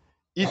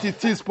 It is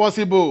still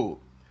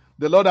possible.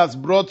 The Lord has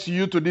brought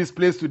you to this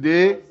place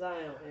today.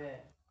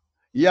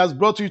 He has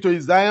brought you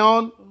to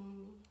Zion.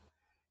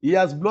 He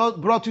has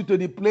brought you to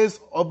the place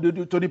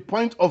to the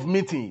point of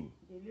meeting.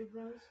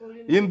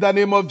 In the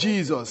name of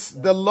Jesus,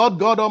 the Lord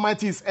God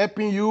Almighty is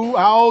helping you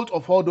out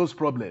of all those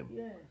problems.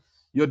 Yes.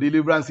 Your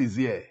deliverance is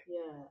here.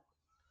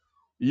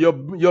 Yeah.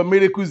 Your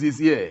miracles is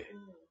here.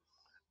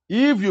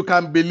 If you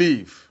can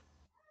believe,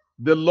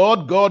 the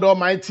Lord God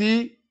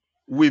Almighty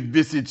will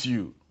visit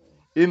you.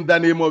 In the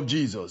name of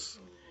Jesus,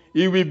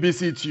 He will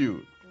visit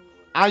you.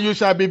 And you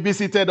shall be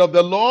visited of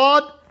the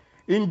Lord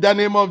in the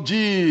name of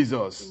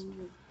Jesus.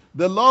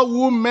 The Lord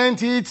who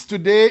meant it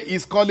today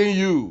is calling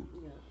you.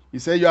 He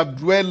said, you have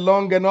dwelt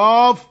long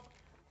enough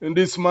in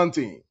this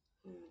mountain.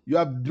 You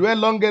have dwelt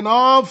long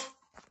enough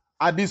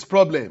at this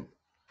problem.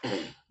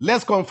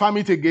 Let's confirm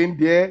it again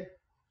there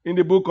in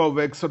the book of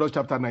Exodus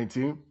chapter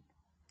 19.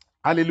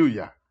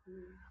 Hallelujah.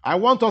 I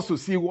want us to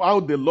see how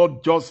the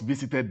Lord just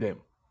visited them.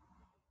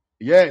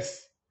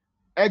 Yes.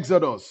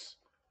 Exodus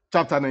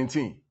chapter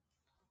 19.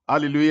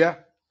 Hallelujah.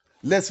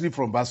 Let's read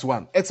from verse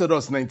 1.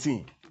 Exodus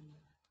 19.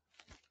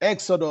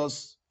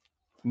 Exodus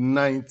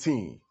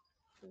 19.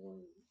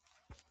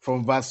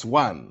 From verse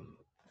 1.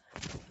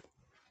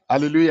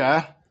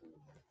 Hallelujah.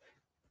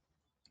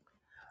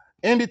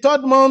 In the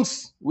third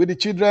month, when the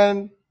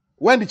children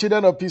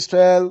of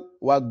Israel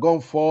were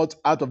gone forth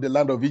out of the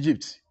land of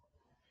Egypt,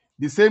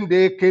 the same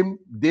day came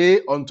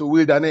they unto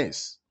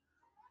wilderness,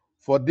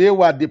 for they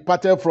were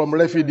departed from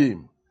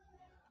Rephidim,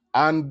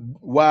 and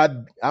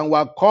were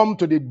come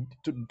to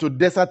the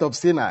desert of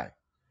Sinai,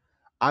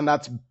 and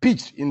had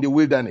pitched in the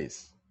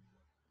wilderness.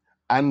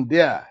 And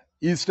there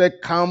Israel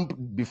camped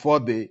before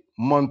the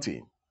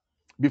mountain,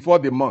 before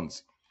the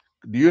month.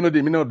 Do you know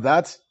the meaning of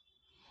that?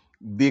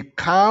 They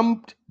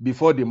camped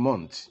before the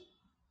month,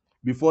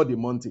 before the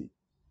mountain.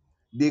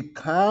 They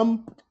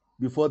camped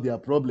before their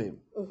problem.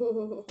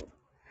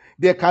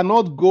 They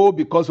cannot go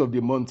because of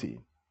the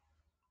mountain.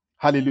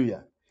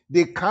 Hallelujah.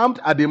 They camped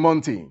at the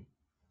mountain,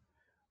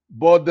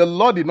 but the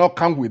Lord did not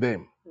camp with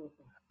them.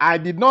 I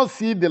did not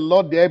see the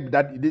Lord there.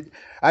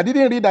 I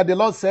didn't read that the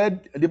Lord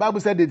said, the Bible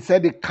said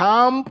they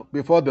camp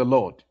before the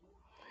Lord.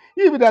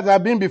 If it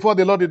had been before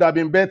the Lord, it would have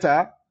been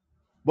better.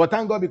 But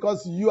thank God,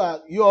 because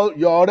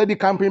you're already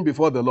camping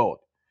before the Lord.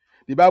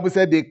 The Bible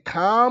said they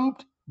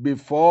camped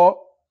before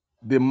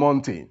the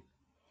mountain.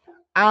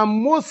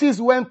 And Moses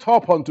went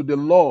up unto the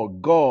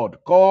Lord God,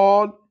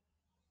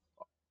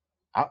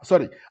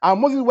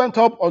 and Moses went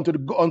up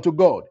unto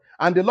God,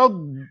 and the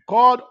Lord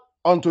called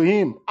unto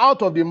him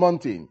out of the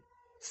mountain,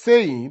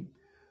 saying,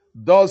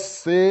 thou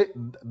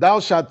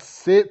shalt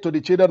say to the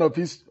children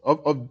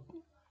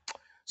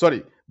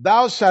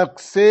thou shalt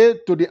say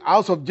to the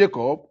house of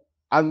Jacob,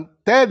 and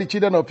tell the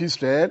children of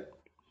Israel,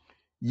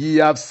 ye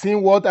have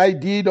seen what I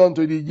did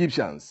unto the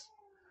Egyptians,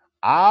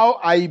 how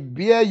I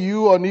bear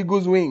you on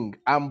eagle's wing,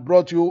 and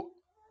brought you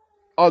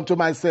unto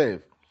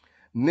myself.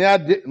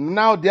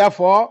 Now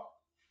therefore,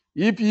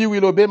 if ye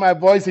will obey my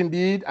voice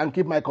indeed, and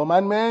keep my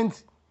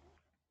commandments,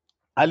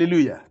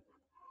 hallelujah,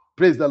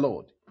 praise the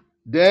Lord,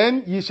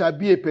 then ye shall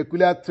be a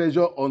peculiar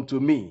treasure unto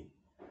me.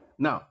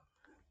 Now,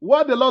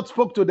 what the Lord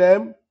spoke to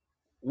them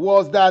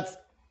was that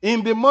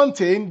in the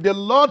mountain, the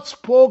Lord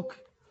spoke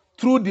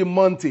through the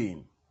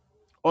mountain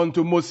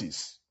unto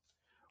Moses.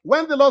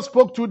 When the Lord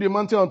spoke through the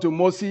mountain unto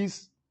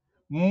Moses,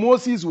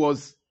 Moses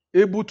was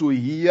able to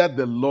hear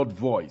the Lord's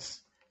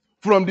voice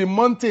from the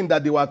mountain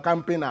that they were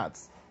camping at.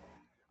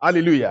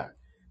 Hallelujah.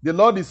 The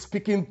Lord is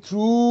speaking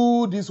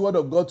through this word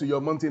of God to your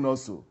mountain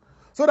also,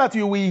 so that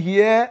you will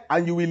hear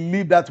and you will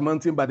leave that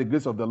mountain by the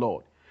grace of the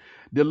Lord.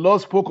 The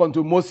Lord spoke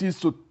unto Moses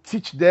to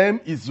teach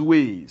them his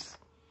ways.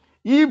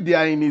 If they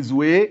are in his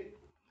way,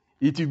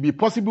 it will be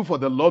possible for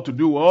the Lord to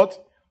do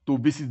what? To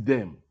visit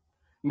them.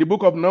 In the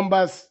book of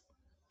Numbers,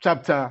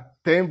 chapter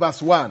 10,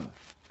 verse 1.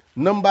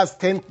 Numbers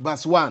 10,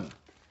 verse 1.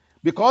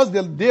 Because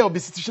the day of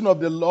visitation of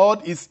the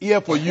Lord is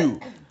here for you.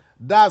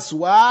 That's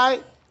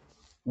why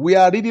we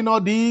are reading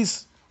all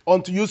this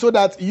unto you, so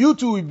that you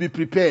too will be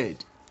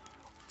prepared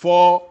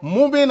for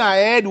moving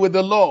ahead with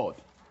the Lord.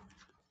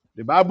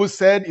 The Bible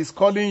said He's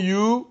calling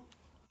you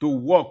to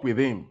walk with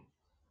Him,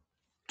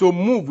 to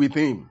move with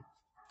Him.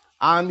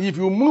 And if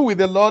you move with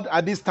the Lord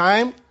at this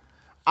time,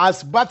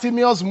 as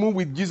Bartimaeus moved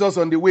with Jesus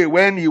on the way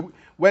when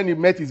he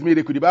met his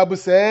miracle, the Bible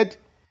said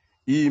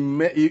he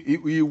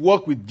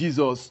walked with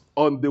Jesus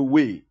on the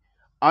way.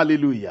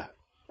 Hallelujah.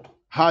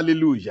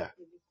 Hallelujah.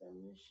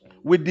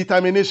 With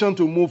determination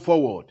to move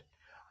forward.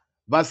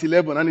 Verse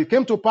 11, and it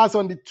came to pass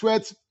on the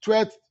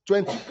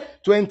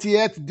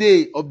 20th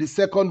day of the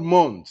second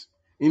month,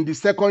 in the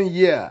second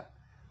year,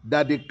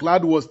 that the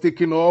cloud was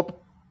taken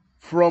up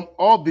from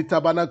off the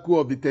tabernacle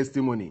of the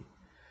testimony.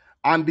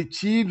 And the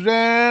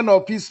children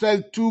of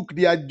Israel took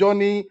their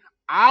journey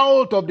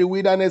out of the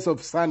wilderness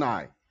of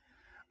Sinai,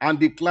 and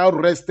the cloud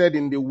rested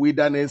in the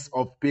wilderness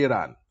of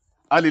Paran.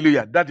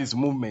 Hallelujah. That is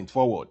movement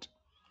forward.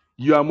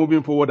 You are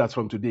moving forward as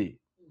from today.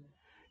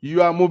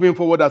 You are moving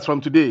forward as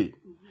from today.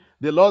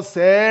 The Lord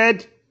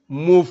said,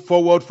 move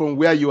forward from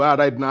where you are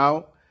right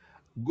now.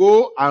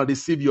 Go and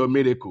receive your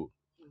miracle,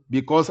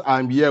 because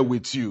I'm here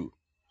with you.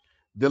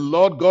 The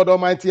Lord God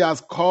Almighty has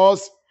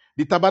caused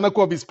the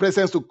tabernacle of His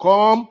presence to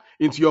come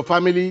into your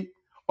family,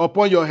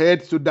 upon your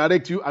head, to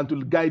direct you and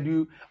to guide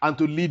you and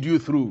to lead you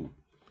through.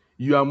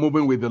 You are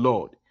moving with the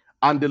Lord.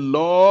 And the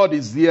Lord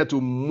is here to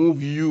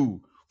move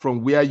you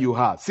from where you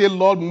are. Say,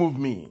 Lord, move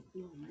me.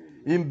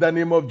 In the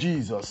name of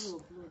Jesus.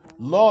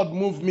 Lord,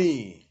 move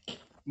me.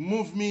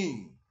 Move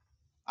me.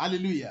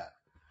 Hallelujah.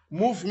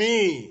 Move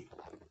me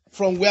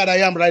from where I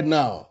am right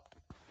now.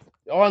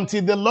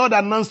 Until the Lord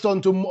announced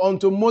unto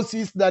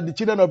Moses that the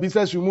children of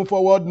Israel should move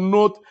forward,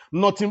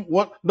 nothing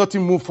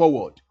move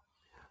forward.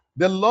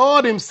 The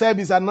Lord Himself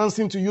is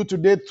announcing to you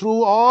today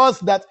through us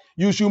that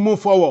you should move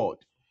forward.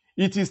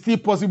 It is still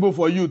possible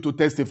for you to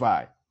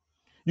testify.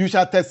 You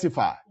shall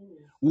testify.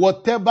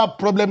 Whatever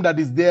problem that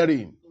is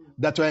therein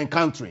that you are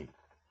encountering,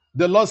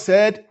 the Lord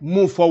said,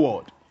 move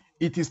forward.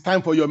 It is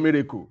time for your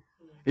miracle.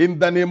 In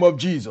the name of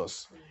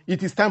Jesus.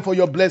 It is time for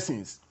your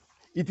blessings.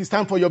 It is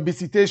time for your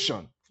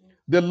visitation.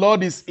 The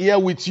Lord is here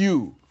with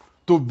you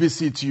to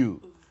visit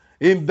you.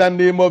 In the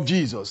name of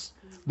Jesus.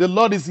 The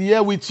Lord is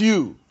here with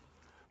you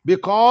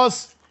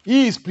because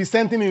He is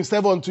presenting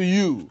Himself unto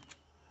you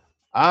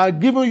and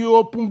giving you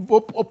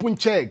open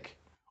check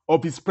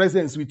of His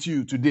presence with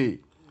you today.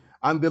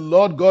 And the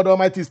Lord God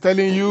Almighty is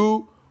telling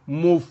you,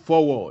 move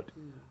forward.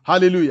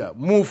 Hallelujah.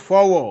 Move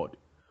forward.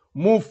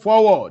 Move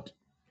forward.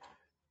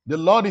 The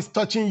Lord is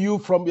touching you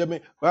from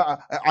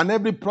and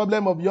every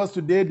problem of yours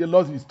today, the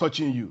Lord is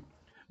touching you.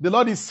 The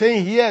Lord is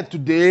saying here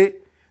today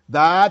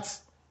that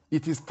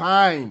it is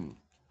time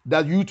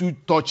that you to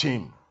touch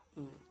Him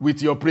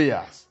with your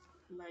prayers.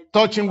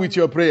 Touch Him with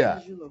your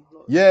prayer.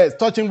 Yes,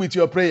 touch Him with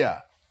your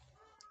prayer.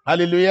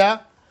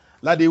 Hallelujah.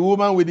 Like the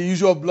woman with the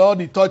issue of blood,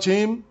 He touched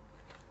him.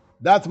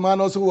 That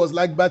man also was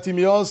like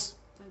Bartimaeus.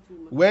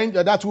 When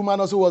that woman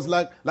also was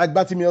like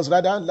Bartimaeus,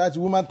 rather, that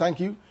woman, thank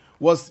you,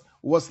 was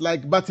was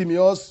like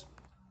Bartimaeus,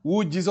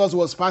 who Jesus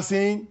was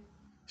passing.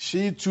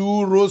 She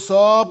too rose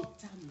up.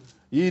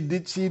 She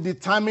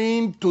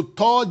determined to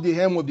touch the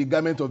hem of the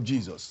garment of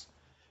Jesus.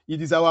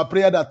 It is our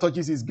prayer that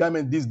touches his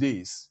garment these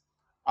days.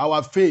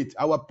 Our faith,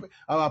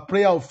 our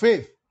prayer of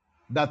faith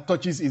that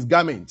touches his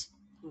garment.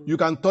 You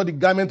can touch the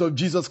garment of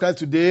Jesus Christ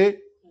today.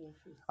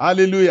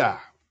 Hallelujah.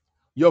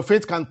 Your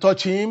faith can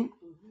touch him.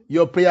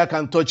 Your prayer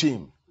can touch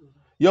him.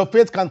 Your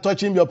faith can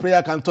touch him. Your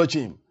prayer can touch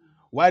him.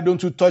 Why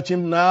don't you touch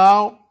him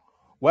now?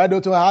 Why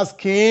don't you ask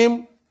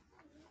him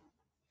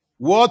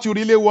what you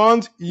really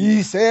want?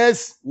 He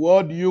says,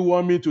 what do you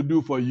want me to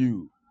do for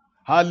you?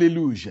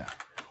 Hallelujah.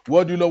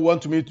 What do you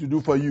want me to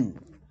do for you?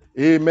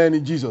 Amen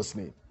in Jesus'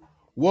 name.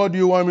 What do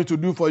you want me to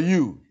do for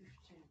you?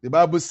 The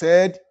Bible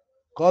said,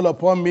 call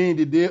upon me in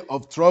the day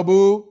of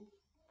trouble,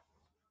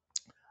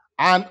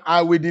 and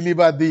I will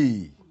deliver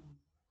thee,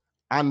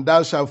 and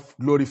thou shalt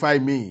glorify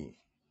me.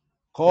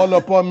 Call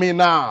upon me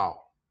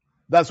now.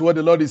 That's what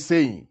the Lord is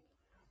saying.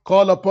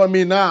 Call upon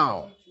me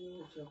now.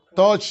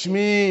 Touch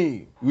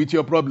me with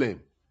your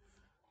problem.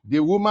 The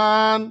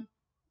woman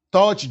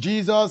touched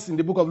Jesus in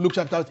the book of Luke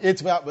chapter 8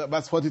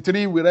 verse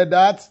 43. We read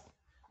that.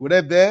 We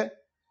read there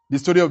the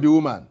story of the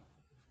woman.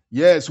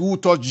 Yes, who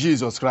touched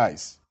Jesus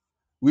Christ.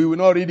 We will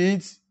not read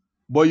it,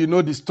 but you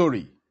know the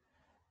story.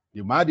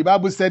 The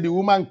Bible said the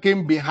woman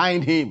came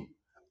behind him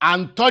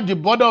and touched the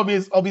border of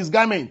his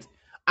garment.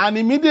 And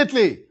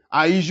immediately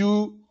an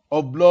issue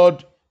of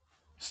blood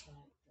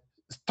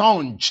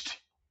staunched.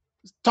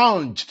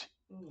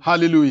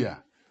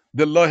 Hallelujah.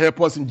 The Lord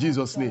help us in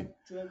Jesus' name.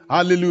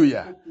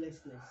 Hallelujah.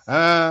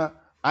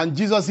 And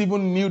Jesus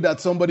even knew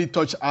that somebody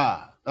touched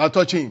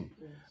him.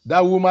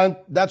 That woman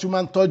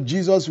touched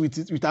Jesus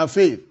with her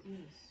faith.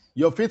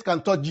 Your faith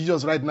can touch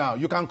Jesus right now.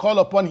 You can call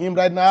upon him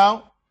right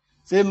now.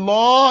 Say,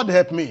 Lord,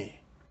 help me.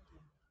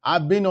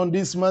 I've been on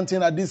this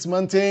mountain, at this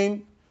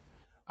mountain.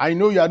 I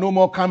know you are no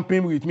more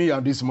camping with me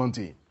on this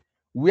mountain.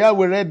 Where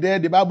we read there,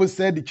 the Bible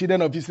said the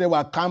children of Israel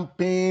were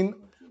camping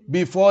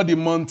before the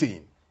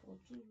mountain.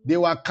 They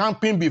were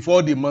camping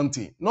before the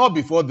mountain, not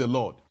before the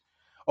Lord.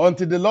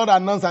 Until the Lord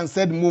announced and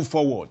said, move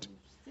forward.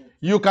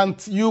 You can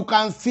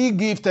still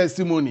give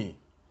testimony.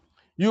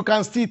 You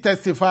can still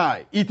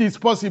testify. It is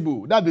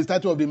possible. That's the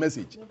title of the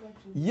message.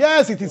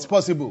 Yes, it is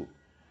possible.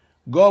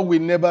 God will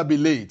never be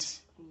late.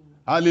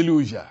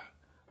 Hallelujah.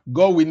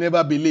 God will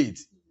never be late.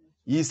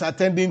 He is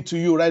attending to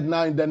you right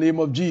now in the name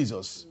of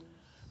Jesus.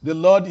 The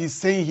Lord is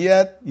saying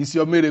here is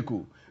your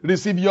miracle.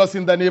 Receive yours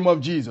in the name of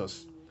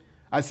Jesus.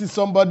 I see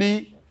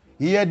somebody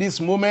here this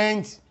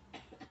moment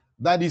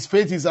that his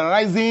faith is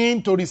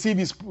arising to receive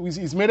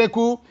his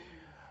miracle.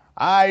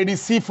 I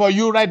receive for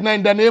you right now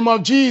in the name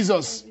of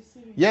Jesus.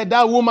 Yeah,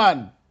 that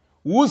woman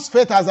whose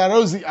faith has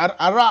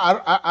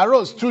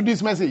arose through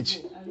this message.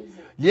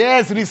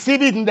 Yes,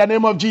 receive it in the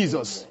name of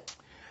Jesus.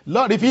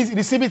 Lord, if you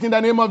receive it in the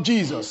name of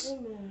Jesus.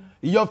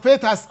 Your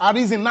faith has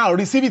arisen now.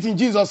 Receive it in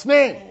Jesus'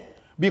 name.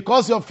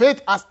 Because your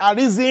faith has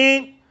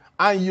arisen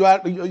and you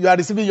are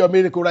receiving your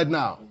miracle right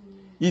now.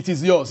 It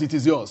is yours. It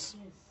is yours.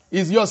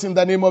 It's yours in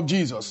the name of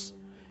Jesus.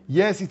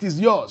 Yes, it is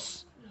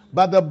yours.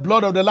 By the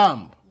blood of the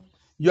Lamb,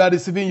 you are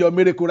receiving your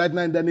miracle right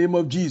now in the name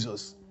of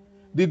Jesus.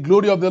 The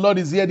glory of the Lord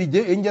is here.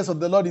 The angels of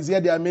the Lord is here.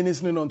 They are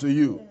ministering unto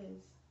you.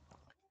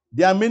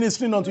 They are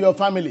ministering unto your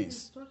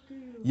families.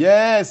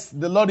 Yes,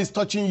 the Lord is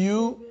touching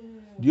you.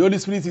 The Holy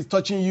Spirit is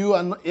touching you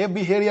and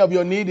every area of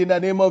your need in the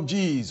name of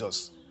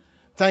Jesus.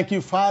 Thank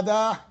you,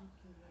 Father.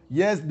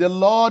 Yes, the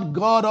Lord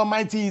God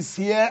Almighty is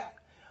here,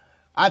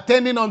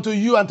 attending unto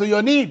you and to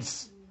your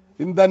needs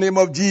in the name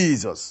of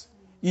Jesus.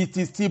 It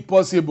is still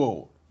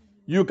possible.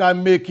 You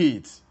can make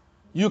it.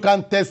 You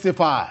can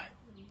testify.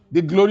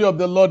 The glory of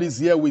the Lord is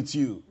here with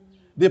you.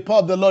 The power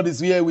of the Lord is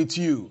here with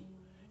you.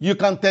 You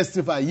can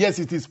testify. Yes,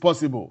 it is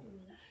possible.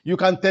 You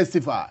can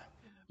testify.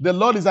 The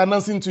Lord is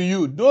announcing to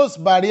you, those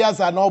barriers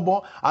are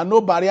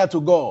no barrier to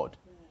God.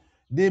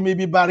 They may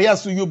be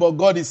barriers to you, but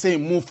God is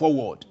saying, move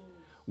forward.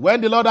 When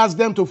the Lord asks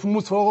them to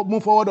move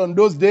forward on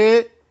those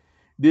days,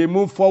 they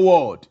move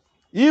forward.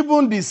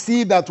 Even the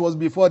sea that was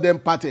before them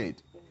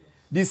parted.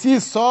 The sea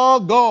saw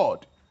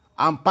God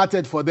and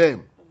parted for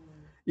them.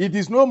 It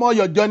is no more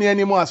your journey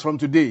anymore as from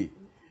today.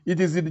 It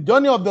is the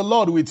journey of the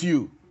Lord with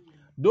you.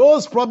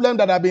 Those problems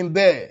that have been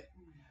there,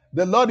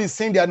 the Lord is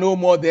saying they are no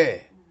more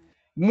there.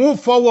 Move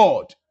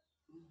forward.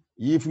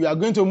 If you are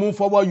going to move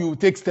forward, you will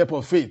take step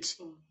of faith.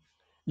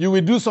 You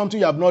will do something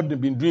you have not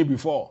been doing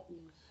before.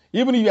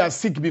 Even if you are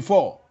sick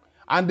before,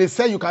 and they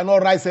say you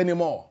cannot rise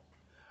anymore.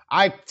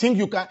 I think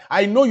you can.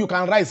 I know you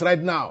can rise right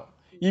now.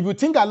 If you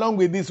think along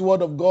with this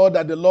word of God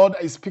that the Lord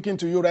is speaking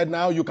to you right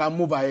now, you can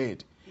move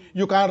ahead.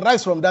 You can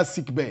rise from that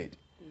sick bed.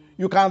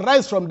 You can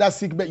rise from that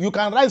sick bed. You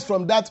can rise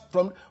from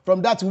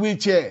that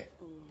wheelchair.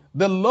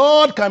 The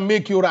Lord can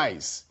make you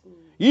rise.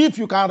 If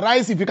you can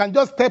rise, if you can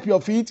just step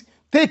your feet,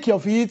 take your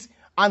feet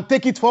and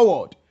take it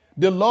forward.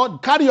 The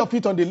Lord carry your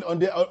feet on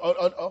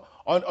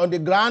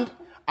the ground,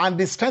 and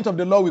the strength of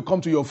the Lord will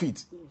come to your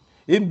feet.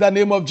 In the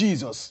name of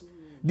Jesus,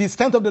 the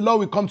strength of the Lord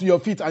will come to your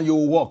feet, and you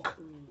will walk.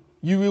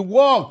 You will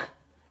walk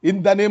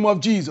in the name of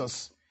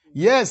Jesus.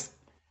 Yes,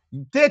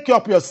 take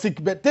up your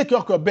sick bed. Take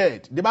up your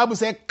bed. The Bible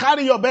says,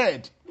 carry your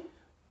bed.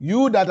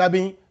 You that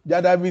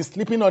have been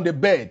sleeping on the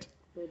bed.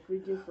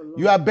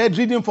 You are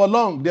bedridden for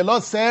long. The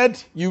Lord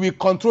said you will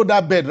control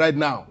that bed right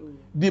now.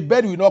 The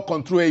bed will not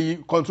control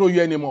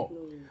you anymore.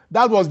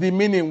 That was the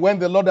meaning when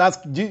the Lord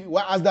asked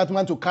that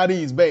man to carry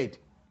his bed.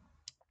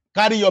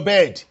 Carry your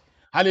bed.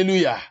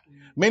 Hallelujah.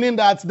 Meaning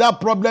that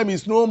problem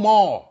is no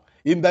more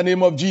in the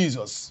name of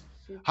Jesus.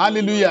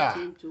 Hallelujah.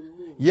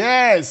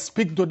 Yes,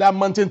 speak to that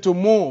mountain to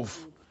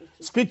move.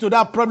 Speak to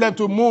that problem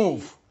to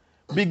move.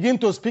 Begin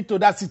to speak to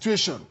that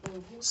situation.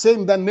 Say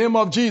in the name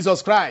of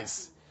Jesus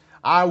Christ,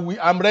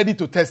 I'm ready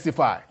to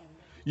testify.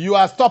 You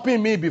are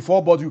stopping me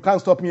before, but you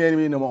can't stop me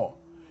anymore.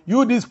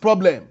 You, this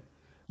problem,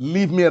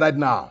 leave me right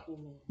now.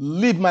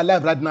 Leave my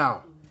life right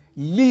now.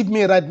 Leave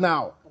me right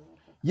now.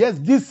 Yes,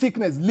 this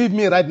sickness, leave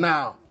me right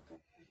now.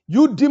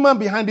 You demon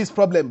behind this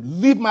problem,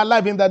 leave my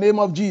life in the name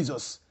of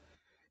Jesus.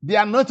 The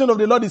anointing of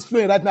the Lord is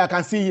flowing right now. I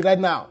can see it right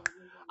now.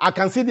 I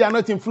can see the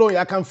anointing flowing.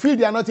 I can feel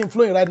the anointing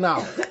flowing right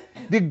now.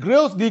 The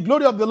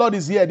glory of the Lord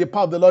is here. The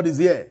power of the Lord is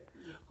here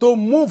to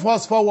move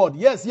us forward.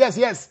 Yes, yes,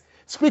 yes.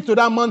 Speak to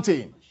that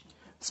mountain.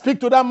 Speak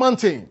to that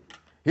mountain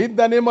in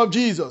the name of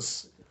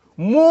Jesus.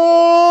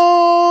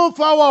 Move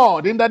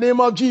forward in the name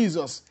of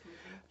Jesus.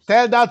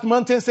 Tell that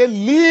mountain, say,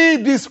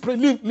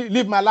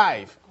 leave my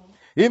life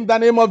in the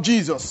name of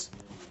Jesus.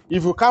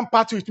 If you can't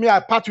part with me, I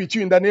part with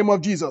you in the name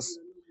of Jesus.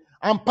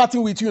 I'm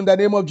parting with you in the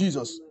name of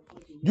Jesus.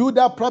 You,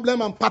 that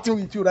problem, I'm parting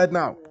with you right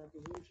now.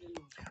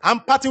 I'm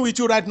parting with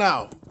you right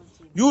now.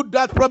 You,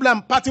 that problem,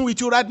 I'm parting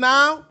with you right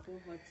now.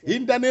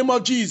 In the name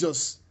of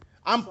Jesus.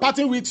 I'm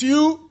parting with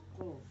you.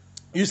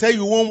 You say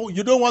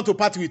you don't want to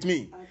part with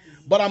me.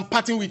 But I'm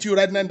parting with you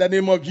right now in the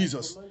name of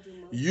Jesus.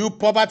 You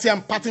poverty,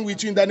 I'm parting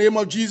with you in the name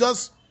of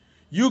Jesus.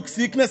 You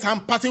sickness,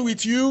 I'm parting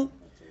with you.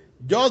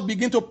 Just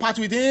begin to part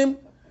with him.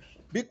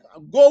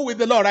 Go with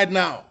the Lord right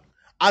now.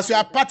 As you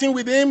are parting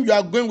with him, you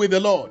are going with the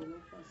Lord.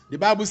 The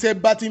Bible says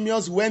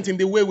Bartimaeus went in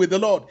the way with the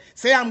Lord.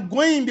 Say, I'm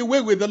going in the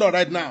way with the Lord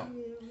right now.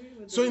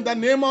 So in the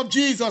name of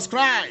Jesus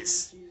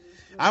Christ,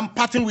 I'm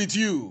parting with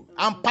you.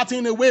 I'm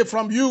parting away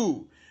from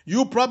you.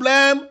 You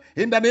problem,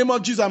 in the name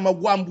of Jesus, I'm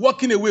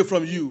walking away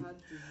from you.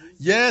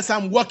 Yes,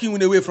 I'm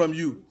walking away from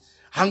you.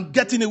 I'm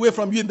getting away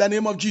from you in the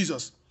name of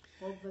Jesus.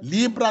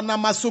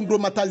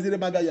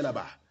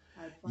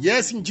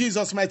 Yes, in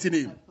Jesus' mighty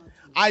name.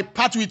 I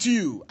part with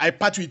you. I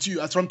part with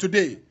you as from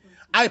today.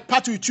 I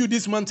part with you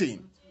this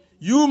mountain.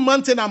 You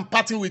mountain, I'm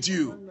parting with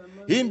you.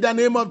 In the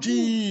name of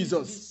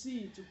Jesus.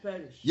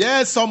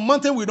 Yes, some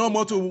mountain we don't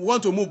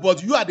want to move,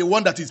 but you are the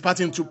one that is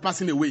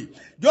passing away.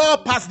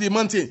 Just pass the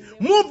mountain.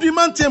 Move the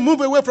mountain.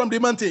 Move away from the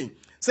mountain.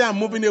 Say, I'm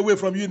moving away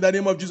from you in the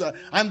name of Jesus.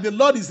 And the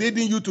Lord is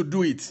aiding you to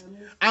do it.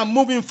 I'm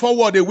moving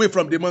forward away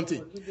from the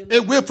mountain.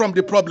 Away from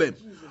the problem.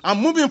 I'm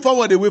moving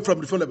forward away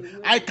from the problem.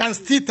 I can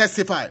still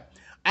testify.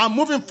 I'm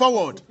moving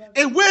forward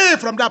away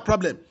from that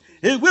problem.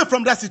 Away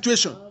from that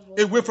situation.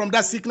 Away from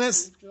that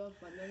sickness.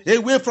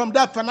 Away from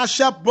that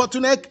financial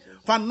bottleneck.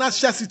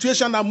 Financial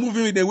situation, I'm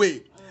moving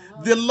away.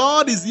 The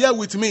Lord is here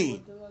with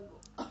me.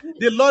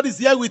 The Lord is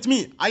here with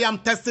me. I am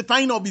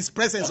testifying of his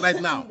presence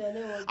right now.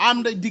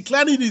 I'm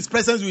declaring his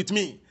presence with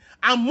me.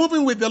 I'm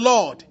moving with the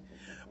Lord.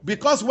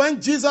 Because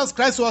when Jesus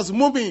Christ was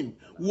moving,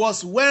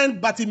 was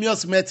when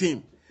Bartimaeus met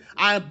him.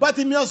 And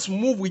Bartimaeus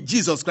moved with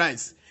Jesus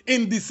Christ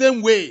in the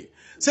same way.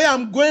 Say,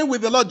 I'm going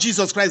with the Lord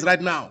Jesus Christ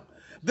right now.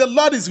 The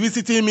Lord is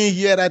visiting me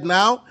here right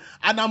now.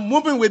 And I'm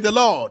moving with the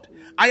Lord.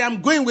 I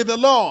am going with the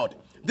Lord.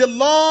 The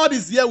Lord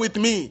is here with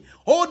me,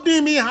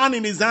 holding me hand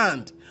in his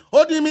hand.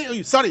 Holding me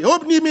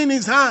in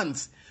his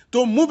hands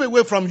to move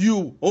away from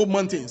you, oh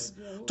mountains.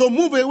 To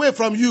move away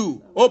from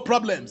you, oh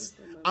problems.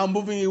 I'm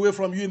moving away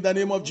from you in the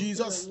name of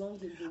Jesus.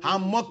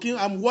 I'm walking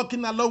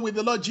along with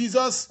the Lord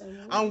Jesus.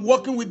 I'm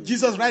walking with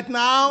Jesus right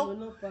now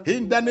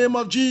in the name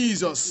of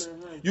Jesus.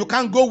 You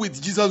can't go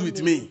with Jesus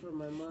with me.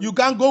 You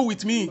can't go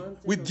with me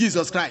with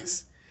Jesus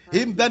Christ.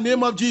 In the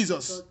name of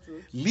Jesus.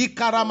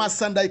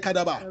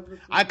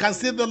 I can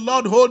see the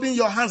Lord holding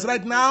your hands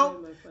right now,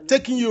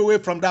 taking you away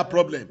from that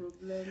problem.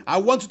 I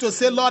want you to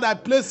say, Lord, I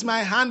place my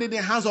hand in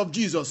the hands of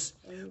Jesus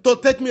to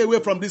take me away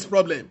from this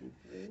problem.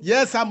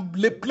 Yes, I'm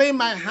playing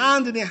my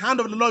hand in the hand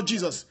of the Lord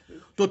Jesus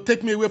to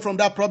take me away from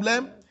that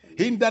problem.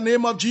 In the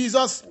name of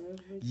Jesus.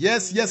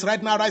 Yes,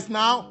 right now.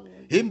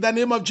 In the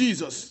name of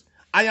Jesus.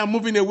 I am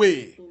moving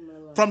away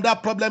from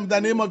that problem in the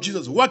name of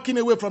Jesus. Walking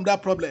away from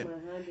that problem.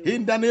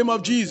 In the name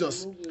of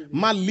Jesus.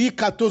 Yes,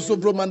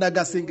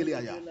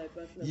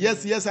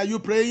 are you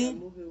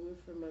praying?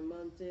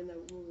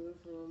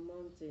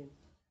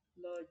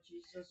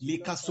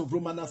 Lika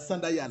sovromana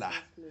sandayala.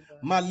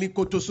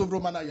 Maliko to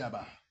sovromana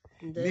yaba.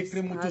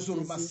 Likremuto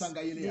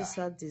sovromasanga yelea.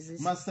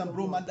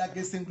 Masambroma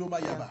dagesengroma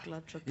yaba.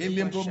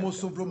 Elembromo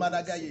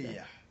sovromana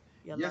gayeya.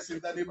 Yes, in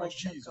the name of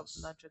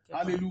Jesus.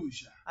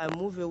 Hallelujah. I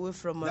move away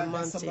from my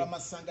mountain.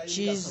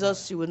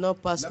 Jesus, you will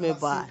not pass me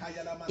by.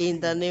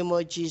 In the name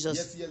of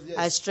Jesus.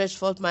 I stretch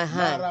forth my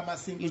hand.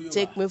 You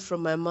take me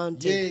from my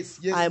mountain.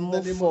 I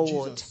move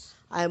forward.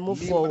 I move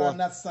forward.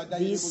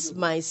 This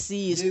my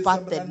sea is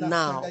parted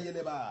now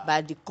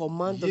by the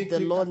command of the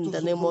Lord in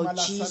the name of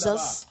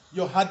Jesus.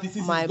 Your heart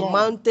disease My is gone.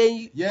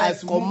 mountain,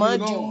 Yes, I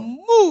command move, you, Lord.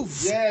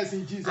 move Yes,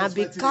 in Jesus' and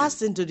be mighty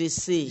cast name. into the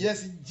sea.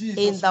 Yes, in Jesus'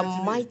 In the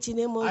mighty mighty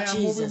name of I am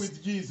moving Jesus.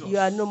 with Jesus. You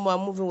are no more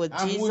moving with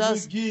I'm moving Jesus.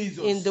 with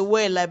Jesus. In the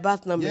way like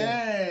Barnabas.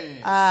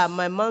 Yes.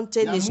 My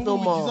mountain You are is no moving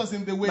with more. Jesus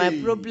in the way.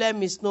 My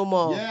problem is no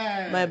more.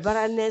 Yes. My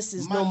barrenness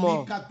is no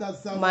more.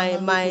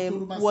 My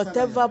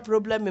whatever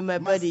problem in my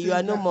body, you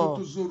are no more.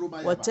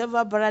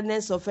 Whatever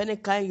barrenness of any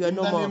kind, you are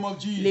no more.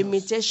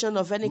 Limitation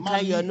of any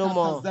kind, you are no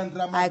more.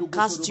 I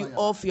cast you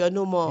off, you are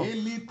no more.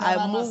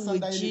 I move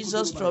with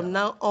Jesus from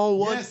now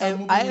onward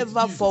and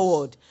ever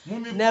forward.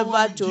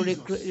 Never to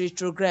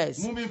retrogress.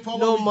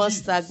 No more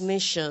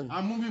stagnation.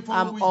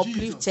 I'm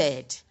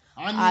uplifted.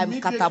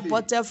 I'm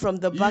catapulted from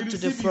the back to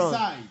the front.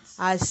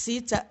 I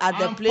sit at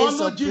the place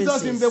of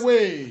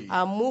princes.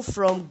 I move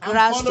from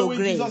grass to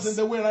grace.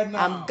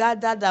 I'm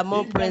gathered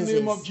among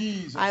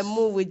princes. I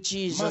move with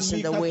Jesus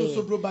in the way.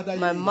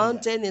 My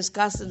mountain is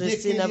cast in the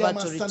sea, never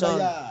to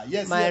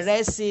return. My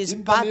rest is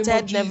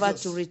parted, never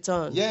to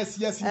return.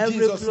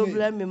 Every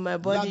problem in my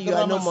body, you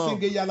are no more.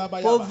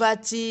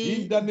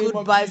 Poverty,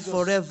 goodbye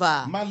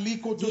forever.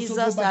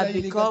 Jesus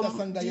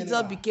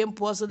became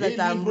poor so that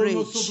I'm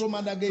rich.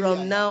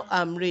 From now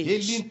I'm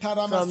rich.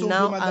 From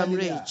now I'm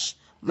rich.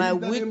 My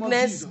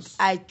weakness,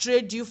 I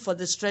trade you for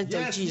the strength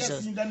of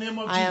Jesus.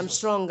 I am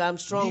strong, I'm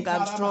strong,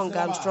 I'm strong,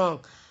 I'm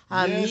strong.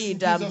 I'm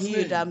healed, I'm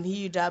healed, I'm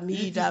healed, I'm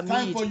healed, I'm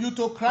healed. For you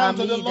to cry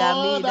to the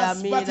Lord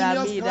as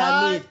Bartimaeus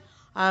cried.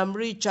 I'm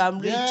rich, I'm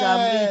rich,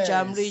 I'm rich,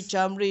 I'm rich,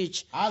 I'm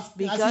rich.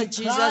 Because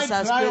Jesus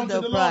has paid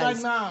the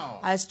price.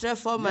 I stretch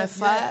forth my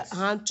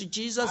hand to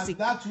Jesus. He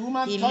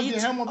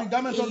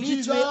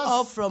lifts me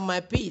up from my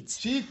pit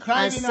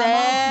and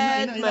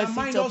set my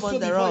feet upon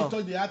the rock.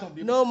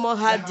 No more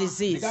heart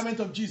disease.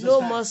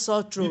 No more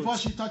sore throat.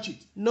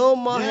 No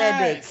more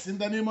headache.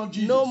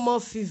 No more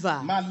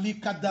fever.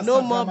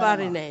 No more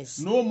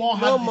barrenness. No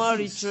more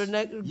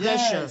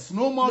retrogression.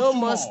 No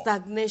more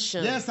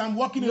stagnation. Yes, I'm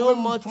walking no away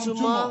more from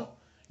tumor.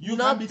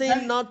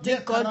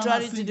 Nothing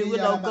contrary to the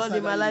will of God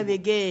in my life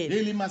again.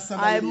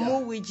 I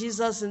move with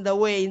Jesus in the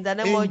way, in the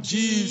name of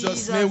Jesus. In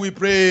Jesus' name we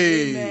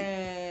pray.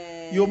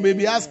 Amen. You may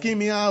be asking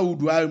me, how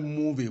do I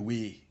move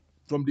away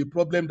from the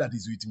problem that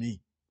is with me?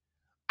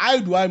 How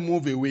do I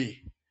move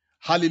away?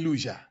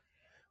 Hallelujah.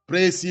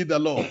 Praise ye the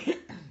Lord.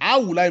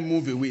 How will I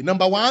move away?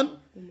 Number one,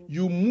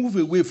 you move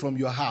away from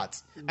your heart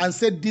and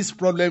say, this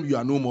problem, you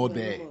are no more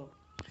there.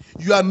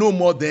 You are no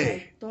more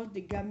there.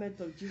 The garment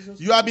of Jesus.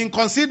 You have been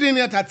considering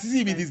it as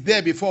if it is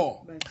there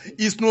before.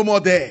 It's no more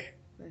there.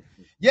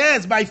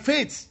 Yes, by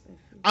faith,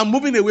 I'm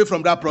moving away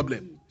from that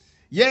problem.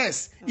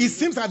 Yes, it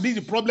seems as if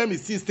the problem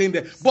is still staying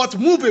there. But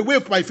move away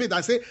by faith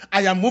and say,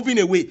 I am moving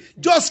away.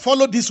 Just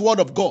follow this word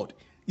of God.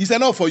 It's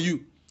enough for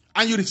you.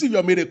 And you receive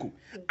your miracle.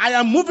 I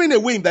am moving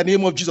away in the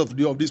name of Jesus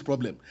of this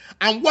problem.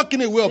 I'm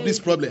walking away of this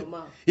problem.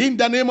 In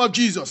the name of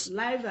Jesus.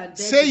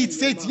 Say it,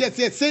 say it, yes,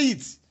 say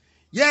it.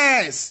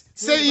 Yes,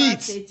 say it.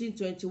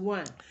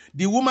 18:21.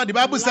 The woman, the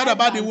Bible said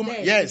about the woman.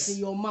 Yes. In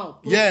your mouth.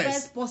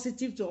 Yes.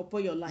 Positive to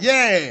upon your life.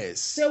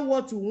 Yes. Say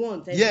what you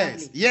want.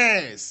 Yes.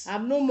 Yes.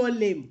 I'm no more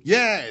lame.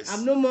 Yes.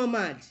 I'm no more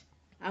mad.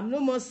 I'm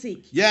no more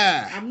sick.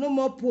 Yeah. I'm no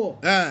more poor.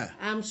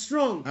 I'm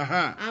strong.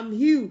 I'm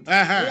healed. We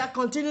are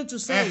continue to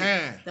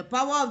say the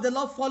power of the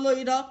Lord follow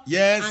it up.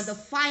 Yes. And the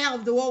fire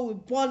of the world will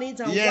burn it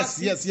and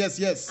wax it.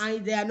 Yes.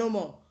 And they are no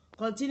more.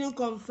 Continue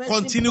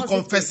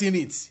confessing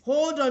it.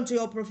 Hold on to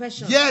your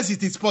profession. Yes,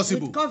 it is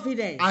possible. With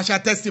confidence. I shall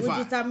testify.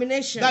 With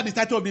determination. That is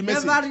the title of the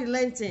message. Never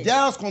relenting.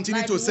 Just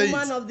continue to say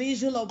it. Of the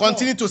issue of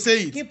continue to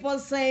say it. Keep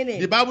on saying it.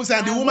 The Bible said,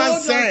 and the woman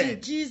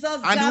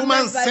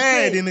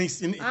said, in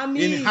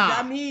her,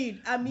 I'm healed.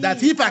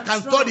 That if I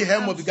can touch the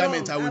hem of the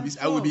garment, I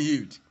will be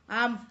healed.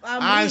 And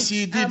rich,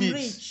 she did it.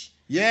 Rich.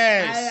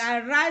 Yes.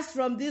 I rise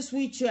from this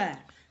wheelchair.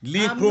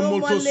 I'm no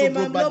more lame. I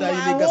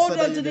hold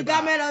on to the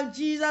garment of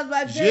Jesus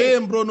by faith.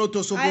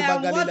 I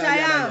am what I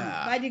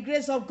am by the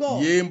grace of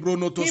God. Keep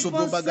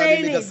on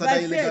saying it by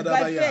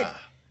faith.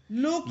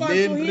 Look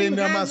unto him,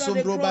 hands on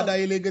the cross.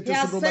 He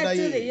has settled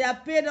it. He has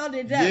paid all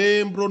the debt.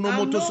 I'm no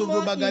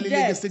more in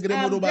debt.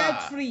 I'm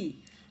debt-free.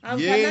 I'm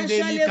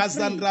financially free. I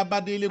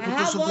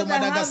have all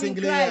that I have in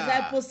Christ.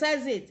 I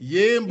possess it. It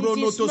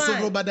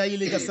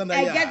is mine.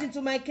 I get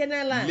into my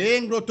Canaan land. The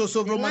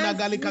land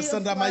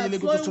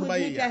flowing with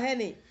milk and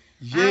honey.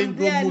 I'm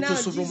there now.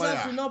 Jesus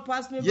will not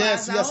pass me by.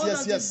 As I hold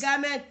on to his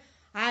garment,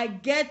 I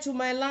get to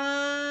my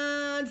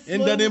land.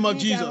 In the name of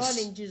Jesus.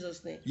 In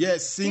Jesus' name.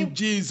 Yes, in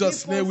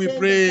Jesus' name we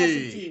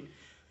pray.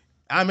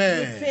 Amen.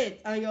 With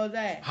faith, and you're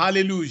there.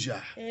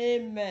 Hallelujah.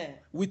 Amen.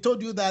 We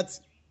told you that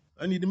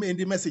in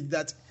the message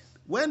that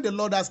when the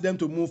Lord asks them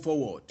to move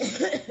forward,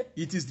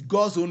 it is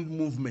God's own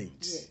movement.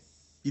 Yes.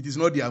 It is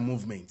not their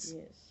movement.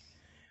 Yes.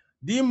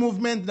 The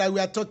movement that we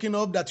are talking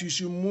of that you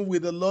should move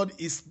with the Lord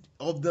is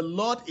of the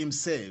Lord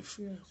himself.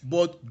 Yes.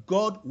 But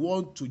God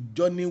wants to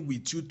journey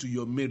with you to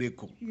your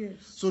miracle. Yes.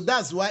 So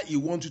that's why he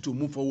wants you to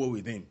move forward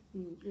with him.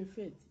 In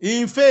faith.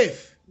 In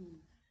faith.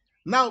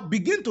 Now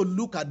begin to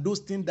look at those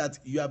things that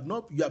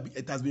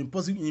it has been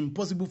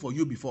impossible for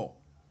you before.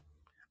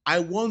 I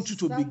want you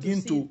to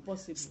begin to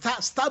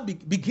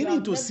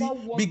begin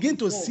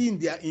to see in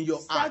your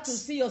heart. Start to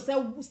see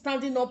yourself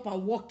standing up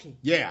and walking.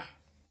 Yeah.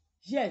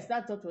 Yes,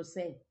 that's what we're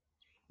saying.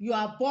 You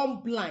are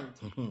born blind.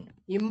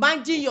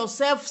 Imagine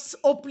yourself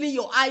opening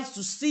your eyes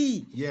to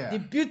see the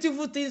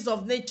beautiful things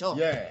of nature.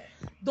 Yeah.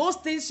 Those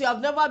things you have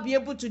never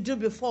been able to do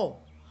before.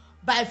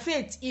 By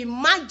faith,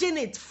 imagine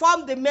it.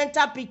 Form the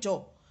mental picture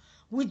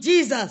with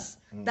Jesus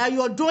that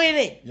you're doing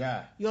it.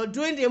 Yeah. You're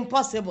doing the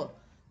impossible.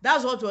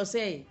 That's what we're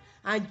saying.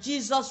 And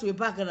Jesus will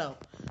back it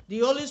up. The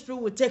Holy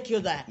Spirit will take you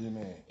there.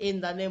 Amen.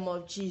 In the name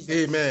of Jesus.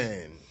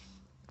 Amen.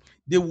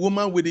 The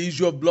woman with the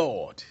issue of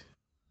blood.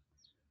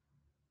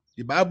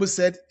 The Bible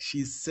said,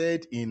 she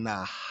said in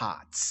her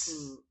heart.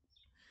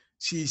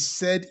 She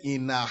said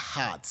in her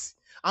heart.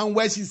 And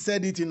when she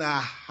said it in her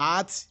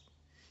heart,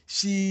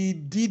 she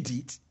did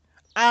it.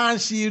 And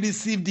she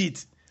received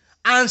it.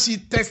 And she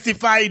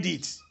testified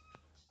it.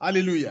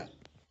 Hallelujah.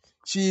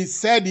 She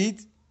said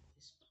it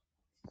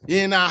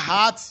in her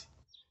heart.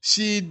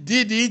 She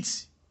did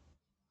it.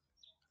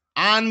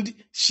 And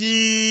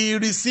she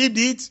received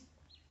it.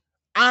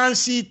 And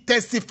she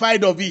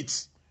testified of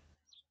it.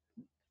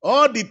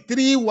 All the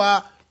three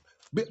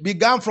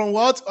began from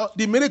what?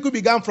 The miracle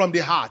began from the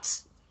heart.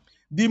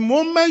 The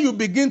moment you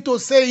begin to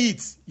say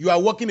it, you are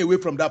walking away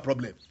from that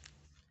problem.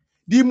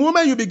 The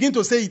moment you begin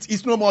to say it,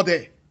 it's no more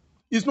there.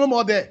 It's no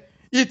more there.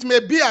 It may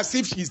be as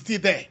if she's still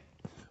there.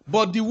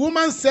 But the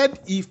woman said,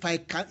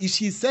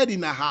 she said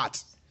in her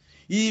heart,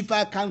 if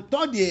I can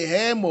touch the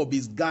hem of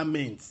his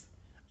garment,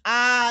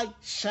 I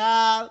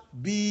shall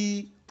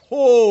be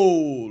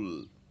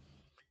whole.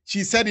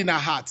 She said in her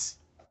heart.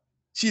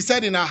 She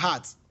said in her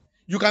heart.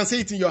 You can say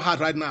it in your heart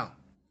right now.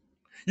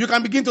 You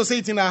can begin to say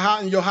it in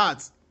your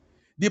heart.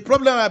 The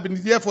problem has been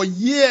there for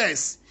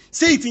years.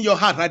 Say it in your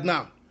heart right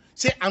now.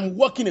 Say, I'm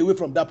walking away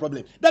from that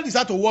problem. That is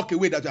how to walk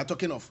away that you are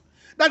talking of.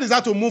 That is how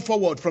to move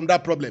forward from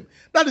that problem.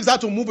 That is how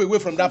to move away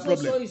from that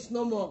problem. So it's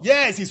no more.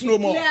 Yes, it's no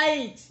more. Declare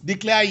it.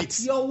 Declare it.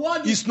 Your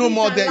word is no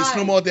more there. It's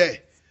no more there.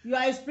 You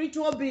are a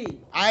spiritual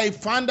being. I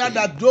found out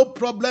that no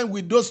problem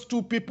with those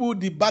two people,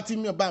 the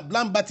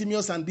blind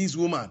Bartimaeus and this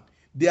woman,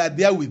 they are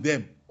there with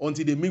them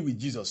until they meet with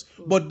Jesus.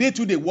 But they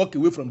too, they walk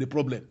away from the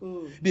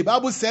problem. The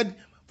Bible said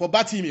for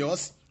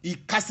Bartimaeus, he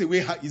cast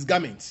away his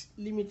garment.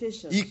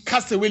 Limitation. He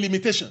cast away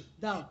limitation.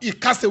 Doubt. He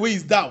cast away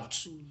his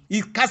doubt.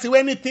 He cast away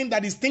anything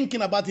that is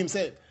thinking about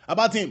himself,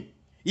 about him.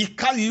 He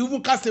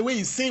even cast away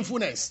his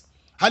sinfulness.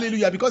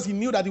 Hallelujah. Because he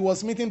knew that he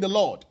was meeting the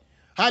Lord.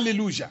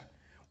 Hallelujah.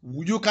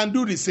 You can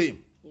do the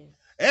same. Yes.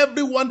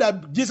 Everyone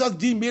that Jesus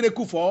did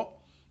miracle for,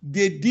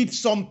 they did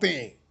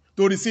something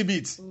to receive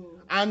it.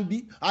 And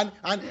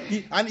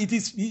it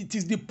is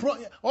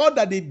all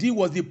that they did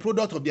was the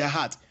product of their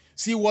heart.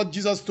 See what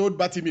Jesus told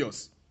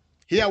Bartimaeus.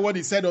 Hear what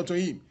he said unto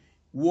him.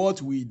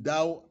 What will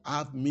thou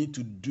have me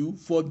to do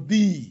for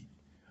thee?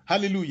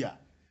 Hallelujah.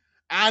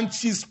 And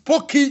he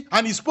spoke it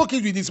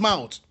with his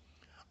mouth.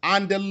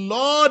 And the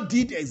Lord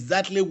did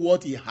exactly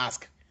what he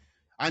asked.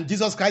 And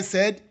Jesus Christ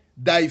said,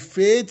 thy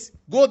faith,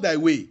 go thy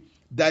way.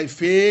 Thy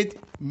faith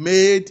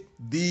made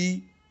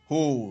thee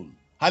whole.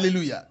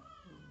 Hallelujah.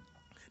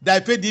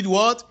 Thy faith did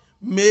what?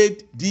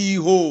 Made thee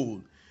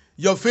whole.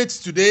 Your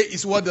faith today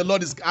is what the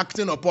Lord is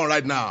acting upon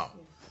right now.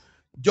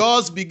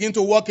 Just begin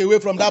to walk away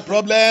from that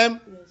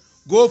problem.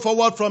 Go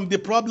forward from the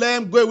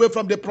problem. Go away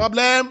from the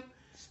problem.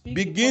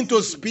 Begin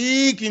to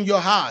speak in your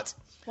heart.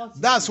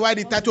 That's why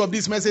the title of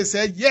this message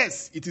said,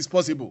 yes, it is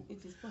possible.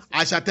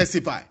 I shall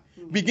testify.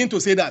 Begin to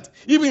say that.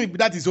 Even if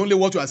that is only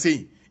what you are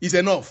saying, it's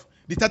enough.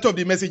 The title of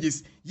the message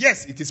is,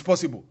 yes, it is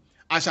possible.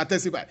 I shall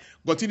testify.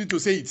 Continue to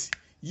say it.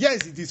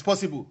 Yes, it is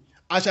possible.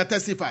 I shall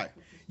testify.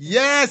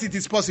 Yes, it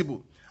is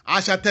possible. I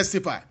shall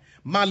testify.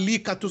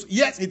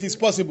 Yes, it is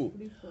possible.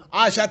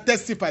 I shall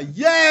testify.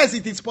 Yes,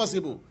 it is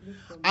possible.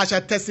 I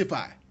shall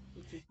testify.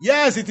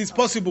 Yes, it is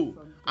possible.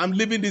 I'm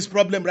leaving this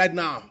problem right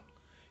now.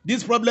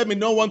 This problem may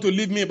not want to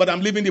leave me, but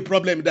I'm leaving the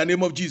problem in the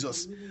name of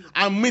Jesus.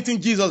 I'm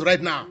meeting Jesus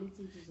right now.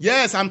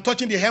 Yes, I'm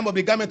touching the hem of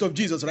the garment of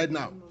Jesus right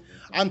now.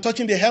 I'm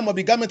touching the hem of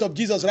the garment of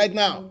Jesus right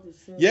now.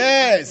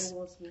 Yes,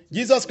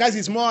 Jesus Christ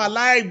is more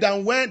alive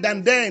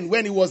than then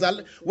when he was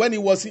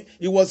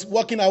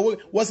walking away,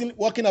 wasn't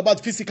walking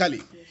about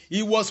physically.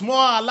 He was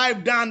more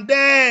alive than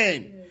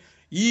then.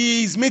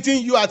 He is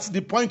meeting you at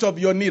the point of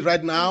your need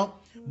right now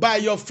by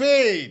your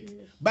faith.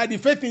 By the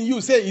faith in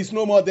you, say it's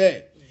no more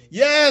there.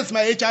 Yes,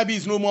 my HIV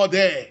is no more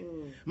there.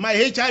 My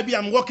HIV,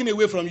 I'm walking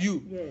away from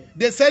you.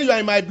 They say you are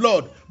in my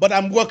blood, but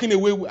I'm walking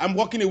away. I'm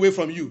walking away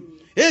from you.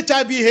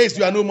 HIV, AIDS,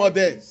 you are no more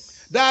there.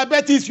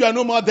 Diabetes, you are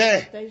no more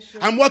there.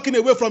 I'm walking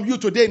away from you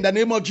today in the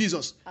name of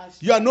Jesus.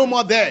 You are no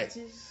more there.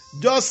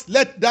 Just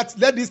let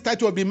this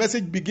title of the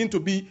message begin to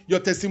be your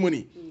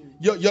testimony.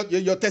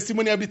 Your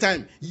testimony every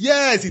time.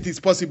 Yes, it is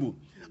possible.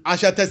 I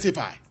shall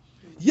testify.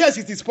 Yes,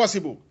 it is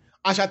possible.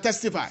 I shall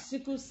testify.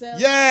 Sickle cell,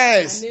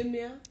 yes.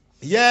 anemia.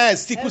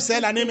 Yes, sickle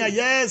cell anemia.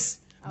 Yes.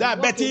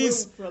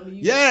 diabetes.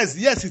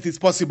 Yes, it is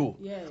possible.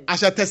 Yes. I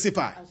shall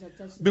testify.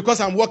 Because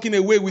I'm walking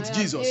away with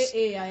Jesus.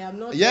 I am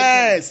not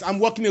yes, I'm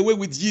walking away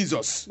with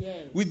Jesus.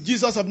 Yes. With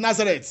Jesus of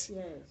Nazareth.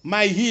 Yes.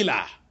 My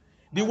healer.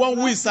 The one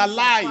who is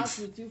alive.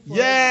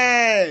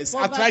 Yes,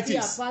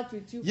 arthritis.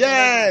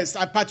 Yes,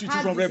 I part with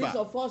you forever.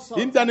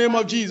 In the name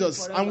of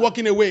Jesus, I'm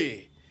walking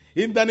away.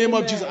 In the name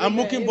of Jesus, I'm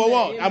moving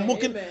forward. I'm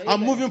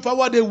moving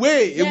forward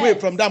away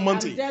from that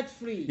mountain.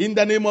 In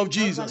the name of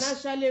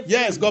Jesus.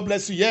 Yes, God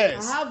bless you.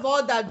 Yes. I have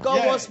all that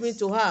God wants me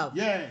to have.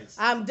 Yes.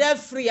 I'm debt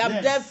free.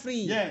 I'm debt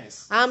free.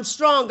 Yes. I'm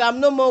strong. I'm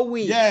no more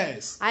weak.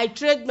 Yes. I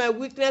trade my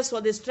weakness for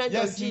the strength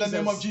of Jesus. In the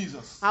name of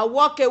Jesus. I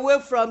walk away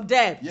from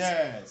debt.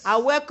 Yes. I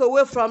walk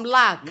away from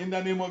lack. In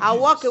the name of I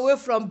Jesus. walk away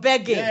from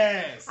begging.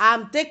 Yes.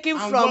 I'm taking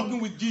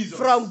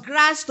from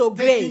grass to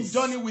grace.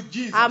 Journey with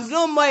Jesus. I'm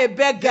no more a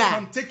beggar. Yes,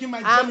 I'm taking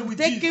my journey with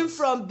Jesus.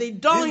 From the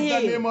dunghill.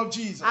 In the name of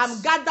Jesus.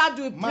 I'm gathered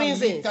with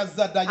princes.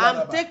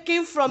 I'm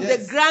taking from the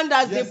ground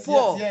as the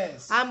poor.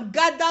 I'm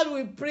gathered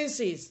with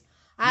princes.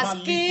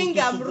 As king,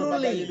 I'm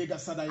ruling.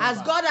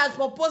 As God has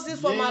purposes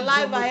for my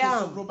life, I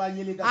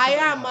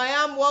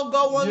am what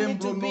God wants me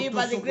to be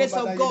by the grace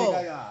of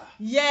God.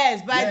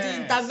 Yes, by the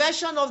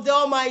intervention of the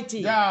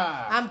Almighty.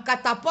 I'm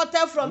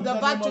catapulted from the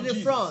back to the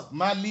front.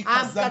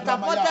 I'm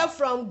catapulted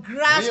from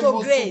grass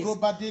to grace.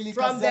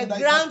 From the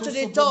ground to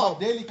the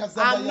top.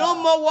 I'm no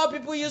more what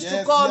people used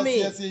to call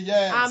me.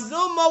 I'm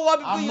no more what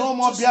people used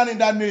to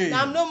call me.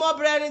 I'm no more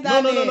bearing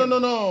that name.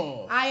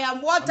 No. I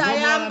am what I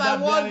am by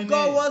what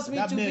God wants me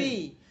to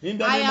be.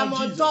 I am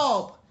on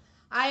top.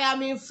 I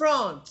am in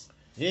front.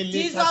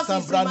 Jesus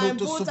is in my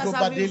boots as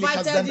I've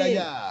invited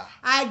him.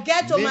 I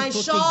get to my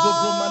shore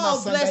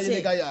of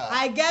blessing.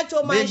 I get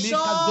to my shore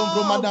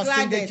of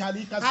gladness.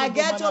 I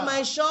get to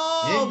my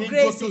shore of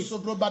graces.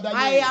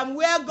 I am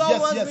where God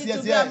wants me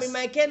to be. I'm in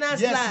my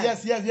Canaan's land.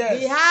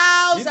 The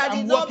house I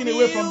did not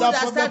build,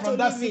 I start to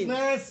live in.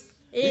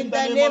 In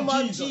the name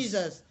of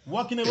Jesus. I'm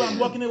walking away.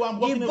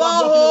 The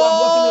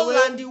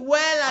borehole and the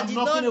well I did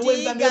not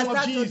dig, I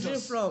start to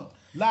drink from.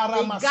 The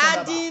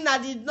garden I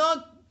did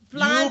not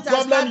plant, you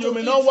problem, you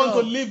may not want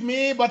to leave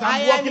me, but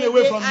I'm walking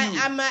away from you.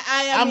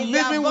 I'm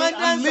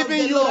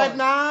leaving you right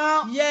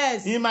now.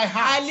 Yes. In my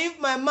house. I leave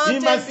my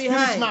mountain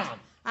behind.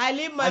 I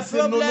leave my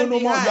problem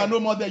behind.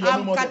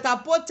 I'm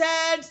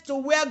catapulted to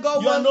where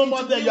God wants me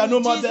to be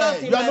with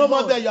Jesus in my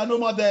boat.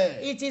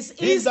 It is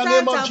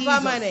instant and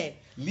permanent.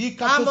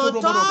 I'm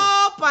on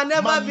top and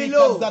never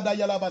below.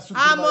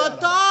 I'm on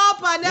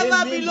top and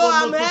never below.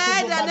 I'm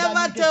head and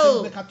never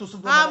tail.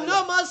 I'm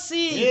no more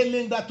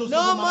sick.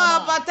 No more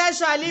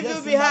hypertension, I leave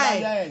you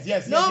behind.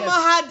 No more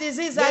heart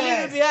disease, I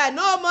leave you behind.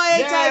 No more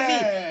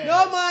HIV.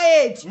 No more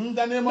AIDS.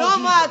 No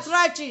more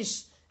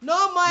arthritis.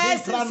 No more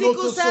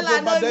sickle cell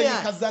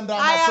anemia.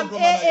 I am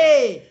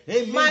AA.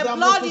 My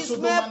blood is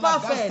made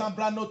perfect.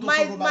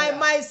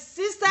 My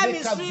system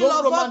is free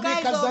of all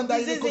kinds of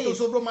diseases.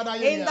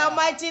 In the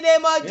mighty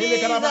name of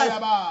Jesus,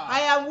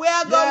 I am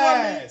where God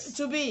wants me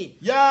to be.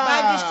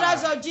 By the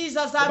stripes of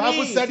Jesus, I'm healed. The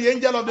Bible said the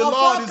angel of the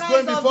Lord is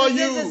going before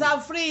you. I'm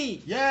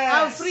free.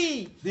 I'm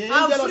free. The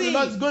angel of the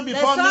Lord is going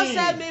before me. The Son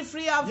set me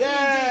free. I'm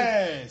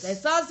free. The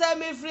Son set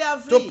me free.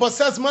 I'm free. To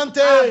possess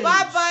mountains.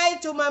 Bye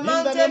to my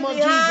mountain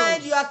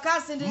behind you.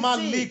 Cast in the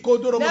sea,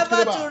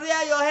 never to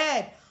rear your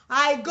head.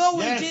 I go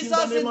with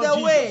Jesus in the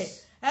way,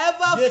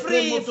 ever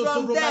free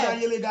from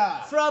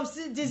death, from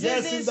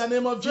diseases,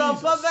 from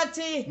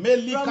poverty,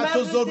 from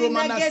everything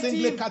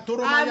negative.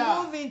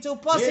 I move into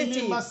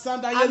positive.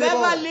 I'm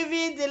ever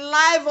living the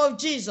life of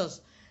Jesus.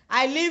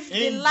 I live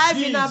the life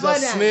in abundance.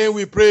 In Jesus' name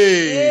we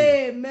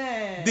pray.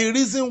 Amen. The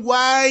reason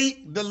why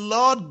the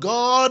Lord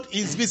God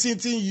is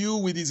visiting you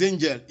with his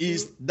angel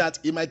is that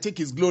he might take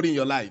his glory in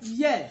your life.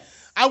 Yes.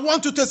 I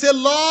want you to say,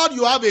 Lord,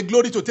 you have a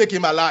glory to take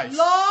in my life.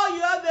 Lord,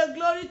 you have a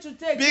glory to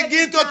take.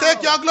 Begin to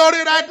take your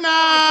glory right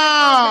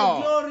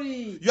now.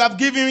 You have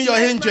given me your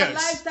angels.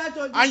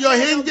 And your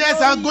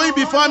angels are going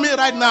before me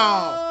right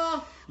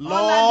now.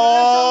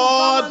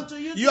 Lord,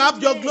 you have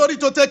your glory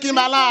to take in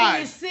my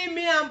life.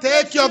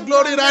 Take your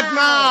glory right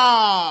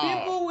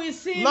now.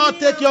 Lord,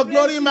 take your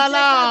glory in my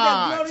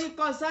life.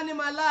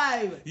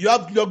 You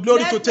have your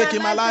glory to take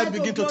in my life.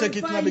 Begin to take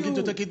it now. Begin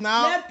to take it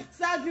now.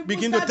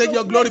 Begin to take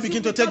your glory.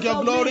 Begin to take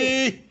your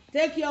glory.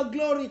 Take your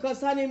glory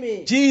concerning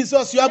me.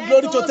 Jesus, you have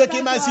glory to take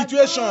in my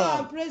situation.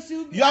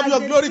 You have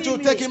your glory to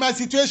take in my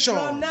situation.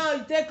 From now,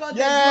 you take all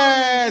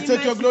yes,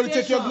 take your glory,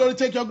 take your glory,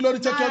 take your glory,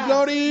 take your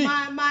glory.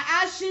 My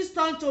ashes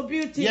turn to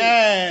beauty.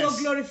 Yes.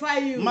 To glorify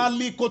you. People,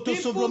 the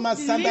lips of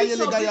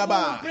people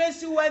will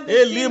praise you when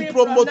they see me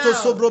from now. In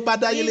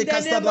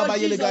the name of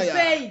Jesus,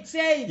 say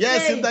it.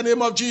 Yes, in the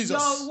name of Jesus.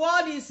 Your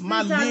word is sweet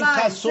and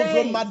life.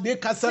 Say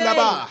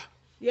it.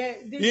 Yeah,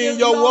 in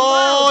your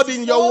word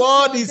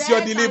is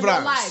your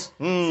deliverance.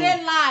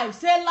 Say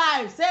life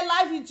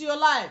into your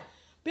life.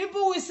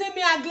 People will see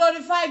me and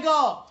glorify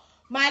God.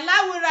 My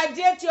life will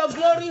radiate your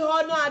glory,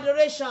 honor,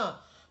 adoration.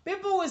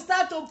 People will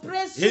start to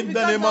praise you In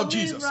the name of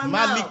Jesus. in the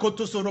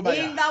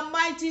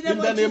mighty name In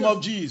the name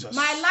of Jesus.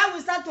 My life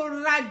will start to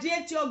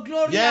radiate your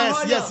glory.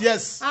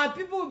 Yes. And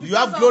people will, you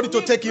have glory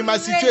to take in my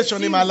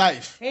situation in my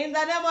life. In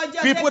the name of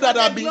Jesus. People that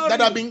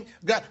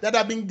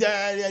have been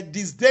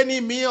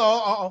disdaining me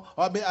or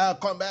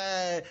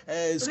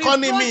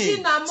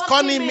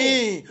scorning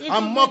me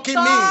and mocking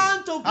me.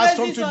 As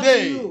from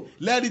today,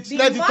 let it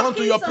turn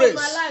to your praise.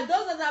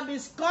 Those that have been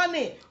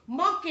scorning,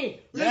 mocking,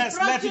 yes,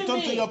 let it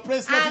turn to your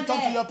praise. Let it turn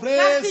to your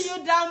praise.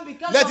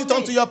 Let it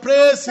turn to your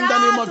praise in the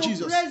name of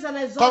Jesus.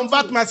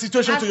 Convert my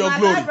situation to your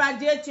glory.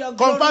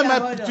 Convert my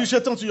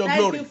situation to your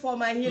glory.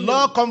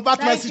 Lord, convert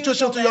my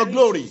situation to your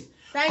glory.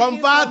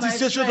 Convert the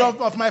situation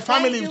of my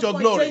family with your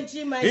glory.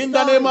 In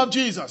the name of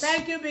Jesus.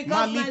 Thank you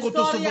because my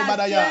story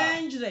has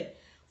changed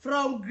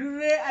from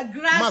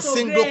grass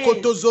to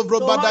grace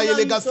to honor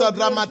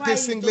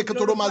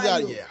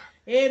you.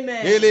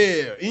 Amen. In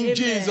Amen.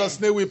 Jesus'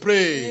 name we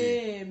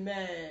pray.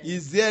 Amen.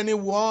 Is there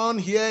anyone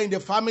here in the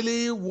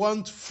family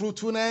want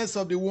fruitfulness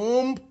of the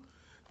womb?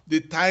 The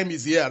time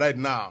is here right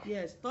now.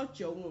 Yes, touch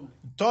your womb.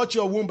 Touch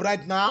your womb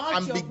right now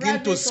and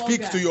begin to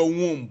speak to your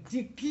womb.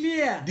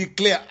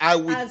 Declare, I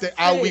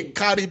will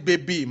carry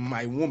baby in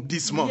my womb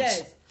this month.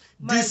 Yes.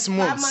 This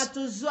month.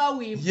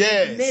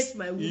 Yes.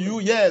 My womb.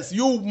 You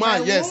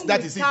man, yes,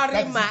 that is it.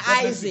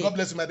 God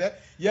bless you, my dear.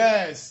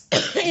 Yes.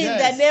 In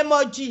the name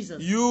of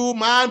Jesus. You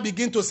man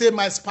begin to say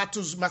my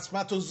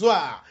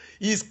spermatozoa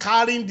is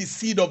carrying the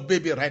seed of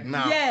baby right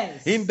now.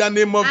 Yes. In the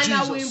name of Jesus.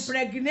 And I will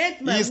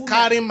impregnate my woman.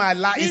 Carrying my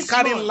life. He's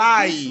carrying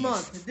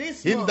life.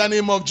 This in month. The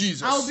name of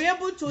Jesus. I will be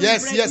able to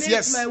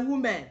impregnate my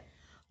woman.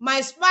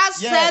 My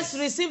spouse says,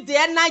 receive the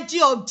energy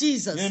of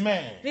Jesus.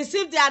 Amen.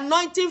 Receive the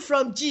anointing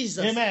from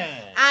Jesus.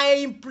 Amen. I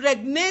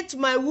impregnate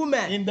my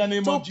woman in the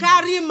name of Jesus.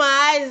 Carry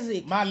my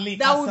Isaac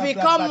that will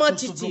become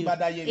multitude.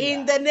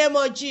 In the name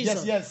of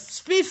Jesus. Yes.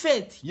 Speak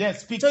faith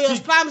to your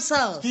sperm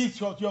cells. Speak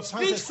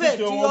faith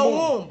to your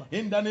womb.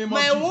 In the name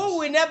my of Jesus. womb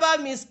will never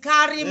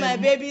miscarry my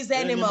babies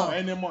anymore.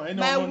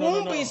 My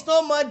womb is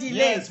no more delayed.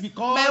 Yes,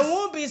 because my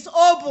womb is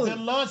open. The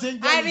Lord's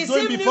angel is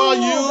going before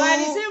you. I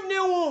receive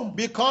new womb.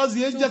 Because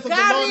the angels of the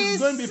Lord is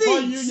going before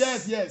you.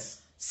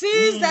 Yes.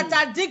 Seeds that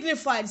are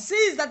dignified,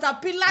 seeds that are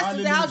pillars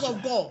in the house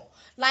of God.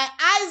 Like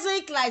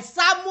Isaac, like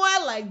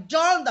Samuel, like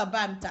John the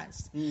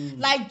Baptist,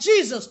 like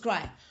Jesus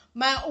Christ.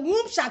 My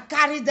womb shall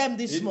carry them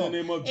this month. In the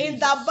name of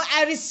Jesus.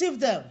 I receive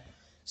them.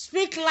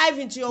 Speak life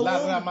into your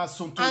womb,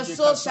 and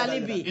so shall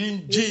it be.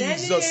 In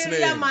Jesus' name.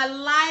 In area my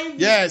life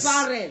is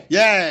barren.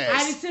 Yes.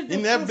 I receive the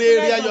in every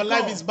area your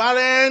life is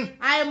barren.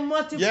 I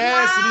multiply.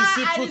 Yes,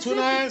 receive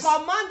fruitfulness. The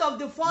command of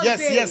the 4 days.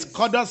 Yes.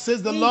 God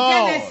says the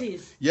Lord.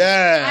 Genesis.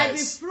 Yes. I be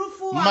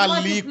fruitful and multiply.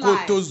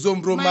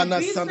 My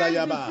business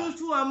be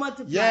fruitful and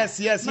multiply. Yes.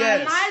 My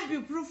life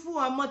be fruitful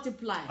and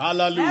multiply.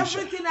 Hallelujah.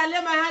 Everything I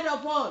lay my hand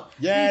upon.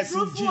 Yes, be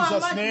fruitful in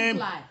Jesus' and name.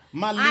 multiply.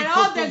 And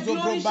all the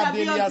glory shall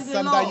be unto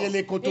the Lord.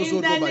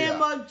 In the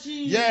name of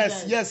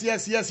Jesus.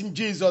 Yes, in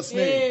Jesus'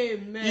 name.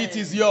 Amen. It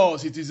is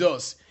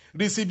yours.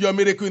 Receive your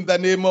miracle in the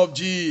name of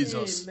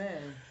Jesus.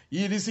 Amen.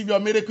 You receive your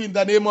miracle in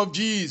the name of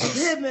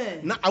Jesus. Amen.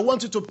 Now, I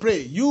want you to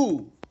pray.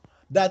 You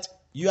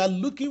are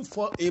looking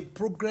for a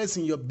progress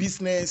in your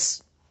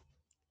business,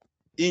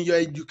 in your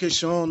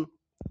education,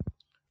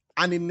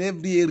 and in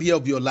every area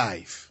of your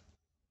life.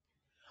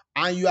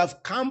 And you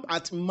have come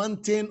at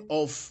mountain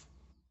of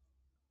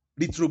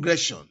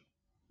retrogression.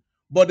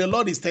 But the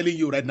Lord is telling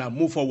you right now,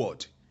 move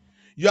forward.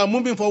 You are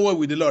moving forward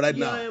with the Lord right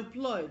now. You are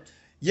employed.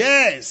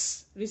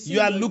 Yes. Receive you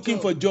are looking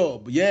for a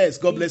job. Yes.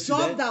 God bless you.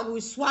 Job that will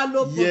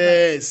swallow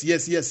progress.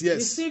 Yes.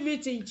 Receive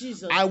it in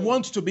Jesus' name. I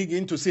want to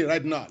begin to say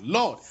right now,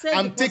 Lord,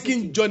 I'm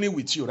taking journey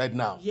with you right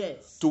now.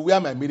 Yes. To where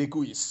my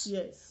miracle is.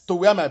 Yes. To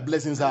where my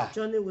blessings are.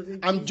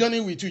 I'm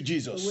journeying with you,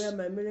 Jesus. To where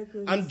my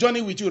miracle is. I'm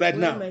journeying with you right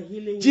where now. My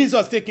healing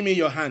Jesus, taking me in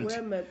your hand.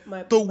 Where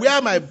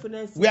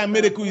where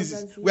miracle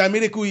is. Where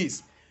miracle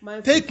is.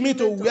 Take me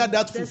to where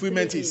that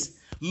fulfillment is.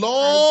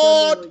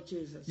 Lord,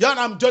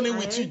 I'm journeying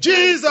with you.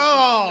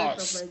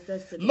 Jesus.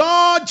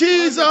 Lord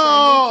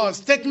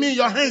Jesus, take me in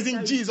your hands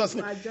in Jesus'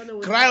 name.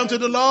 Cry unto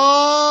the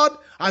Lord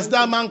as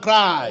that man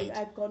cried.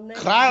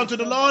 Cry unto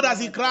the Lord as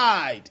he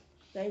cried.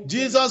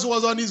 Jesus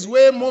was on his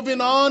way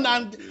moving on,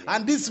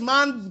 and this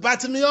man,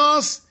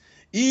 Bartimaeus,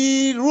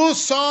 he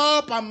rose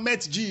up and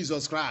met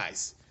Jesus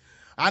Christ.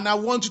 And I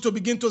want you to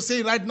begin to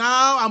say right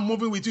now, I'm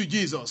moving with you,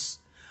 Jesus.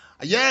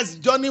 Yes,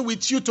 journey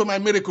with you to my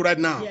miracle right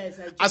now. Yes,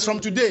 as from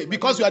today,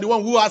 because you are the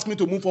one who asked me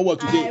to move forward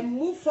today. I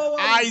move forward.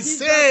 I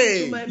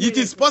say it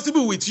is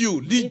possible with you,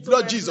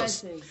 Lord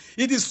Jesus.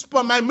 It is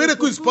my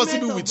miracle is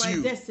possible with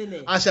you.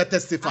 Destiny. I shall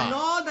testify. And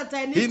all that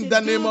I need in the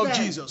name of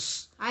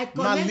Jesus. I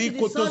connect to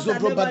the source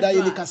that never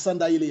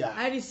dry.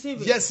 I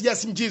receive it.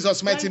 Yes, in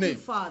Jesus' mighty Thank you, name.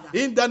 Father.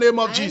 In the name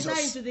of I Jesus.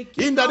 enter into the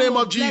In the name kingdom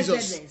of of Jesus.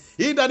 blessedness.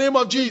 In the name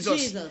of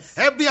Jesus. Jesus.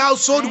 Every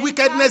household I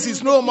wickedness enter is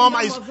into no the more.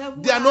 kingdom of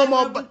heaven They are where no I have more.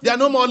 everything They are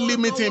no to more do what God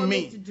limiting wants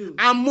me. me to do.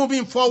 I'm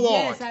moving forward.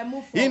 Yes, I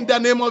move forward. In the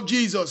name of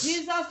Jesus.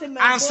 Jesus in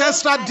my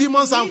Ancestral boat,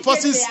 demons and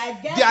forces,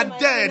 they are to my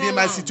dead in Canaan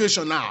my land.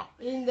 situation now.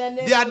 In the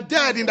name They are of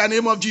dead in the Jesus.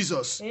 name of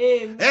Jesus.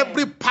 Amen.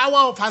 Every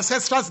power of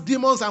ancestral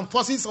demons and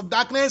forces of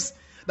darkness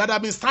that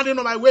have been standing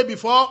on my way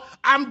before,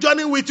 I'm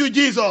joining with you,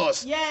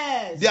 Jesus.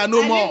 Yes. They are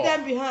no more. I leave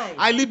them behind.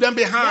 I leave them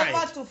behind.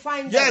 Never to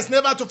find them. Yes,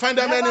 never to find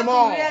them Never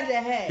anymore. to rear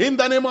their head. In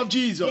the name of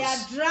Jesus. They are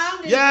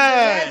drowned in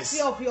Yes. the Red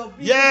Sea of your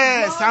business.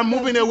 Yes, I'm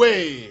moving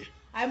away.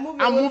 I'm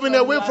moving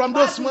away from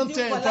those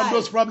mountains, from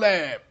those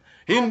problems.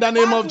 In the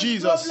name of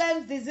Jesus.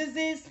 Problems,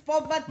 diseases,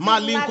 poverty,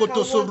 Malinko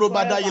to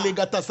sobrobada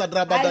yelegata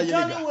sadrabada I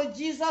journey yelega. with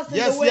Jesus in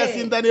Yes, the way. yes,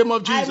 in the name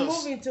of Jesus. I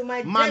move into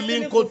my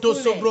Malinko to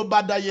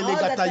sobrobada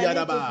yelegata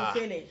yaraba.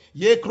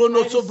 Ye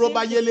krono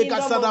sobroba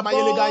yelega sadaba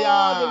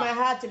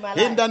yelegaya.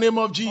 In the name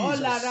of Jesus.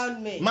 All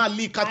around me.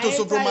 Malika to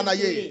sobromana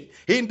ye.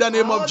 In the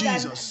name of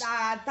Jesus.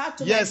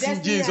 Yes,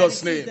 in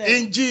Jesus' name.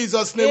 In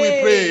Jesus' name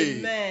we pray.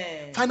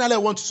 Amen. Finally, I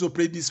want you to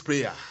pray this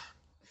prayer.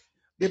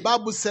 The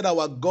Bible said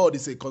our God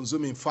is a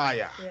consuming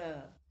fire. Yeah.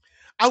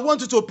 I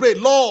want you to pray,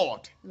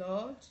 Lord,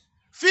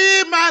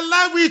 fill my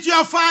life with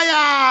your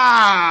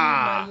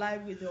fire. Fill my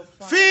life with your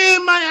fire.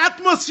 Fill my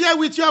atmosphere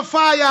with your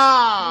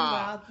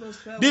fire.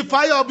 The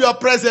fire of your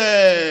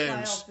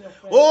presence.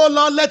 Oh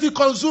Lord, let it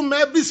consume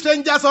every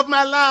strangers of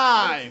my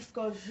life.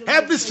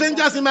 Every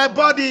strangers in my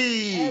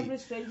body.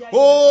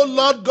 Oh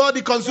Lord God,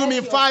 the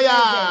consuming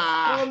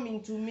fire.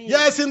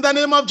 Yes, in the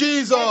name of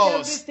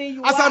Jesus.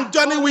 As I'm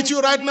journeying with you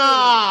right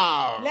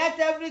now. Let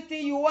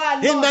everything you are,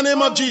 Lord, in the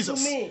name of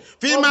Jesus.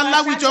 Fill my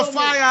life with your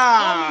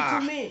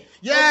fire.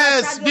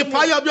 Yes, the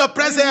fire of your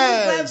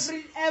presence.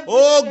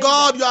 Oh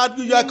God,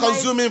 you are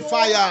consuming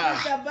fire.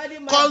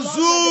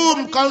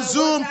 Consume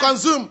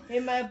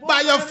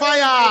by your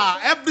fire.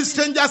 Every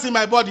strangers in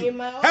my body,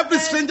 every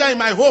stranger in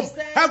my home,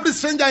 every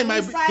stranger in my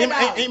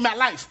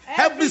life,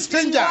 every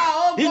stranger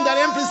in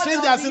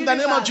the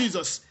name of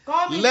Jesus.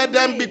 Let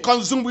them be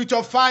consumed with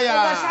your fire.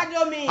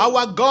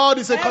 Our God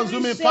is a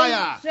consuming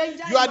fire.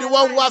 You are the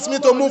one who asked me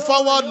to move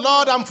forward.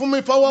 Lord, I'm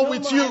moving forward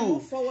with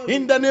you.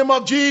 In the name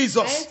of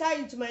Jesus. Enter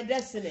into my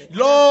destiny.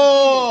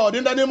 Lord,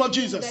 in the name of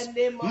Jesus.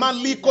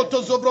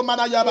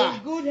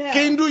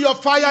 Kindle your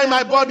fire in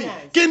my body.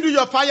 Kindle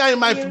your fire in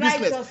my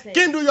business.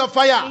 Kindle your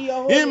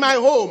fire in my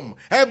home.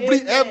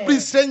 Every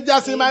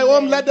strangers in my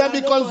home, let them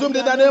be consumed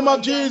in the name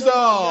of Jesus.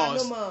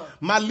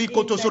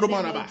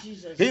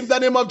 In the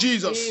name of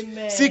Jesus.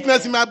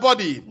 Sickness in my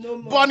body,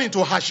 burn into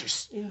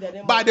ashes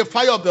by the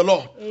fire of the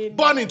Lord.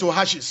 Burn into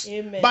ashes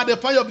by the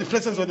fire of the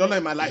presence of the Lord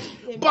in my life.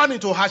 Burn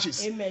into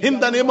ashes in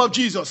the name of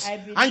Jesus.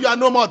 And you are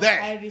no more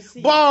there.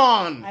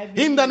 Burn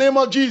in the name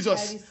of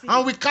Jesus.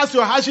 And we cast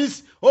your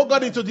ashes, oh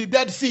God, into the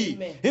Dead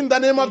Sea in the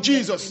name of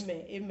Jesus.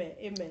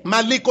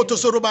 Maliko to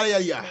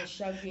sorobaraya.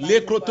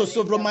 Lekro to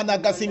sobromana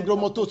gasingro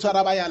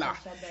sarabayala.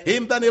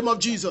 In the name of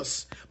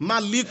Jesus.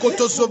 Maliko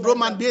to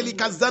sobromandeli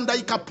kazanda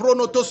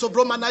ikaprono to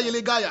sobromana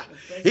yelegaya.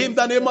 In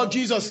the name of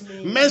Jesus.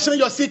 Mention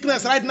your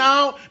sickness right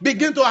now.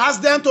 Begin to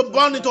ask them to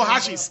burn into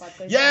ashes.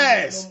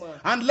 Yes.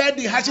 And let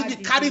the ashes be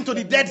carried into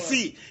the Dead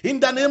Sea. In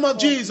the name of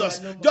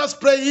Jesus.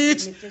 Just pray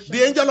it.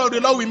 The angel of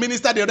the Lord will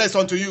minister the rest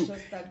unto you.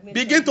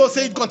 Begin to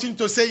say it. Continue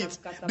to say it.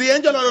 The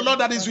angel of the Lord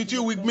that is with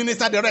you will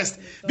minister the rest.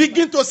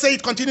 Begin to say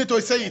it. Continue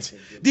to say it.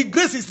 The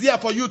grace is there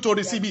for you to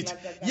receive it.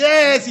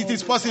 Yes, it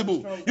is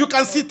possible. You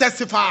can still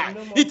testify.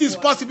 It is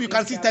possible. You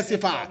can still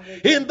testify.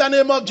 In the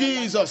name of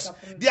Jesus.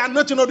 The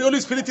anointing of the Holy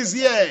Spirit is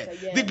here.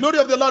 The glory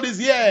of the Lord is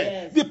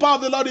here. The power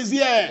of the Lord is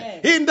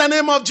here. In the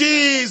name of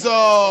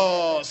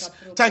Jesus.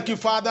 Thank you,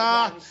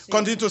 Father.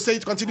 Continue to say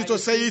it. Continue to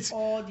say it.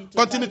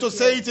 Continue to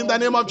say it in the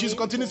name of Jesus.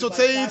 Continue to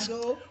say it.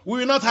 We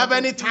will not have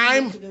any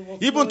time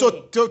even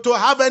to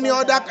have any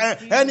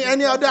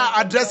other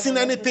addressing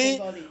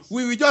anything.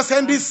 We will just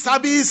end this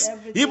service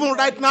even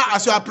right now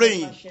as you are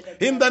praying.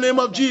 In the name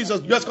of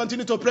Jesus. Just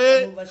continue to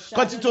pray.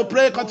 Continue to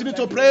pray. Continue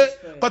to pray.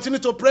 Continue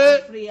to pray.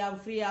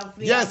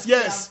 Yes,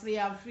 yes.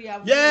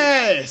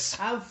 Yes.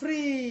 I'm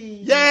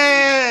free.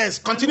 Yes.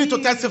 Continue to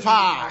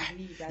testify.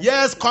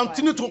 Yes.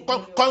 Continue to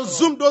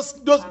consume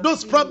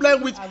those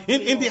problems with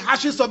in the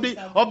ashes of the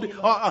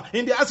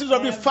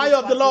fire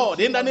of the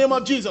Lord. In the name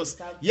of Jesus.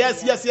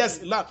 Yes, yes,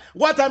 yes.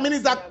 What I mean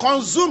is that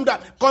consume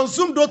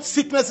those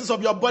sicknesses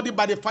of your body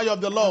by the fire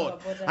of the Lord.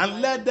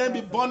 And let them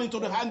be burned into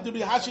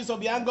the ashes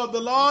of the anger of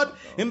the Lord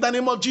in the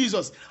name of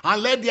Jesus.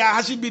 And let their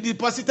ashes be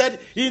deposited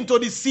into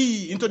the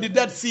sea, into the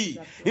Dead Sea,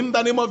 in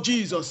the name of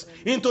Jesus.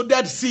 Into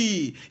Dead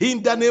Sea,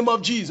 in the name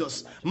of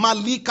Jesus.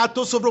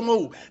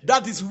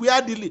 That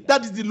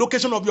is the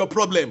location of your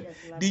problem.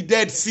 The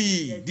Dead Sea.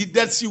 Sea. The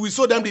Dead Sea. We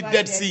show them the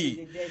Dead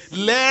Sea.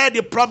 Let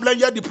the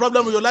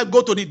problem of your life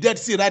go to the Dead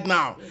Sea right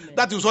now.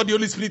 That is what the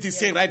Holy Spirit is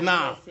saying right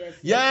now.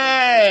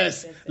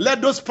 Yes.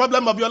 Let those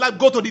problems of your life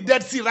go to the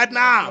Dead Sea right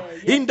now.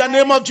 In the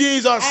name of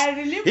Jesus.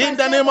 In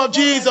the name of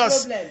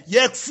Jesus.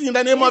 Yes, in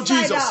the name of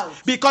Jesus.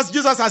 Because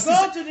Jesus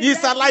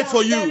is alive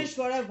for you.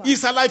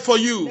 He's alive for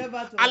you.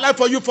 Alive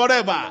for you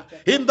forever.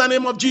 In the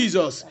name of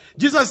Jesus.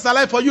 Jesus is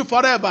alive for you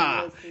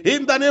forever.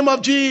 In the name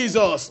of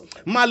Jesus.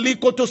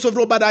 Maliko to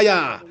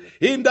Sovrobadaya.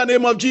 In the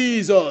name of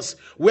Jesus.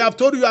 We have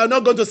told you are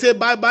not going to say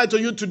bye-bye to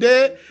you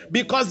today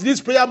because this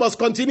prayer must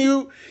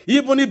continue.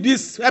 Even if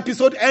this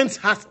episode ends,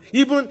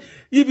 even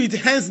if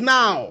it ends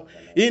now,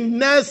 in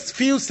next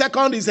few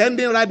seconds is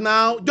ending right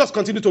now, just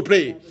continue to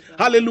pray.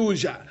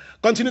 Hallelujah.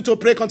 Continue to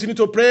pray, continue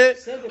to pray.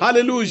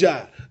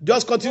 Hallelujah.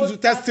 Just continue to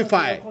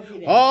testify.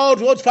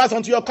 Hold fast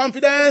unto your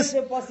confidence.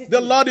 The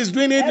Lord is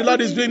doing it. The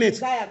Lord is doing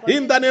it.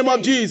 In the name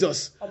of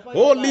Jesus.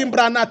 Oh,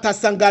 Limbranata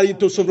Sangari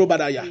to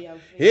Sovrobadaya.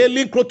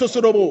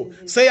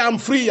 Say, I'm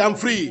free, I'm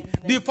free.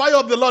 The fire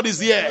of the Lord is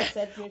here.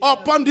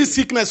 Upon this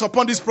sickness,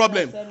 upon this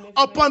problem,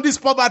 upon this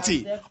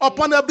poverty,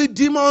 upon every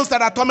demons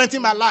that are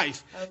tormenting my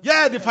life.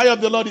 Yeah, the fire of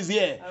the Lord is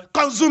here.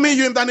 Consuming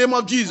you in the name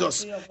of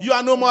Jesus. You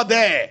are no more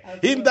there.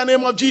 In the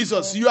name of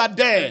Jesus, you are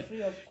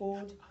dead.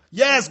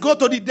 Yes, go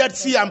to the Dead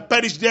Sea and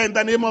perish there in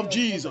the name of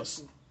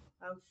Jesus.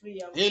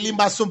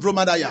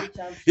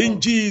 In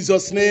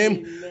Jesus'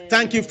 name.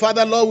 Thank you,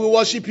 Father, Lord, we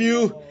worship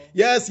you.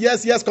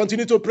 Yes.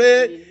 Continue to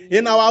pray.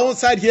 In our own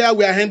side here,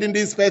 we are ending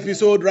this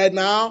episode right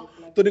now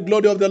to the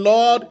glory of the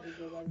Lord.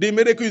 The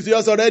miracle is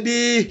yours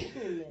already.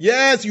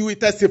 Yes, you will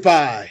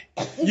testify.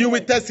 You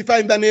will testify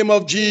in the name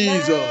of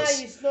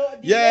Jesus.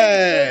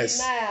 Yes,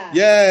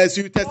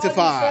 you will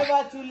testify.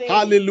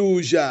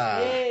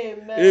 Hallelujah.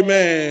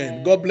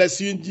 Amen. God bless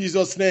you in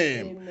Jesus'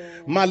 name.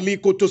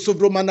 Maliko to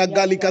sovro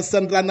managali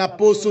kasandra na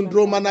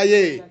posundro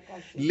manaye.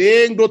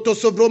 Lengro to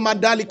sovro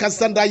madali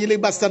kasandra yele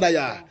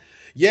basadaya.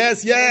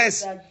 Yes.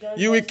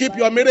 You will keep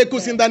your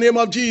miracles in the name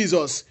of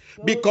Jesus.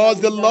 Because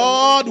the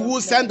Lord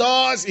who sent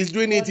us is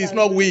doing it. It's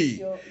not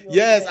we.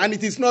 Yes, and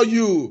it is not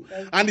you.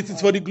 And it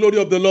is for the glory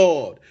of the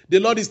Lord. The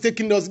Lord is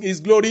taking His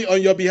glory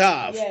on your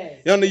behalf.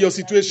 On your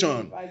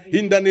situation.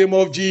 In the name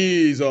of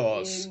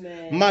Jesus.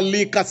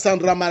 Malika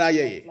Sandra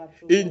Maraye.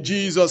 In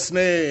Jesus'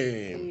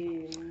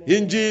 name.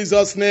 In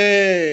Jesus' name.